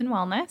health and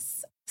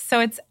wellness. So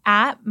it's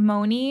at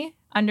Moni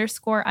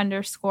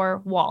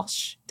 __Walsh,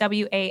 WALSH.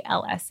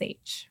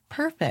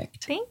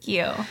 Perfect. Thank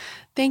you.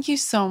 Thank you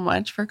so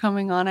much for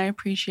coming on. I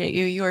appreciate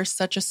you. You are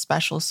such a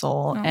special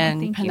soul.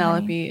 And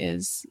Penelope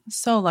is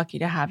so lucky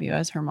to have you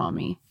as her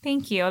mommy.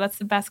 Thank you. That's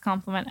the best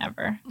compliment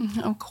ever.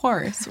 Of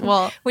course.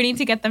 Well, we need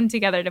to get them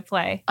together to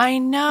play. I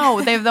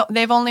know.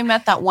 They've only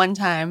met that one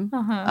time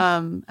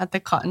at the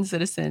Cotton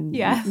Citizen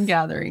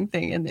gathering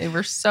thing. And they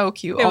were so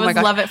cute. It was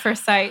love at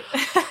first sight.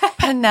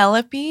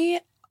 Penelope,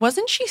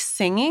 wasn't she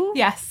singing?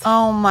 Yes.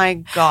 Oh my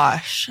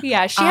gosh.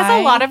 Yeah, she has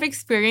a lot of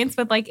experience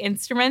with like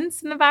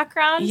instruments in the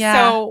background. Yeah.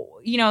 So,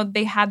 you know,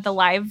 they had the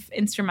live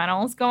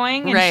instrumentals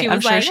going. And right. she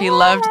was I'm sure she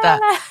loved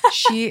that.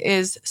 She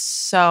is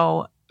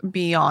so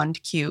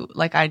beyond cute.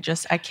 Like I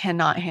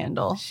cannot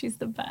handle. She's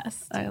the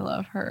best. I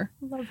love her.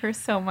 Love her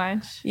so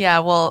much. Yeah,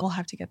 well, we'll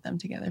have to get them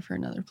together for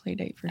another play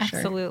date for sure.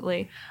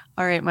 Absolutely.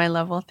 All right, my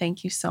love. Well,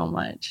 thank you so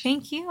much.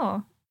 Thank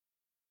you.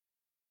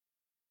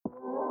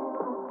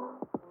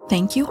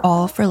 Thank you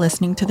all for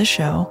listening to the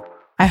show.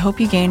 I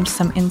hope you gained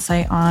some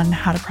insight on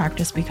how to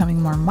practice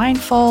becoming more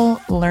mindful,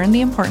 learn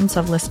the importance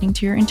of listening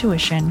to your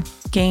intuition,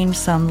 gained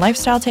some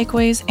lifestyle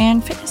takeaways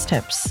and fitness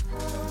tips.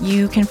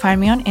 You can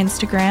find me on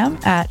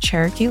Instagram at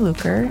Cherokee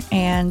Luker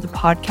and the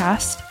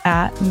podcast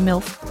at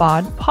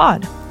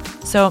MILFBodPod.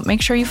 So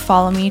make sure you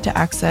follow me to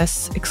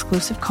access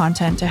exclusive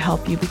content to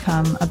help you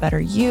become a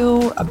better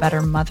you, a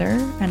better mother,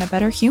 and a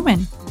better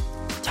human.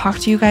 Talk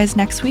to you guys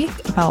next week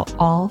about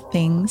all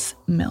things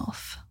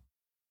MILF.